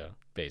Historia,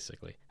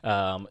 basically.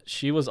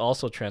 She was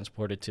also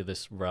transported to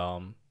this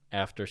realm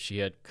after she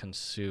had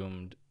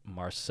consumed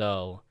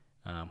Marcel,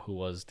 who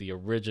was the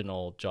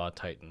original Jaw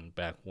Titan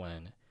back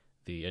when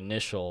the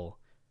initial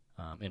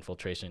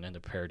infiltration into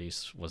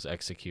Paradise was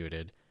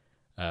executed.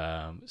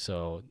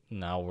 So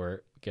now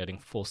we're getting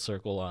full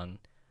circle on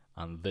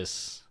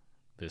this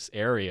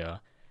area,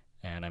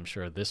 and I'm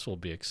sure this will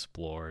be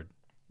explored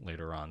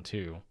later on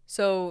too.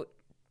 So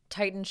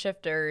Titan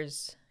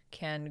shifters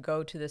can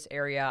go to this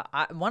area.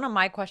 One of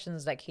my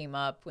questions that came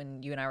up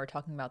when you and I were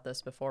talking about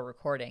this before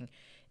recording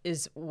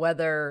is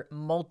whether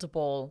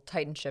multiple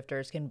Titan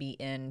shifters can be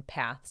in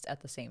paths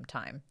at the same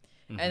time.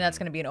 And that's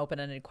going to be an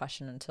open-ended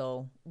question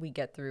until we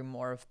get through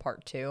more of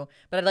part 2.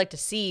 But I'd like to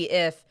see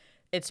if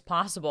it's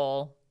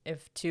possible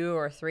if 2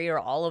 or 3 or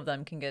all of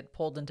them can get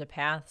pulled into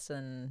paths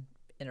and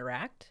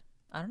interact.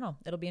 I don't know.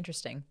 It'll be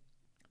interesting.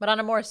 But on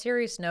a more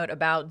serious note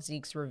about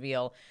Zeke's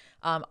reveal,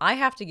 I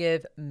have to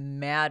give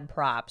mad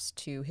props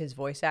to his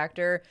voice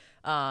actor,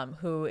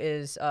 who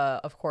is,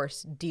 of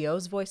course,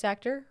 Dio's voice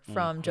actor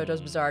from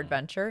JoJo's Bizarre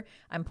Adventure.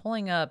 I'm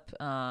pulling up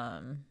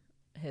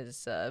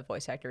his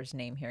voice actor's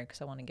name here because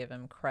I want to give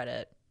him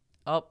credit.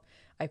 Oh,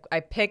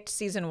 I picked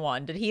season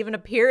 1. Did he even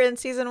appear in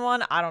season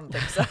 1? I don't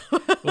think so.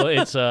 Well,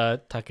 it's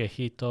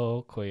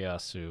Takehito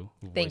Koyasu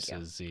who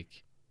voices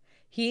Zeke.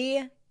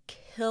 He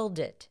killed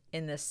it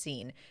in this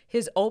scene.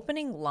 His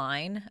opening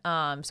line,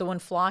 so when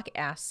Flock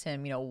asks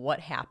him, what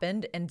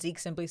happened, and Zeke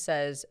simply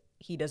says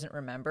he doesn't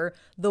remember,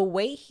 the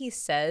way he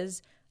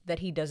says that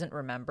he doesn't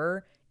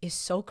remember is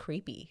so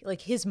creepy.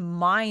 Like, his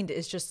mind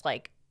is just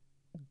like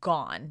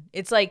gone.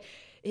 It's like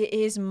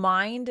his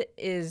mind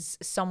is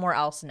somewhere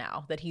else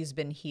now that he's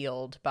been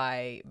healed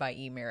by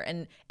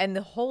Ymir, and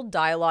the whole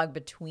dialogue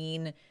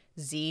between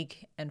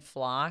Zeke and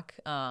Flock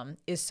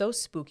is so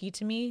spooky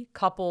to me,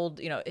 coupled,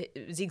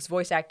 Zeke's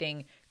voice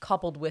acting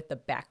coupled with the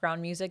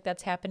background music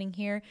that's happening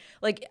here.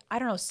 Like, I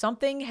don't know,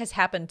 something has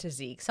happened to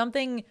Zeke.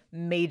 Something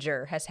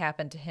major has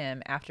happened to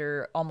him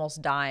after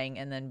almost dying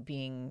and then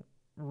being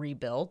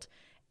rebuilt.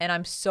 And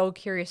I'm so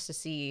curious to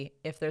see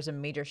if there's a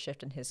major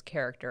shift in his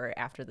character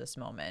after this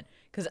moment,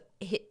 because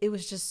it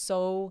was just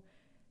so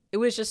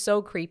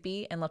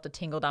creepy and left a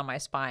tingle down my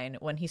spine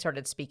when he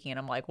started speaking. And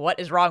I'm like, what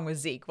is wrong with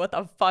Zeke? What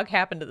the fuck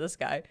happened to this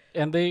guy?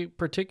 And they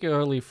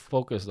particularly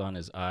focused on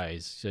his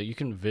eyes, so you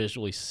can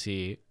visually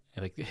see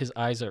like his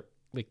eyes are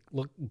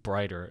look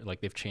brighter,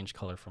 like they've changed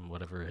color from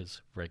whatever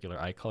his regular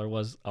eye color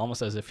was,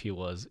 almost as if he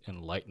was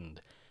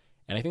enlightened.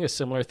 And I think a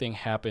similar thing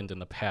happened in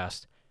the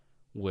past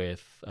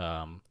with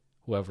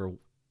whoever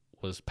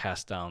was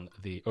passed down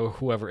or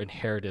whoever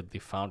inherited the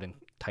founding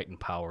Titan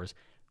powers.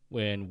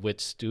 When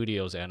Wit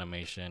Studios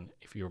animation,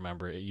 if you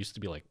remember, it used to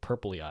be like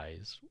purpley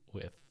eyes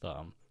with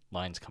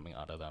lines coming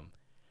out of them.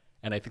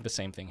 And I think the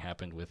same thing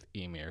happened with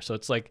Ymir. So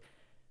it's like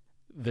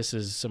this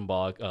is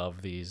symbolic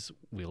of these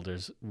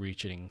wielders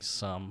reaching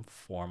some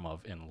form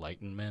of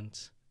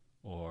enlightenment,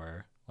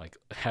 or like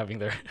having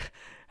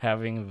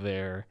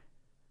their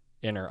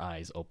inner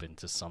eyes open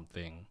to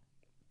something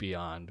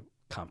beyond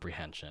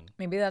comprehension.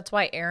 Maybe that's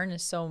why Eren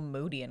is so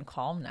moody and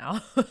calm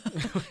now,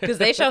 because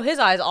they show his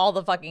eyes all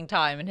the fucking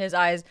time, and his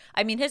eyes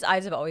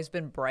have always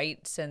been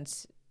bright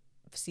since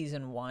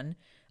season 1,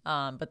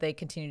 but they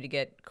continue to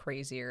get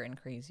crazier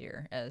and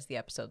crazier as the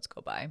episodes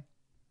go by.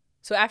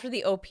 So after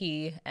the OP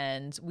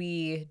ends,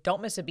 we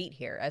don't miss a beat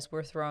here as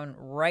we're thrown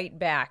right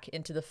back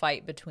into the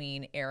fight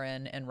between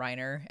Eren and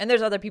Reiner. And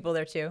there's other people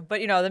there too. But,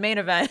 the main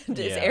event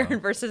is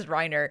Eren versus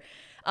Reiner.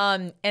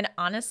 And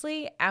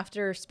honestly,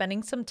 after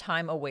spending some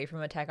time away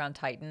from Attack on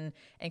Titan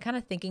and kind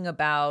of thinking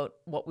about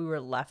what we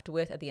were left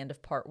with at the end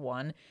of part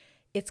 1,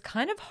 it's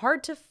kind of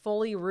hard to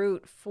fully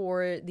root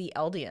for the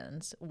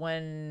Eldians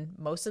when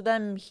most of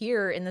them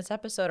here in this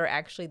episode are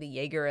actually the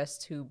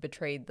Jaegerists who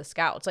betrayed the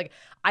scouts. Like,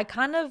 I'm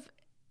kind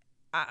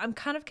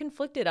of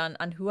conflicted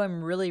on who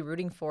I'm really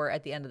rooting for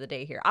at the end of the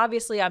day here.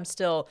 Obviously, I'm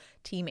still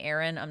Team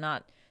Eren. I'm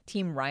not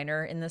Team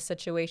Reiner in this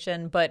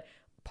situation, but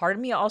part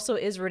of me also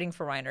is rooting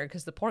for Reiner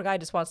because the poor guy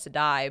just wants to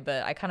die,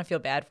 but I kind of feel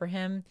bad for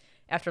him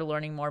after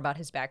learning more about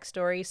his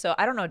backstory. So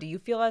I don't know. Do you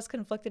feel as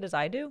conflicted as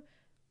I do?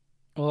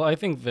 Well, I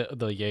think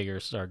the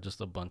Jaegers are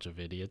just a bunch of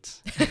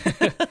idiots.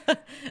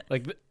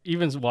 Like,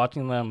 even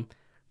watching them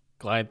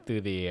glide through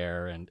the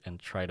air and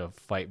try to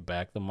fight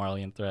back the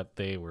Marleyan threat,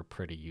 they were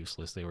pretty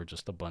useless. They were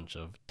just a bunch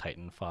of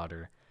Titan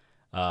fodder.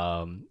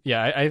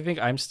 Yeah, I think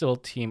I'm still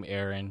Team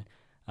Eren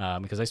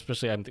because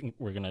especially I think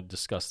we're going to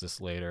discuss this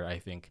later. I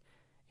think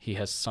he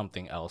has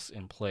something else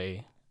in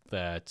play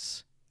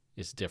that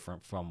is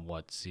different from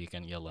what Zeke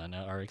and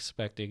Yelena are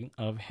expecting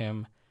of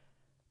him.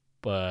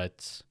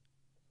 But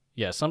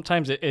yeah,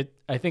 sometimes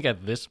I think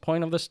at this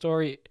point of the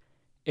story,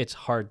 it's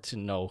hard to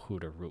know who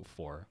to root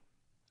for.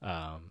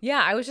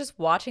 Yeah, I was just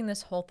watching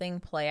this whole thing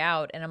play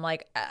out, and I'm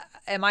like,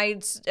 am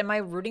I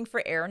rooting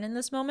for Eren in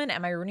this moment?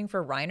 Am I rooting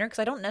for Reiner? Because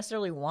I don't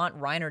necessarily want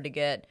Reiner to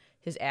get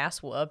his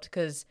ass whooped.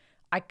 Because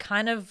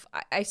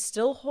I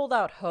still hold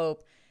out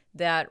hope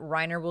that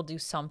Reiner will do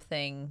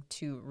something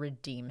to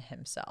redeem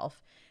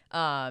himself.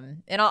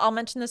 And I'll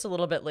mention this a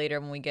little bit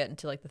later when we get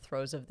into like the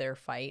throes of their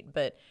fight,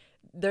 but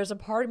there's a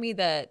part of me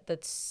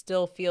that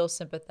still feels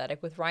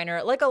sympathetic with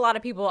Reiner. Like a lot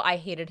of people, I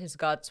hated his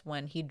guts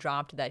when he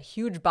dropped that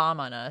huge bomb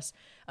on us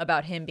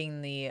about him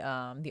being the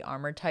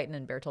armored Titan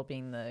and Bertolt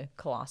being the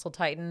colossal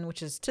Titan,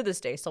 which is to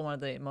this day still one of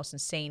the most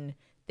insane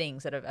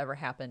things that have ever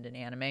happened in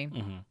anime.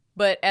 Mm-hmm.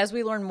 But as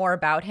we learn more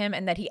about him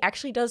and that he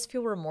actually does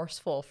feel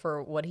remorseful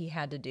for what he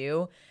had to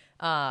do,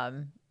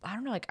 I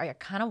don't know, like I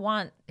kind of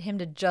want him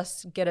to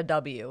just get a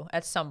W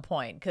at some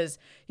point because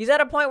he's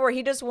at a point where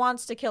he just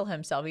wants to kill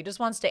himself. He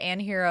just wants to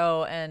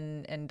anti-hero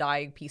and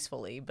die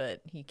peacefully, but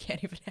he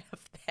can't even have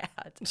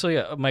that. So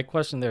yeah, my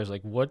question there is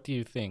like, what do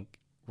you think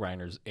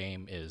Reiner's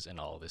aim is in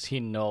all of this? He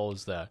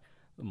knows that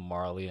the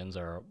Marleyans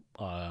are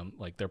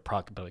like their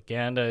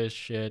propaganda is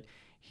shit.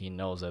 He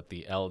knows that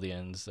the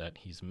Eldians that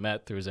he's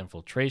met through his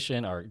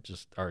infiltration are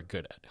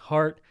good at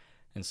heart,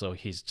 and so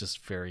he's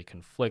just very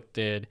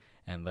conflicted.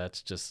 And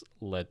that's just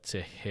led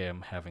to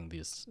him having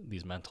these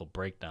mental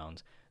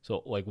breakdowns.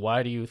 So, like,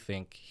 why do you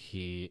think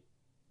he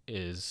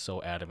is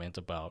so adamant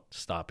about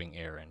stopping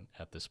Eren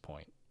at this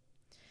point?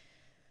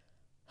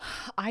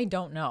 I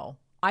don't know.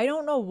 I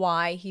don't know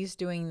why he's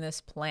doing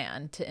this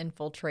plan to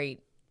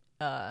infiltrate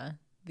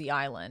the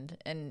island,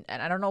 and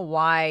I don't know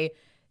why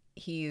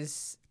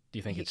he's. Do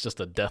you think it's just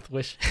a death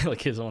wish,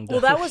 like his own death Well,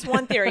 that wish? was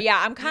one theory.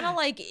 Yeah, I'm kind of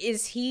like,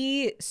 is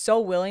he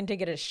so willing to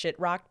get his shit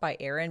rocked by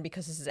Eren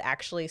because this is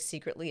actually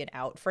secretly an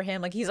out for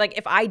him? Like, he's like,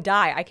 if I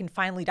die, I can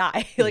finally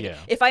die. Like, Yeah.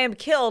 if I am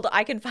killed,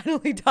 I can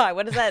finally die.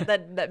 What is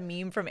that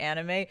meme from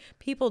anime?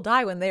 People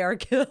die when they are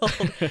killed.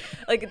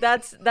 Like,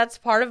 that's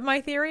part of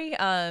my theory.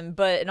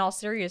 But in all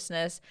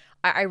seriousness,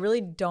 I really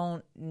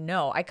don't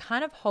know. I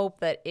kind of hope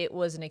that it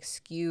was an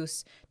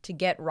excuse to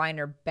get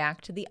Reiner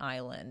back to the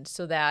island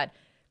so that,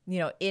 you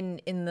know,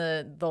 in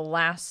the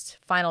last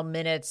final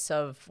minutes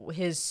of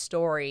his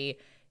story,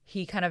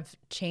 he kind of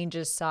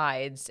changes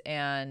sides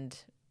and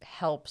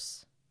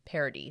helps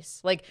Paradis.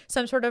 Like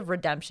some sort of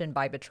redemption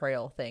by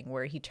betrayal thing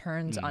where he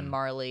turns on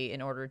Marley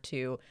in order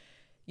to,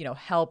 you know,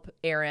 help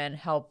Eren,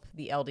 help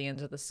the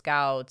Eldians or the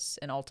Scouts,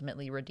 and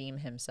ultimately redeem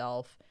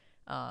himself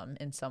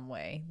in some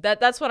way.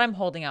 That's what I'm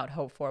holding out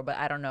hope for, but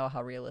I don't know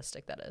how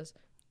realistic that is.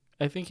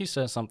 I think he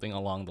says something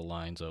along the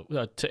lines of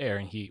to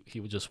Eren, he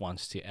just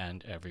wants to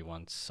end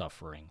everyone's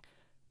suffering,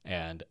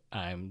 and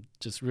I'm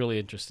just really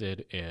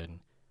interested in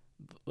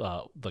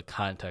the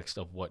context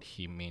of what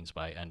he means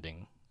by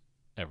ending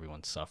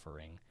everyone's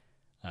suffering,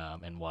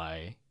 and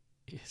why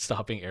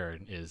stopping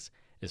Eren is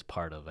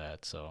part of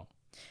that. So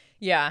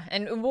yeah,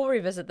 and we'll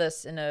revisit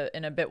this in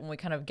a bit when we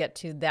kind of get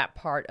to that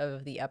part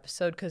of the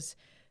episode because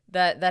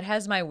that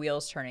has my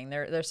wheels turning.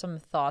 There's some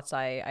thoughts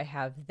I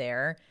have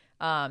there.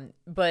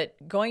 But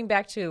going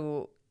back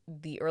to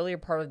the earlier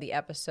part of the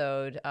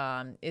episode,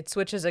 it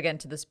switches again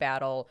to this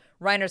battle.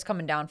 Reiner's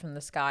coming down from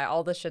the sky.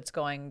 All this shit's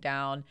going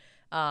down.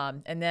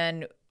 And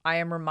then I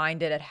am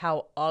reminded at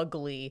how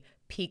ugly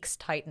Peak's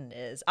Titan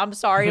is. I'm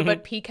sorry,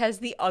 but Peak has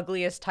the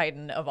ugliest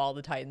Titan of all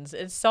the Titans.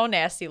 It's so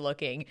nasty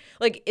looking.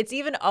 Like, it's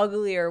even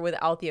uglier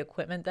without the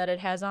equipment that it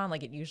has on,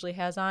 like it usually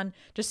has on.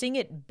 Just seeing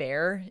it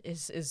bare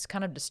is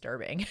kind of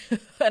disturbing.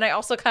 And I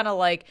also kind of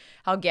like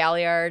how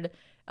Galliard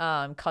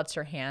cuts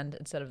her hand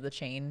instead of the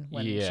chain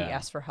when she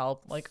asks for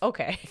help. Like,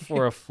 okay.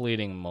 for a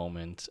fleeting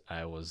moment,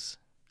 I was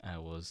I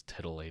was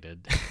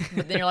titillated.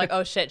 But then you're like,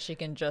 oh shit, she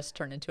can just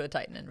turn into a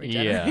Titan and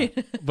Yeah,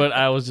 regenerate. but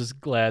I was just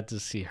glad to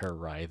see her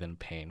writhe in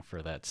pain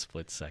for that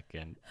split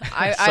second.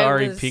 I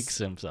Sorry, was Peak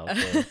Sims out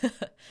there.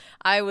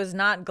 I was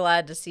not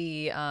glad to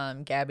see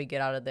Gabby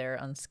get out of there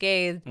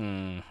unscathed.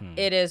 Hmm.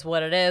 It is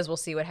what it is. We'll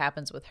see what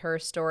happens with her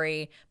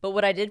story. But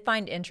what I did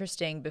find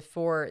interesting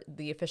before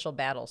the official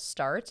battle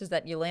starts is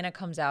that Yelena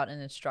comes out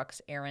and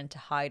instructs Eren to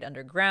hide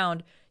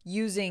underground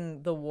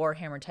using the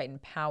Warhammer Titan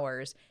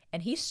powers,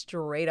 and he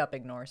straight up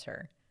ignores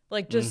her.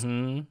 Like, just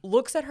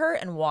looks at her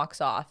and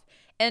walks off.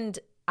 And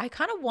I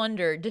kind of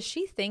wonder, does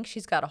she think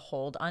she's got a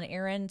hold on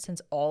Eren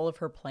since all of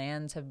her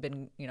plans have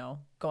been,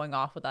 going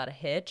off without a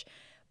hitch?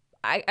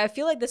 I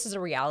feel like this is a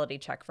reality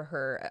check for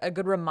her, a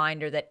good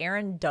reminder that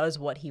Eren does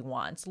what he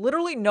wants.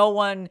 Literally no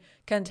one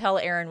can tell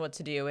Eren what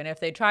to do, and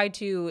if they try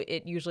to,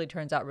 it usually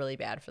turns out really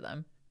bad for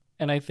them.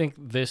 And I think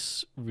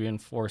this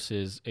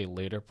reinforces a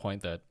later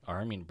point that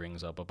Armin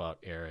brings up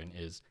about Eren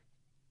is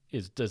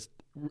does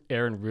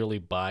Eren really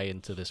buy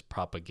into this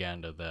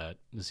propaganda that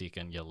Zeke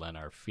and Yelena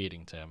are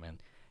feeding to him?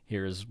 And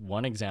here's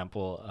one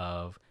example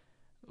of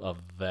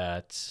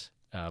that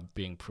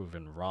being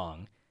proven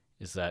wrong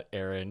is that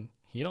Eren,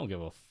 he don't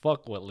give a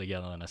fuck what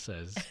Yelena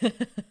says.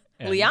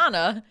 And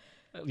Liana?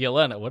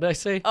 Yelena, what did I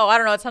say? Oh, I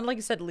don't know. It sounded like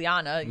you said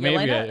Liana.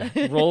 Maybe Yelena?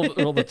 I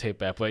roll the tape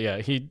back, but yeah,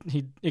 he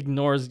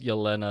ignores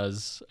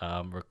Yelena's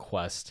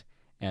request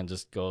and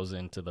just goes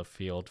into the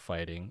field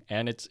fighting.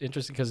 And it's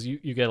interesting because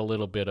you get a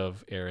little bit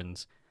of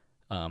Eren's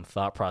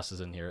thought process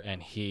in here,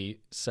 and he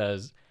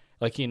says,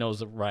 like, he knows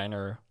that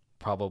Reiner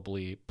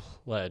probably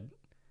pled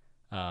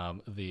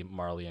the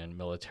Marleyan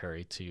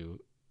military to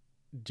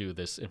do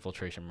this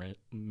infiltration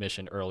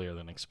mission earlier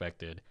than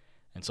expected,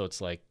 and so it's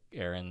like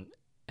Eren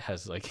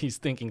has, like, he's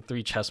thinking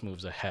 3 chess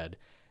moves ahead,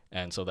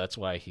 and so that's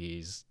why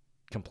he's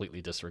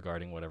completely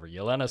disregarding whatever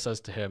Yelena says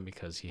to him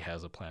because he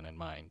has a plan in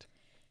mind.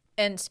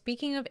 And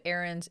speaking of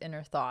Eren's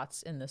inner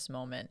thoughts in this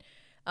moment,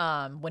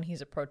 when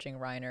he's approaching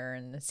Reiner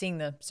and seeing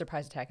the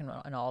surprise attack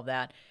and all of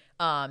that,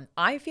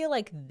 I feel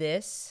like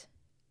this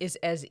is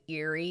as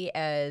eerie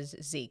as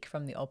Zeke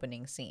from the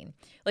opening scene.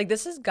 Like,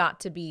 this has got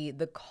to be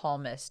the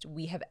calmest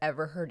we have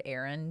ever heard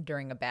Eren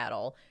during a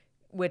battle,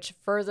 which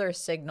further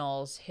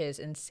signals his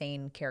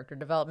insane character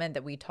development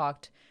that we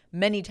talked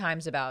many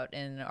times about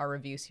in our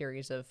review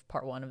series of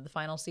part 1 of the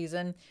final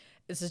season.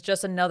 This is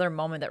just another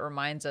moment that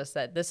reminds us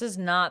that this is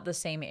not the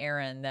same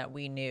Eren that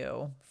we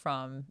knew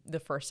from the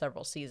first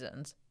several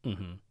seasons.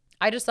 Mm-hmm.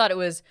 I just thought it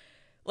was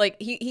like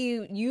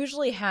he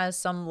usually has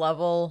some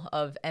level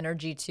of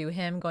energy to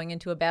him going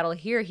into a battle.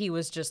 Here he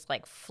was just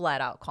like flat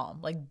out calm,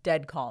 like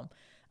dead calm.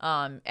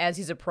 As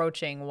he's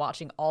approaching,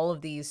 watching all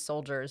of these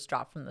soldiers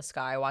drop from the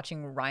sky,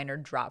 watching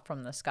Reiner drop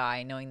from the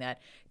sky, knowing that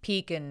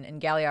Peak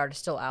and Galliard are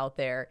still out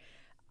there.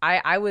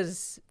 I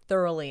was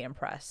thoroughly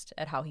impressed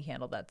at how he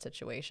handled that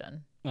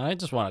situation. I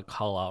just want to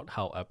call out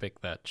how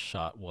epic that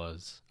shot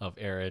was of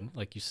Eren.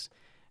 Like,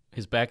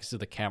 his back is to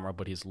the camera,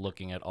 but he's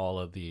looking at all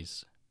of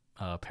these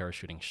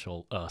parachuting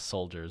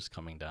soldiers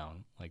coming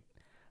down. Like,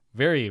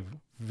 very,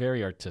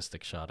 very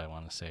artistic shot, I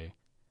want to say.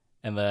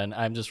 And then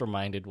I'm just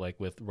reminded, like,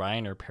 with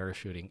Reiner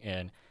parachuting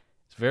in,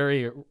 it's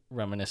very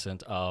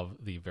reminiscent of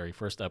the very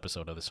first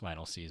episode of this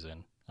final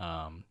season,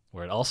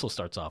 where it also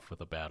starts off with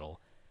a battle.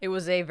 It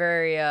was a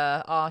very,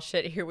 oh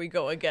shit, here we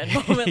go again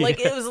moment. Like,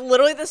 it was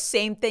literally the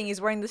same thing.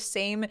 He's wearing the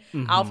same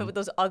outfit with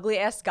those ugly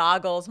ass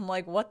goggles. I'm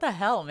like, what the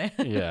hell, man?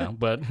 Yeah,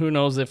 but who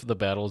knows if the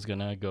battle's going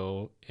to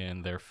go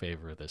in their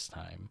favor this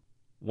time.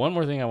 One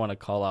more thing I want to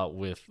call out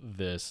with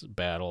this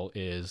battle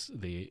is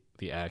the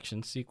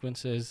action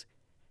sequences.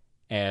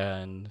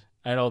 And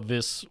I know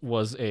this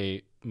was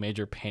a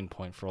major pain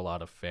point for a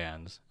lot of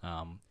fans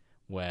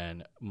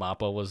when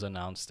MAPPA was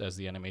announced as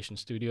the animation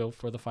studio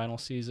for the final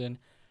season.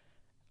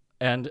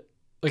 And,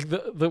 like,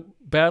 the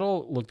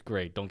battle looked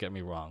great, don't get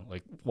me wrong.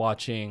 Like,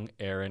 watching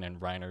Eren and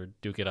Reiner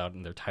duke it out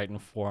in their Titan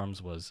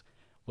forms was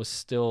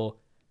still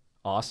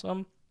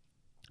awesome.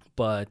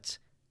 But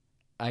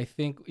I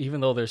think even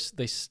though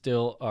they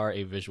still are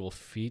a visual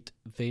feat,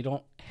 they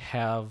don't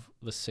have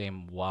the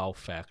same wow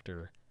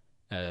factor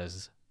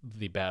as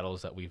the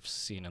battles that we've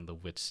seen in the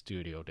Wit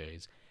Studio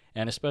days.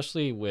 And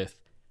especially with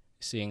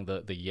seeing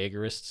the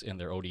Jaegerists in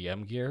their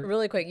ODM gear.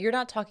 Really quick, you're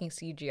not talking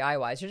CGI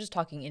wise, you're just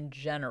talking in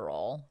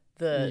general.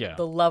 Yeah.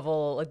 The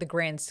level, like the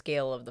grand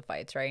scale of the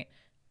fights, right?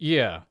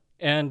 Yeah.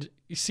 And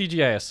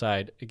CGI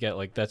aside, again,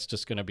 like, that's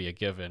just going to be a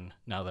given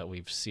now that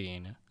we've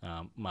seen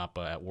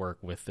MAPPA at work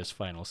with this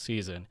final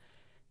season.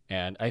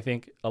 And I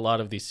think a lot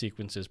of these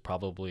sequences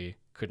probably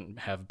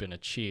couldn't have been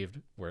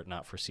achieved were it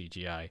not for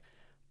CGI.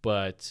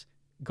 But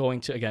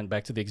going to, again,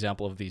 back to the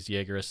example of these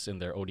Jaegerists in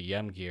their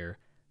ODM gear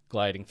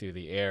gliding through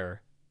the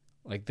air,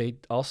 like, they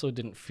also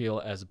didn't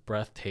feel as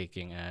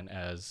breathtaking and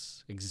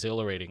as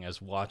exhilarating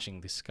as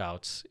watching the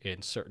scouts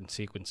in certain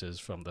sequences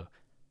from the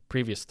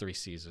previous 3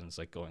 seasons,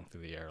 like going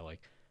through the air.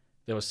 Like,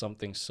 there was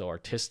something so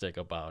artistic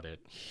about it.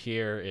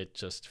 Here, it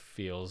just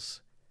feels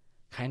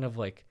kind of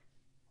like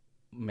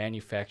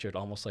manufactured,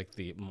 almost like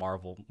the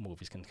Marvel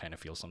movies can kind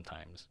of feel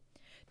sometimes.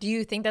 Do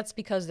you think that's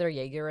because they're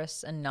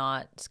Jaegerists and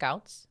not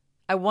scouts?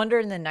 I wonder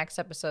in the next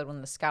episode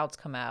when the scouts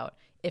come out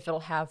if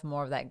it'll have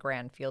more of that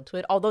grand feel to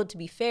it. Although to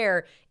be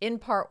fair, in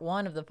part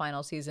 1 of the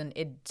final season,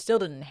 it still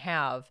didn't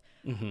have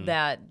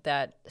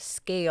that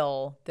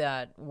scale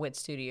that Wit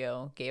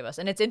Studio gave us.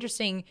 And it's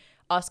interesting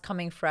us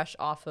coming fresh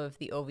off of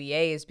the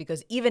OVAs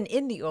because even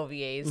in the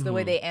OVAs, the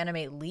way they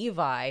animate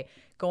Levi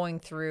going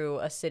through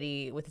a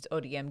city with his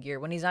ODM gear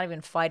when he's not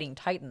even fighting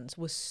Titans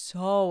was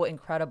so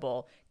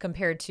incredible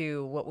compared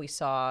to what we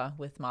saw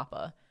with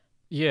Mappa.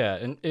 Yeah,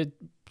 and it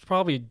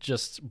probably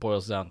just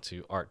boils down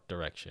to art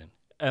direction.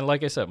 And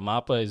like I said,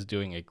 Mappa is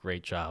doing a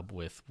great job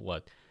with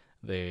what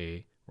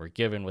they were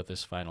given with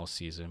this final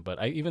season. But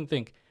I even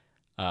think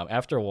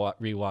after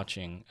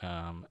rewatching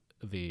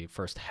the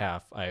first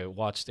half, I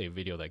watched a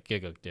video that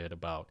Giga did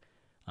about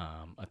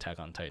Attack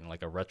on Titan,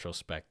 like a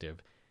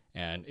retrospective.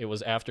 And it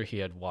was after he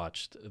had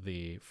watched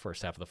the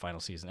first half of the final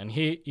season. And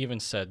he even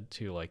said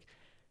to, like,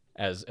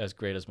 as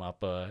great as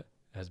Mappa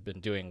has been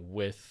doing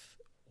with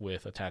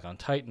Attack on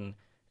Titan,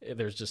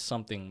 there's just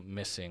something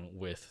missing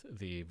with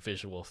the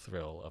visual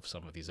thrill of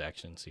some of these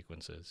action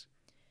sequences.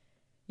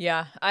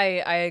 Yeah, I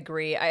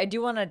agree. I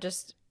do want to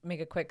just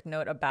make a quick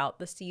note about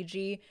the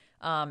CG.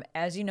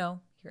 As you know,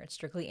 here at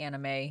Strictly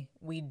Anime,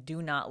 we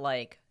do not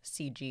like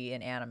CG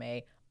in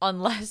anime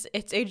unless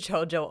it's a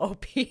JoJo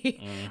OP.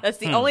 That's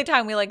the only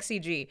time we like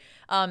CG.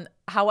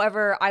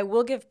 However, I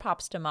will give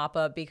props to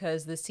Mappa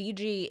because the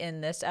CG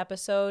in this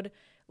episode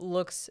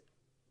looks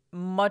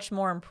much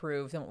more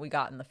improved than what we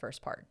got in the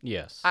first part.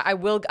 Yes. I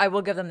will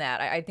give them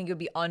that. I think it would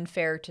be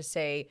unfair to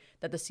say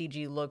that the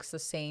CG looks the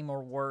same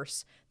or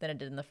worse than it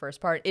did in the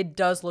first part. It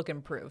does look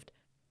improved.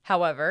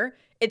 However,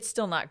 it's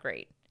still not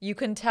great. You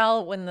can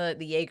tell when the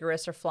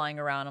Jaegerists are flying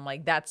around. I'm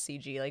like, that's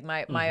CG. Like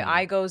my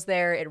eye goes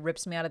there. It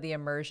rips me out of the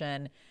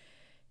immersion.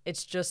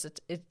 It's just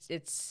it's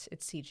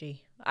CG.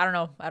 I don't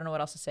know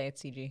what else to say.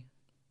 It's CG.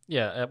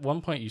 Yeah. At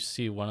one point, you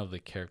see one of the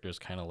characters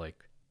kind of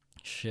like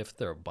shift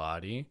their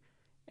body.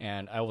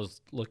 And I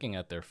was looking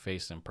at their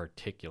face in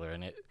particular,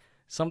 and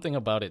something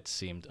about it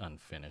seemed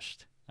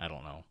unfinished. I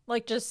don't know.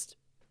 Like just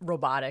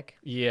robotic.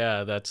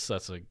 Yeah, that's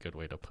a good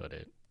way to put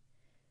it.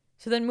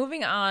 So then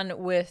moving on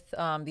with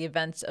the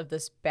events of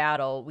this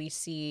battle, we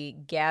see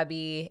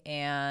Gabby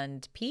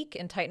and Peak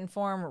in Titan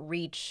form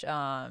reach,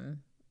 I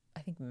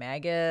think,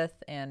 Magath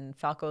and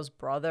Falco's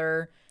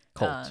brother.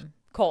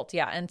 Colt,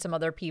 yeah, and some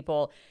other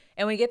people.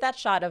 And we get that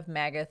shot of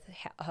Magath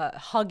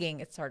hugging,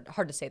 it's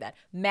hard to say that,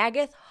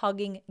 Magath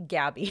hugging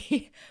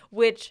Gabby,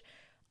 which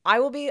I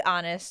will be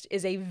honest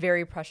is a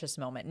very precious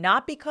moment.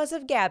 Not because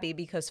of Gabby,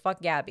 because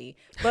fuck Gabby,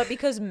 but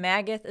because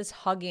Magath is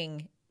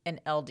hugging an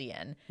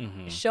Eldian,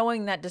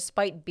 showing that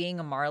despite being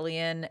a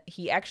Marleyan,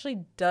 he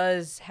actually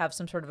does have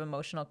some sort of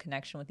emotional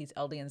connection with these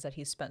Eldians that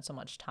he's spent so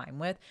much time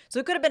with. So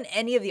it could have been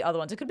any of the other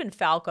ones. It could have been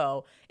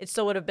Falco. It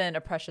still would have been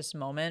a precious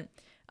moment.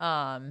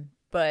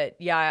 But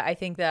yeah, I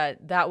think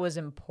that was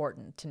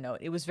important to note.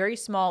 It was very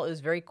small, it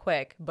was very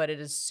quick, but it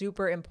is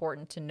super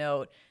important to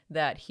note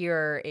that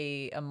here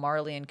a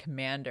Marleyan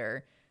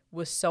commander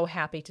was so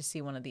happy to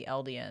see one of the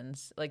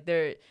Eldians. Like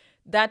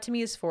that to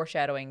me is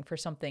foreshadowing for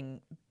something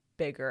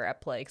bigger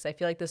at play, because I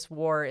feel like this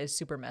war is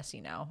super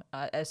messy now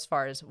as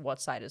far as what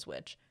side is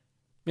which.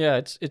 Yeah,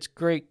 it's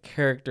great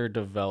character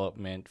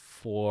development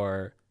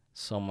for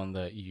someone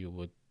that you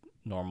would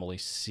normally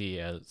see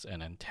as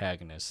an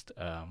antagonist.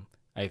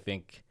 I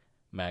think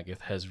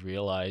Magath has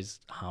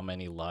realized how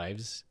many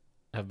lives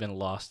have been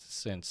lost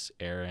since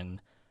Eren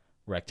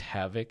wreaked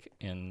havoc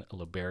in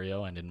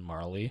Liberio and in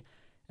Marley.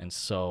 And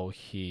so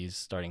he's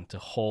starting to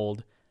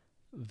hold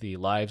the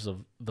lives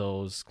of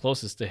those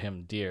closest to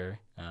him dear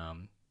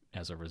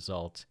as a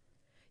result.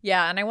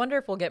 Yeah, and I wonder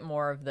if we'll get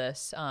more of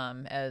this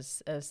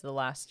as the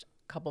last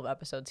couple of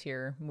episodes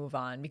here move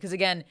on. Because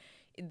again,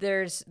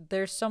 there's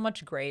so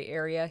much gray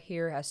area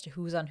here as to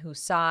who's on whose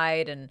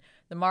side, and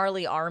the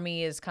Marley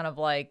army is kind of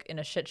like in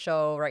a shit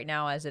show right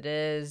now as it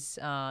is.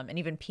 And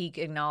even Peak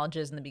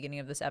acknowledges in the beginning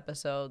of this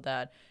episode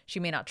that she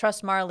may not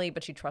trust Marley,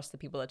 but she trusts the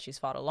people that she's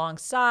fought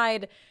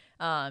alongside.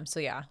 So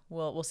yeah,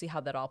 we'll see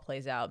how that all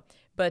plays out.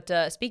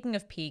 But speaking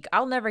of Peak,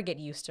 I'll never get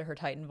used to her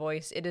Titan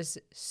voice. It is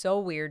so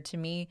weird to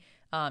me,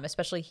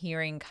 especially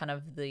hearing kind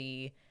of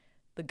the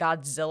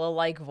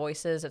Godzilla-like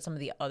voices that some of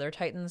the other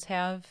Titans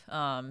have.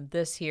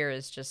 This here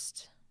is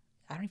just,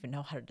 I don't even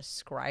know how to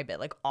describe it,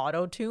 like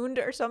auto-tuned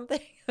or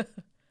something.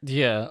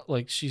 Yeah,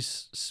 like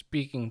she's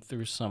speaking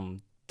through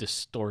some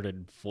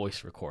distorted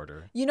voice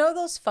recorder. You know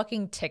those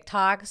fucking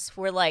TikToks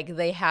where like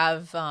they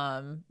have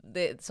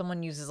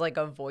someone uses like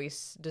a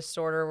voice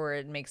distorter where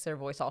it makes their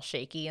voice all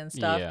shaky and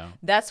stuff? Yeah.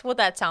 That's what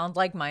that sounds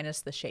like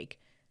minus the shake.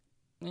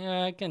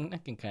 Yeah, I can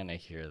kind of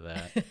hear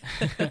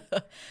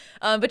that.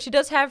 But she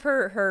does have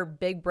her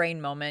big brain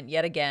moment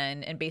yet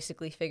again, and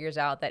basically figures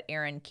out that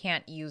Eren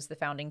can't use the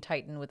Founding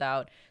Titan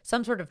without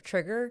some sort of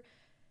trigger.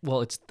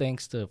 Well, it's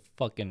thanks to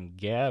fucking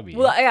Gabby.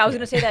 Well, yeah, I was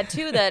going to say that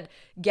too, that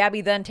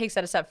Gabby then takes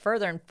that a step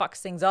further and fucks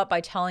things up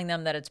by telling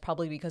them that it's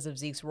probably because of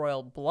Zeke's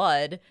royal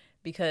blood,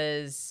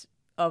 because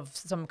of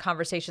some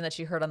conversation that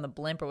she heard on the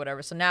blimp or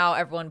whatever. So now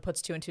everyone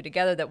puts two and two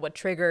together that what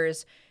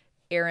triggers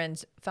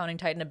Aaron's founding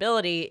Titan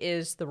ability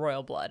is the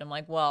royal blood. I'm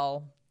like,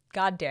 well,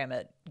 God damn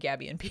it,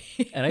 Gabby and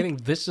Pete. And I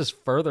think this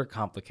just further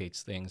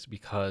complicates things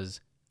because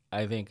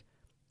I think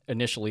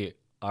initially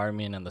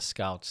Armin and the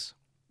scouts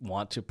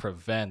want to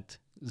prevent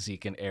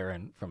Zeke and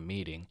Aaron from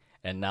meeting.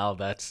 And now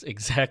that's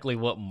exactly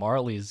what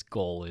Marley's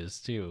goal is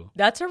too.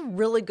 That's a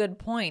really good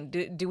point.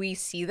 Do we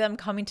see them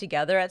coming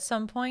together at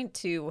some point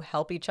to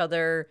help each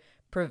other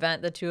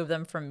prevent the two of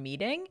them from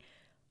meeting?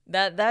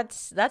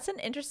 That's an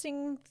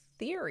interesting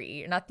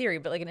theory. Not theory,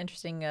 but like an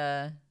interesting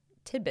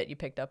tidbit you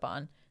picked up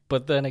on.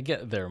 But then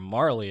again, they're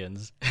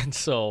Marleyans, and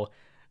so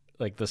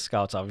like the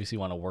scouts obviously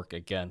want to work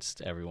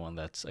against everyone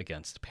that's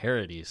against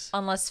Paradis.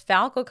 Unless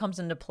Falco comes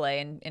into play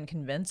and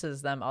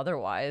convinces them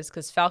otherwise,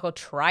 because Falco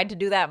tried to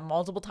do that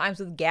multiple times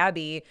with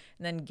Gabby,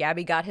 and then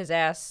Gabby got his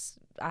ass,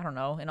 I don't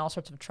know, in all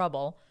sorts of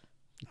trouble.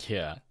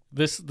 Yeah,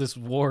 this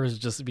war is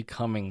just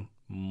becoming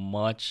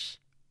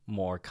much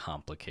more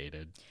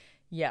complicated.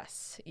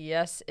 Yes,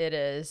 it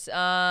is.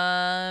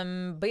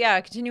 But yeah,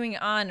 continuing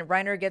on,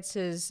 Reiner gets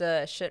his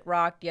shit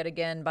rocked yet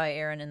again by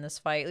Eren in this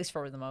fight, at least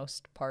for the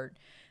most part.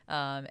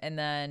 And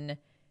then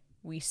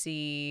we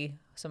see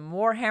some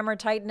Warhammer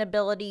Titan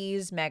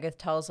apparities. Magath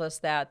tells us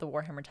that the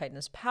Warhammer Titan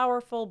is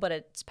powerful, but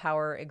its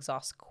power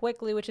exhausts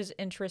quickly, which is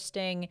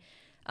interesting.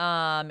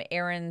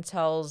 Reiner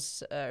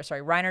tells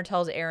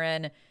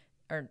Eren,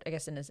 or I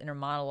guess in his inner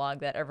monologue,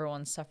 that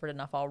everyone's suffered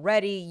enough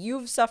already.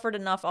 You've suffered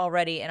enough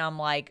already. And I'm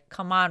like,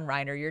 come on,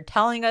 Reiner. You're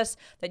telling us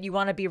that you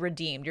want to be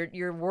redeemed.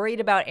 You're worried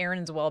about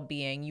Eren's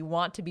well-being. You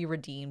want to be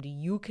redeemed.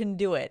 You can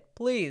do it.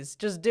 Please,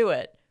 just do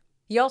it.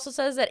 He also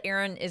says that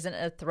Eren isn't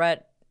a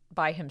threat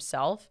by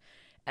himself.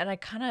 And I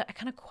kind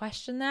of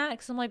question that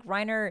because I'm like,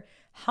 Reiner,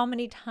 how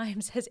many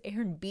times has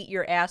Eren beat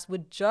your ass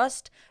with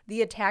just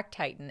the Attack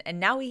Titan? And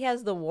now he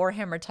has the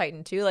Warhammer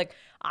Titan too. Like,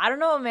 I don't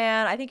know,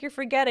 man. I think you're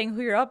forgetting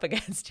who you're up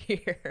against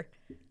here.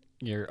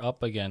 You're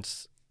up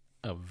against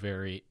a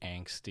very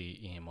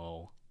angsty,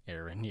 emo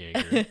Eren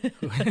Yeager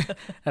who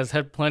has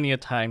had plenty of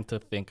time to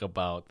think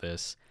about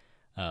this.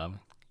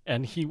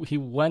 And he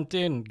went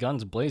in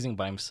guns blazing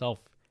by himself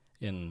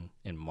in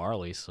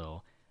Marley.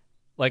 So,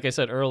 like I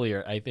said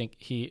earlier, I think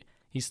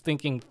he's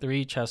thinking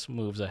 3 chess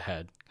moves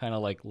ahead, kind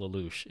of like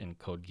Lelouch in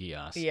Code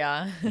Geass.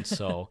 Yeah. And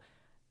so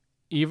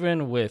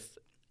even with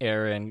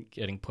Eren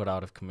getting put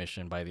out of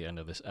commission by the end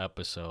of this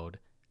episode,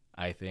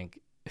 I think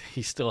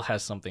he still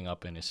has something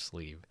up in his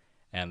sleeve.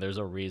 And there's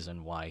a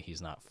reason why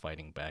he's not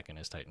fighting back in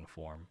his Titan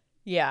form.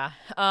 Yeah.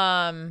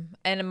 And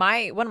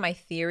one of my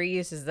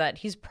theories is that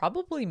he's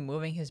probably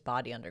moving his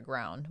body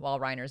underground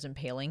while Reiner's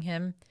impaling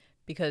him,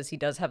 because he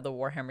does have the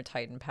Warhammer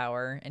Titan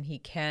power, and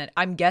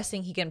I'm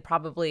guessing he can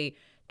probably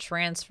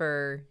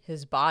transfer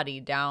his body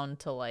down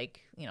to,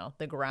 like, you know,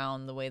 the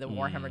ground the way the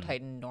Warhammer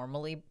Titan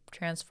normally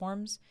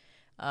transforms.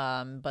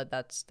 But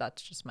that's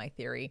just my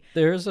theory.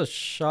 There's a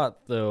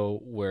shot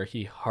though where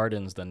he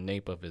hardens the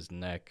nape of his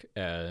neck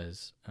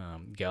as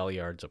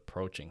Galliard's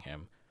approaching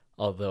him,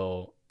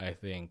 although I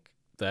think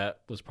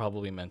that was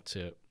probably meant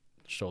to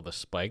show the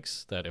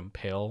spikes that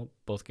impale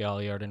both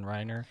Galliard and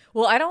Reiner.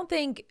 Well, I don't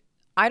think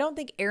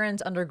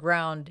Eren's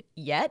underground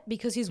yet,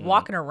 because he's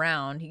walking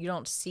around. You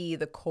don't see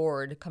the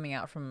cord coming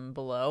out from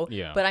below.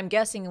 Yeah. But I'm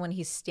guessing when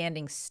he's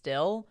standing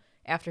still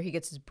after he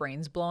gets his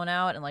brains blown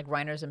out and like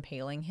Reiner's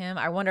impaling him,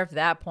 I wonder if at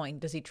that point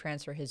does he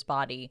transfer his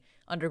body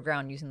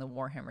underground using the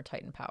Warhammer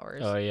Titan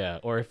powers. Oh yeah,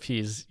 or if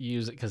he's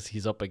using, because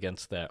he's up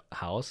against that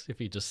house, if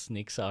he just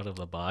sneaks out of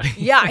the body.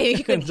 Yeah,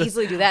 he could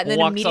easily do that and then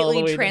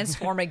immediately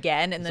transform down.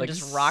 again and then like,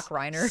 just rock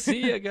Reiner.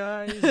 See ya,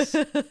 guys.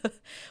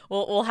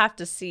 We'll have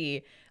to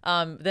see.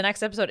 The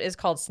next episode is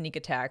called Sneak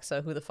Attack,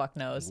 so who the fuck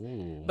knows?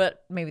 Ooh.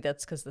 But maybe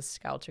that's because the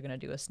scouts are going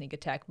to do a sneak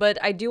attack. But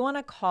I do want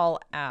to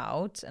call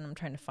out, and I'm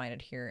trying to find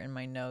it here in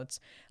my notes.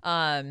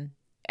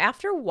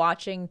 After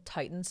watching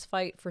Titans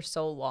fight for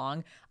so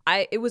long,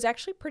 it was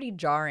actually pretty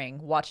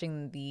jarring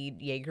watching the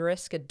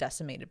Jaegerists get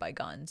decimated by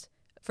guns.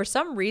 For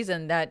some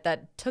reason,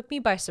 that took me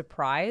by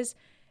surprise.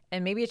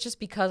 And maybe it's just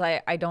because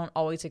I don't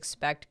always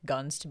expect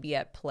guns to be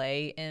at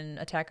play in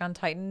Attack on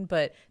Titan,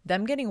 but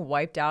them getting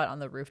wiped out on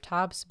the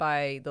rooftops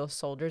by those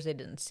soldiers they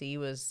didn't see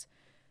was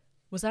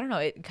I don't know,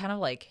 it kind of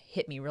like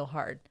hit me real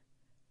hard.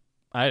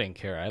 I didn't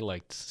care. I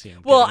liked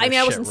seeing. Well, I mean,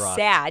 I wasn't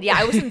sad. Yeah,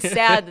 I wasn't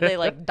sad that they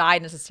like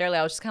died necessarily.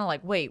 I was just kind of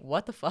like, wait,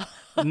 what the fuck?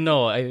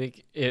 No, I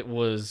think it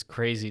was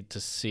crazy to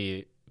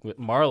see with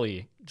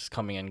Marley just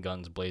coming in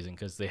guns blazing,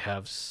 because they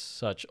have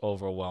such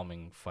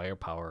overwhelming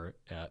firepower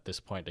at this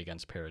point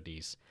against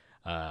Paradis.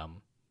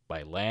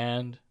 By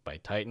land, by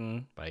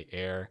Titan, by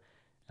air.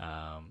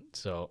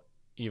 So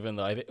even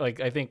though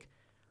I think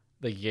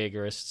the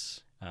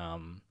Jaegerists,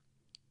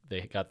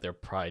 they got their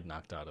pride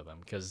knocked out of them,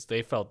 because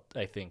they felt,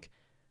 I think,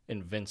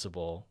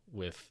 invincible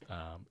with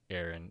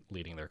Eren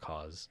leading their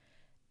cause.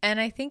 And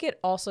I think it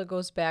also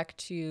goes back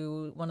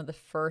to one of the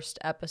first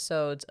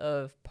episodes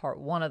of part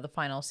 1 of the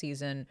final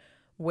season,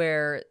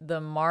 where the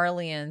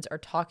Marlians are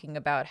talking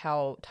about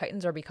how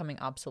Titans are becoming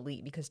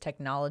obsolete because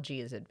technology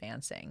is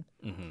advancing.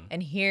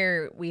 And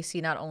here we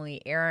see not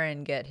only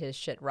Aaron get his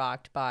shit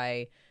rocked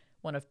by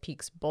one of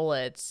Peake's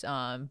bullets,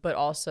 but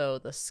also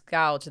the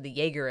scouts or the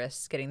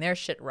Jaegerists getting their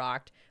shit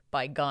rocked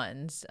by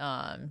guns,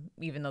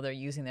 even though they're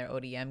using their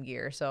ODM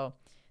gear. So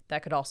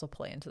that could also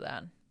play into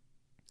that.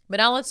 But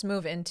now let's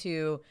move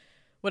into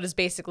what is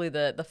basically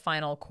the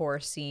final core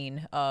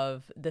scene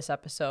of this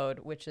episode,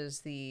 which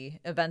is the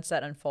events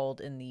that unfold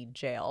in the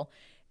jail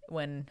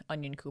when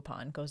Onion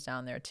Coupon goes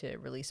down there to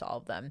release all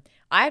of them.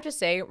 I have to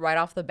say, right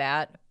off the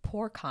bat,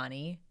 poor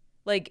Connie.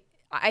 Like,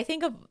 I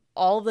think of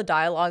all of the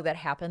dialogue that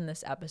happened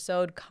this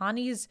episode,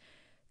 Connie's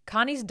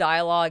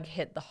dialogue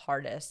hit the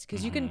hardest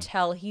because you can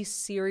tell he's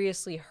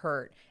seriously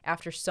hurt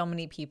after so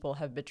many people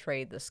have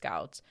betrayed the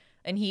scouts.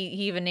 And he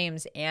even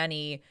names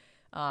Annie,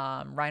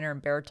 Reiner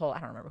and Bertolt. I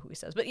don't remember who he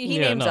says, but he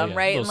names them,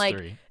 right? Those and like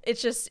three.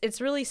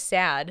 it's really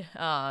sad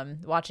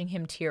watching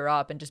him tear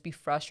up and just be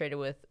frustrated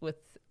with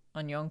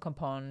Onion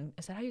Capone.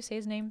 Is that how you say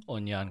his name?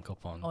 Onyan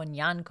Kopon.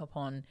 Onion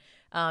Capone.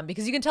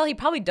 Because you can tell he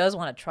probably does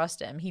want to trust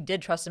him. He did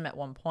trust him at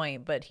one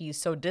point, but he's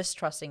so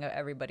distrusting of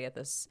everybody at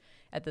this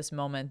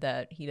moment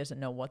that he doesn't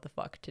know what the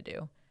fuck to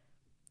do.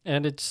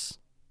 And it's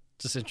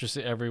just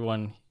interesting.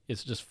 Everyone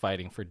is just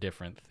fighting for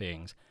different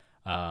things.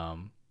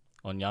 Onyan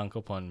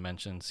Kopon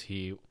mentions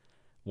he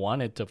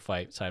wanted to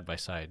fight side by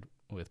side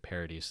with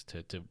Paradis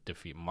to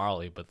defeat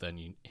Marley, but then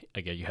you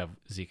have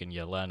Zeke and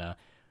Yelena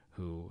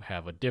who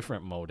have a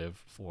different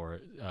motive for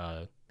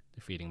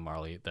defeating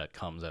Marley that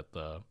comes at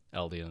the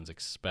Eldians'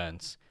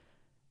 expense.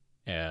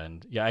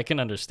 And yeah, I can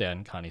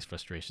understand Connie's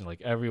frustration.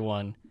 Like,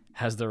 everyone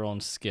has their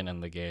own skin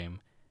in the game,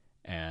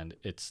 and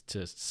it's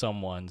to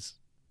someone's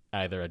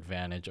either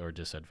advantage or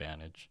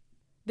disadvantage.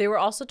 They were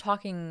also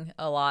talking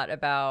a lot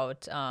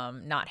about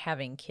not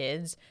having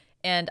kids.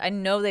 And I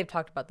know they've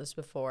talked about this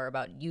before,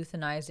 about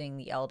euthanizing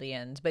the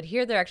Eldians, but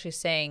here they're actually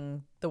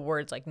saying the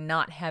words like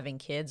not having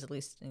kids, at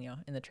least,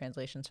 in the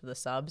translations for the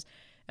subs.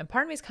 And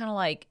part of me is kind of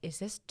like, is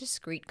this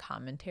discrete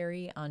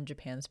commentary on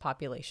Japan's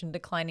population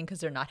declining because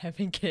they're not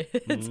having kids?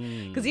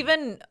 Because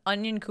even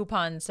Onion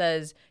Coupon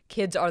says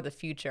kids are the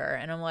future.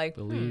 And I'm like,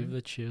 Believe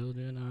the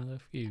children are the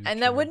future.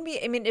 And that wouldn't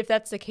be, I mean, if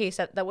that's the case,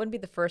 that wouldn't be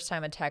the first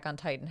time Attack on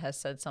Titan has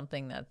said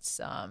something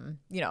that's,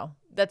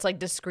 that's like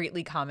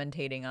discreetly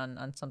commentating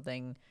on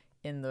something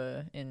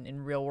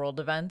in real world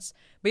events.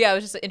 But yeah, it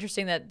was just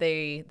interesting that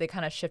they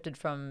kind of shifted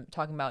from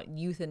talking about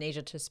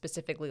euthanasia to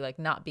specifically like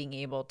not being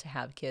able to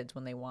have kids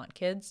when they want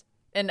kids.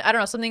 And I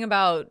don't know, something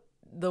about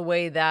the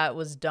way that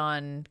was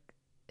done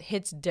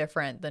hits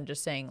different than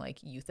just saying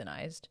like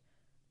euthanized,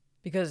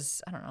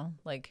 because I don't know,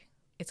 like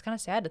it's kind of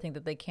sad to think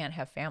that they can't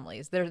have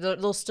families.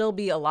 They'll still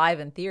be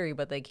alive in theory,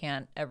 but they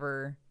can't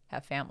ever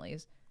have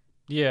families.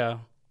 Yeah.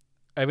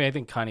 I mean, I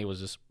think Connie was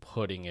just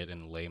putting it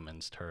in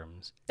layman's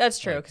terms. That's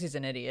true, because he's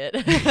an idiot.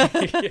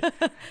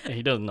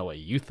 He doesn't know what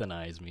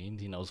euthanize means.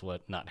 He knows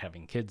what not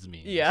having kids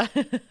means. Yeah.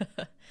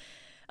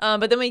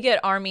 But then we get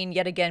Armin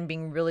yet again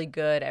being really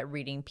good at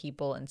reading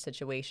people and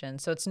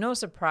situations. So it's no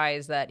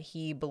surprise that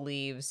he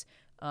believes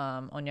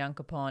Onyan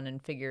Capone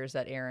and figures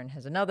that Aaron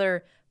has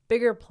another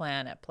bigger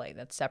plan at play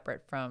that's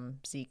separate from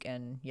Zeke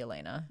and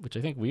Yelena. Which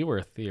I think we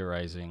were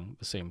theorizing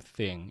the same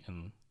thing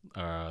in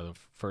the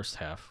first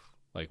half.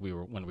 Like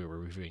when we were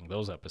reviewing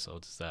those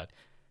episodes, is that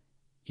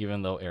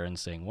even though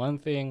Aaron's saying one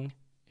thing,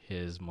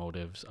 his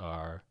motives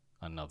are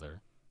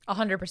another.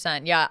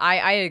 100%. Yeah,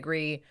 I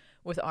agree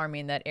with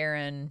Armin that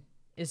Aaron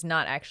is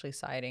not actually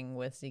siding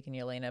with Zeke and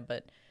Yelena,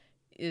 but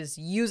is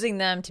using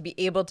them to be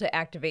able to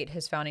activate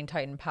his founding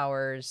Titan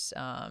powers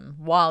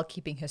while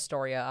keeping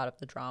Historia out of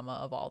the drama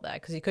of all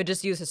that. Because he could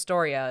just use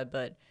Historia,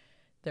 but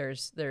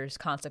there's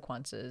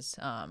consequences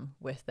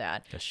with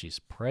that. Because she's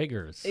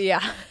preggers.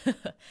 Yeah.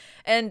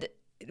 And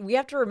we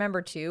have to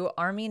remember, too,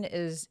 Armin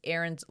is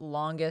Aaron's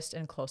longest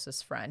and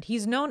closest friend.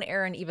 He's known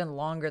Aaron even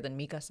longer than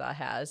Mikasa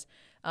has.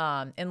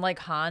 And like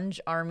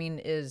Hanj, Armin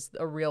is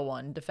a real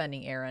one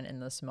defending Aaron in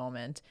this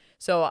moment.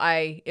 So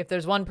if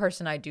there's one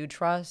person I do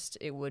trust,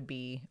 it would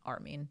be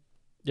Armin.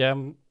 Yeah,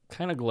 I'm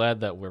kind of glad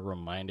that we're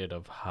reminded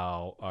of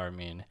how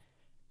Armin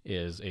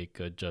is a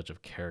good judge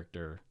of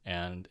character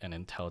and an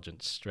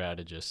intelligent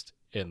strategist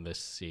in this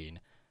scene.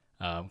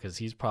 Because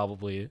he's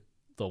probably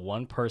the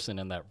one person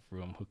in that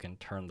room who can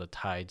turn the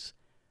tides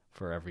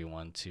for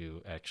everyone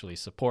to actually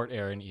support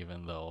Aaron,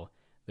 even though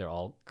they're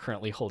all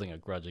currently holding a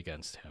grudge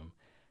against him.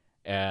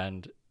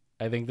 And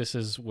I think this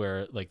is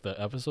where, like, the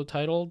episode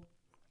title,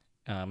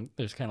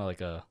 there's kind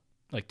of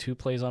like two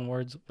plays on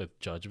words with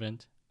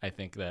judgment. I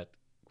think that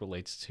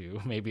relates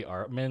to maybe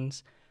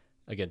Armin's,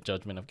 again,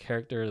 judgment of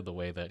character, the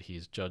way that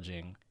he's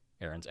judging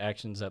Aaron's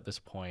actions at this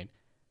point,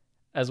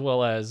 as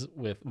well as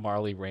with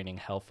Marley raining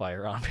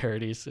hellfire on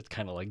Paradis. It's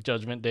kind of like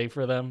Judgment Day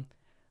for them.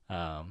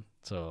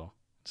 So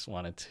just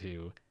wanted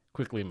to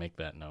quickly make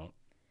that note.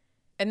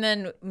 And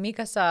then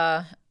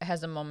Mikasa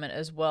has a moment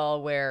as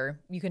well where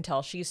you can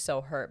tell she's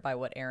so hurt by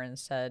what Aaron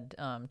said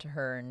to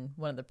her in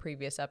one of the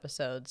previous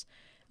episodes.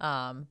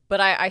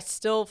 But I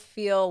still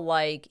feel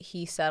like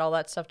he said all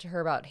that stuff to her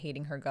about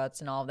hating her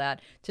guts and all of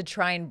that to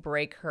try and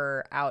break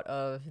her out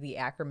of the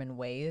Ackerman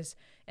ways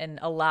and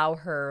allow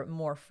her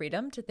more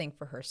freedom to think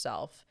for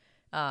herself.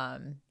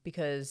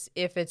 Because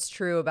if it's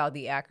true about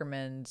the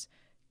Ackermans,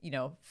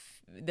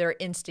 their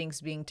instincts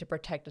being to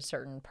protect a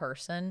certain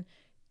person,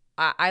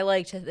 I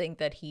like to think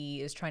that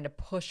he is trying to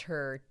push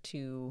her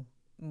to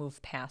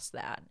move past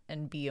that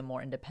and be a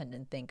more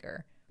independent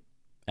thinker.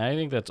 And I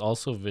think that's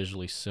also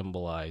visually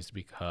symbolized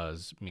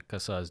because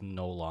Mikasa is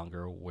no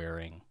longer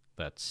wearing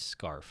that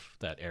scarf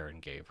that Aaron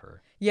gave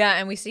her. Yeah,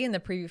 and we see in the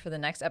preview for the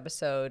next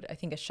episode, I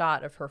think a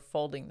shot of her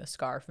folding the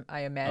scarf.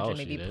 I imagine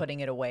maybe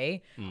putting it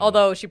away.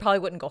 Although she probably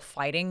wouldn't go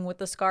fighting with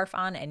the scarf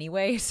on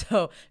anyway,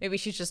 so maybe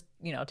she's just,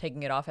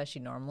 taking it off as she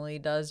normally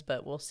does,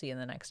 but we'll see in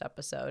the next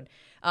episode.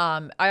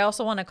 I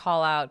also want to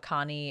call out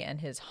Connie and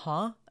his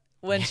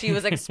when she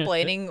was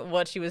explaining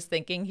what she was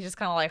thinking. He's just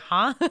kind of like,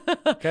 huh?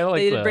 Kind of like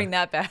they didn't bring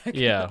that back.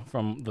 Yeah,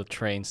 from the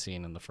train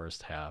scene in the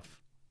first half.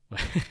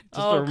 Just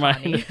a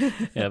reminder,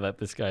 that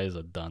this guy is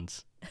a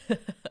dunce.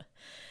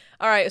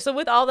 All right, so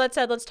with all that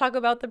said, let's talk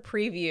about the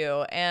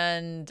preview.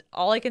 And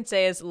all I can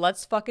say is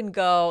let's fucking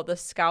go. The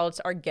scouts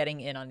are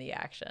getting in on the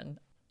action.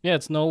 Yeah,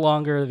 it's no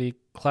longer the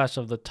Clash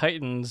of the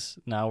Titans.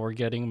 Now we're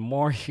getting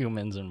more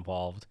humans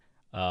involved.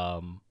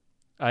 I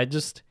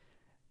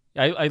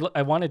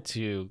wanted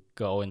to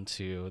go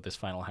into this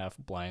final half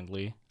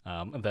blindly,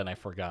 and then I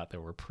forgot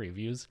there were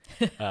previews.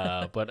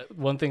 But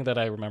one thing that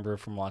I remember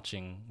from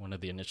watching one of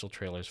the initial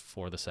trailers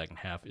for the second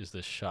half is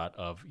this shot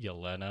of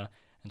Yelena,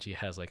 and she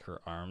has like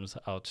her arms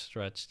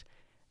outstretched.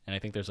 And I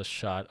think there's a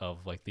shot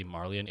of like the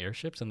Marlian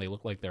airships, and they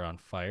look like they're on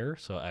fire.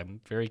 So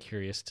I'm very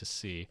curious to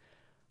see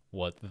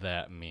what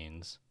that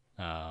means.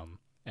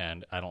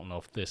 And I don't know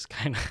if this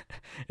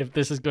if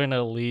this is going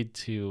to lead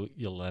to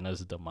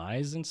Yelena's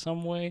demise in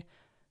some way.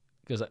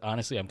 Because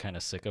honestly, I'm kind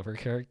of sick of her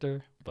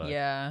character, but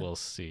we'll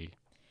see.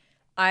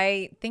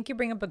 I think you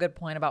bring up a good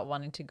point about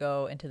wanting to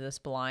go into this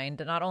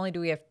blind. Not only do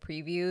we have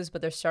previews,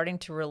 but they're starting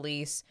to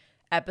release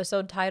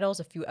episode titles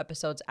a few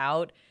episodes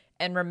out.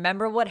 And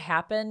remember what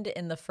happened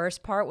in the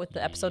first part with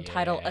the episode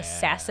title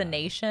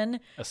Assassination?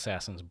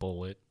 Assassin's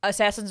Bullet,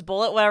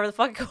 whatever the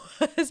fuck it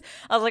was.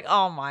 I was like,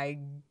 oh my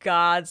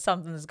God,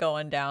 something's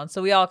going down.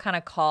 So we all kind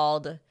of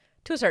called,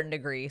 to a certain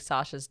degree,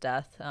 Sasha's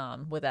death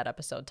with that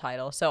episode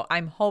title. So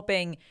I'm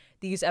hoping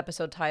these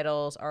episode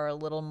titles are a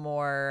little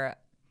more,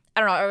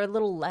 are a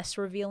little less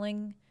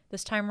revealing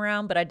this time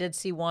around. But I did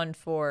see one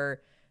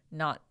for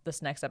not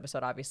this next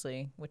episode,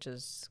 obviously, which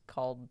is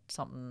called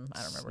something,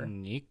 I don't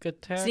remember.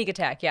 Sneak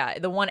Attack, yeah.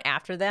 The one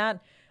after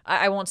that,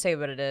 I won't say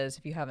what it is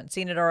if you haven't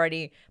seen it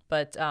already,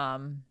 but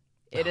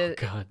it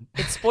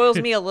spoils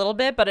me a little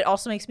bit, but it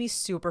also makes me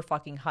super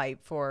fucking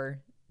hype for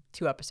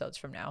 2 episodes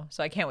from now.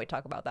 So I can't wait to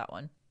talk about that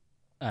one.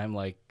 I'm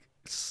like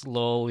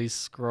slowly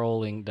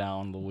scrolling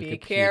down the Wikipedia Be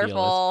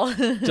careful.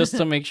 list just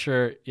to make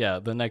sure. Yeah,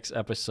 the next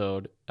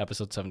episode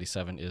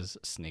 77, is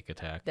Sneak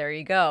Attack. There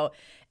you go.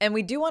 And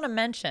we do want to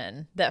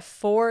mention that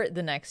for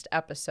the next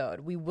episode,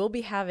 we will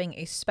be having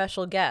a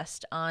special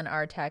guest on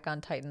our Attack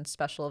on Titan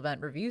special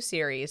event review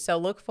series. So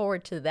look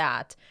forward to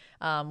that.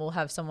 We'll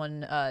have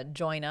someone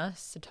join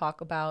us to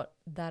talk about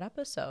that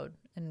episode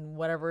and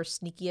whatever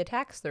sneaky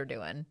attacks they're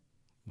doing.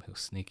 Oh,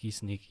 sneaky.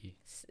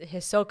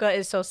 Hisoka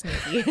is so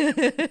sneaky.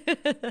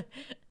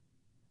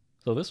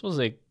 So this was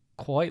a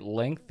quite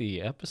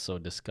lengthy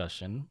episode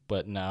discussion,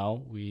 but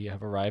now we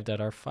have arrived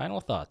at our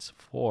final thoughts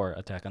for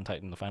Attack on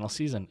Titan, the final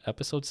season,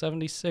 episode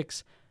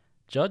 76,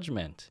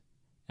 Judgment.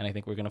 And I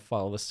think we're going to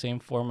follow the same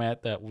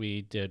format that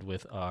we did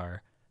with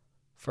our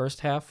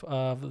first half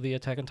of the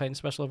Attack on Titan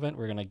special event.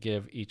 We're going to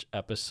give each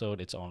episode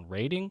its own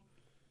rating.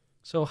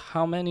 So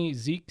how many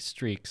Zeke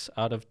streaks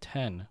out of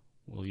 10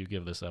 will you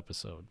give this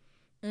episode?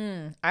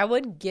 I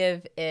would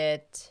give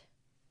it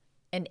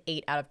an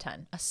 8 out of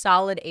 10, a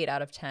solid 8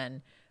 out of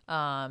 10,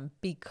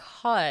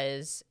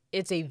 because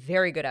it's a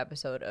very good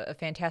episode, a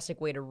fantastic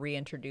way to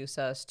reintroduce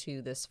us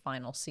to this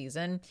final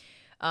season.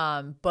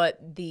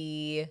 But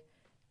the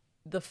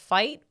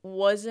fight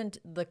wasn't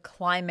the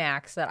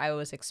climax that I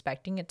was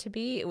expecting it to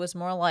be. It was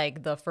more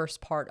like the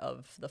first part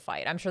of the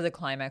fight. I'm sure the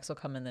climax will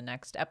come in the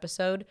next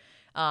episode.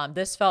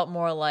 This felt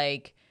more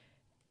like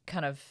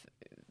kind of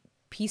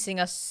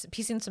piecing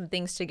some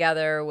things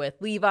together with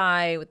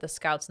Levi, with the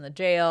scouts in the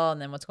jail,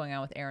 and then what's going on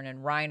with Aaron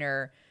and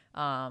Reiner,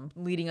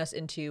 leading us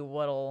into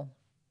what'll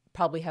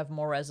probably have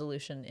more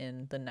resolution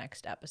in the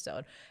next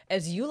episode.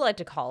 As you like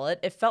to call it,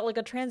 it felt like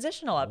a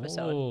transitional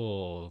episode.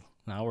 Oh,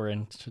 now we're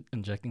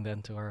injecting that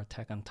into our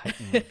Attack on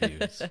Titan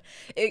reviews.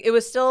 It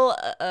was still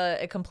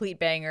a complete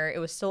banger. It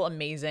was still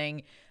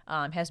amazing.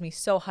 Has me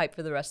so hyped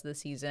for the rest of the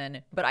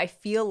season. But I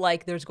feel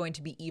like there's going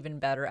to be even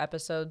better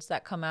episodes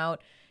that come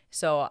out.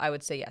 So I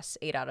would say yes,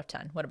 8 out of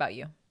 10. What about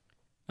you?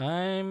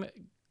 I'm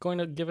going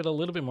to give it a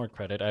little bit more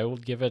credit. I will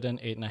give it an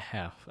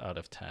 8.5 out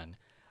of 10.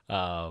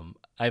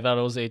 I thought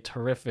it was a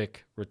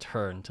terrific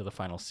return to the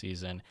final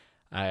season.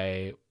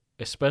 I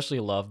especially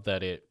loved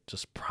that it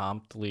just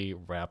promptly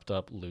wrapped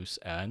up loose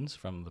ends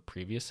from the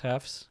previous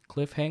half's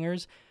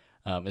cliffhangers.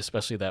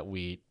 especially that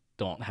we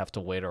don't have to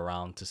wait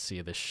around to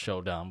see the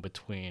showdown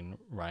between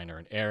Reiner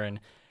and Eren,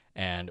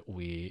 and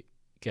we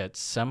get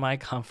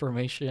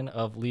semi-confirmation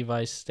of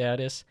Levi's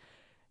status.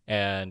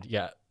 And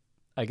yeah,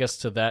 I guess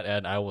to that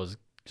end, I was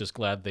just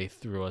glad they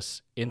threw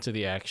us into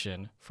the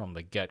action from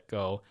the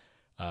get-go.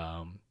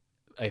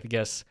 I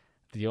guess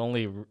the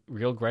only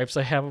real gripes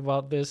I have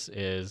about this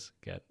is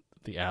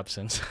the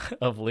absence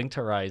of Linked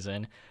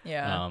Horizon.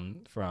 Yeah.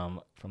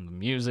 From the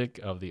music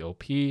of the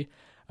OP,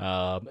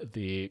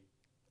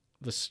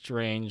 the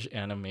strange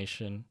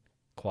animation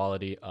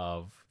quality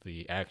of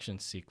the action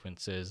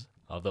sequences.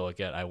 Although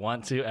again, I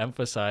want to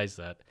emphasize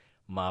that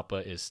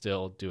Mappa is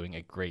still doing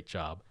a great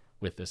job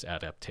with this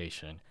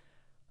adaptation.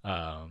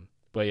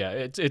 But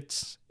yeah,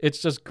 it's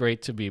just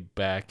great to be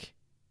back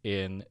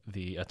in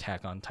the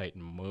Attack on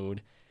Titan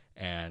mood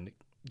and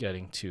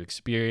getting to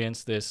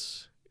experience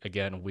this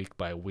again week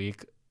by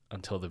week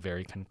until the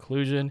very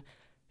conclusion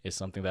is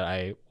something that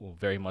I will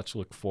very much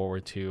look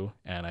forward to,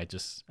 and I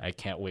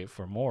can't wait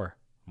for more.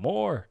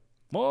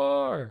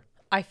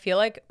 I feel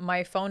like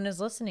my phone is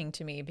listening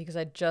to me because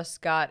I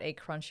just got a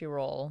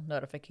Crunchyroll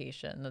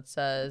notification that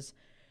says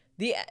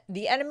the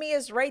enemy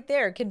is right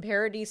there. Can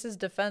Paradise's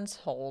defense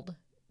hold?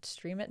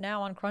 Stream it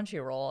now on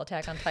Crunchyroll.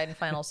 Attack on Titan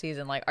final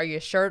season. Like, are you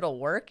sure it'll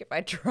work if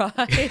I try?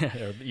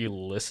 Are you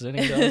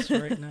listening to us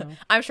right now?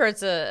 I'm sure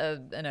it's a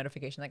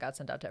notification that got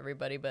sent out to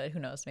everybody, but who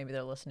knows? Maybe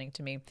they're listening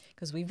to me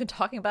because we've been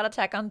talking about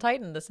Attack on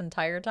Titan this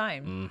entire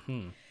time.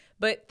 Mm-hmm.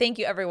 But thank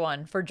you,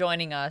 everyone, for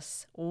joining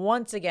us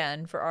once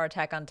again for our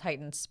Attack on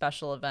Titan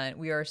special event.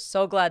 We are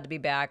so glad to be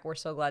back. We're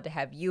so glad to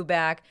have you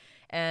back.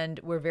 And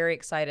we're very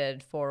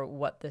excited for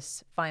what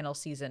this final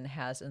season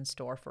has in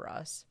store for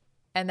us.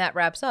 And that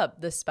wraps up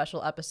this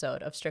special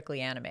episode of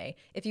Strictly Anime.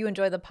 If you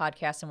enjoy the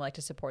podcast and would like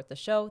to support the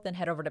show, then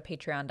head over to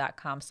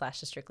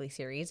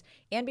patreon.com/thestrictlyseries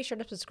and be sure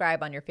to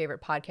subscribe on your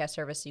favorite podcast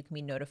service so you can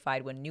be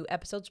notified when new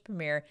episodes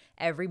premiere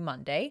every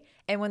Monday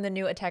and when the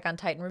new Attack on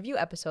Titan review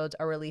episodes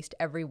are released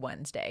every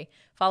Wednesday.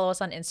 Follow us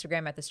on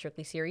Instagram at The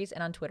Strictly Series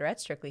and on Twitter at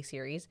Strictly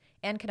Series,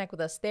 and connect with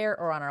us there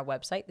or on our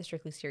website,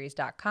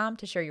 thestrictlyseries.com,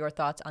 to share your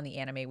thoughts on the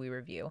anime we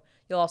review.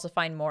 You'll also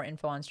find more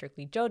info on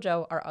Strictly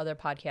JoJo, our other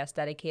podcast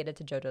dedicated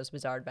to JoJo's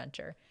Bizarre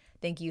Adventure.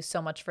 Thank you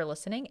so much for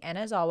listening, and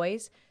as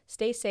always,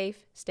 stay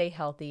safe, stay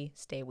healthy,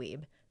 stay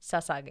weeb.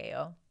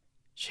 Sasageo.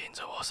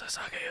 Shinzo wo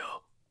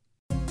sasageo.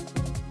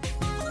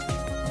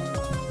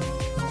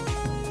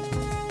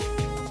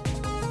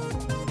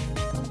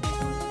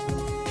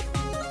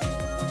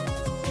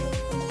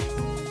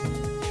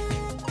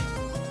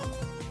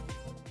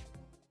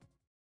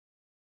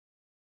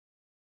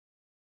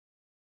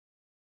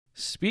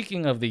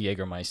 Speaking of the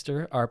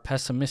Jägermeister, our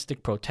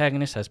pessimistic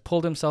protagonist has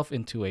pulled himself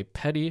into a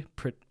petty...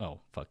 oh,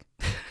 fuck.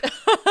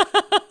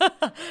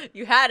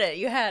 You had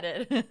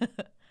it.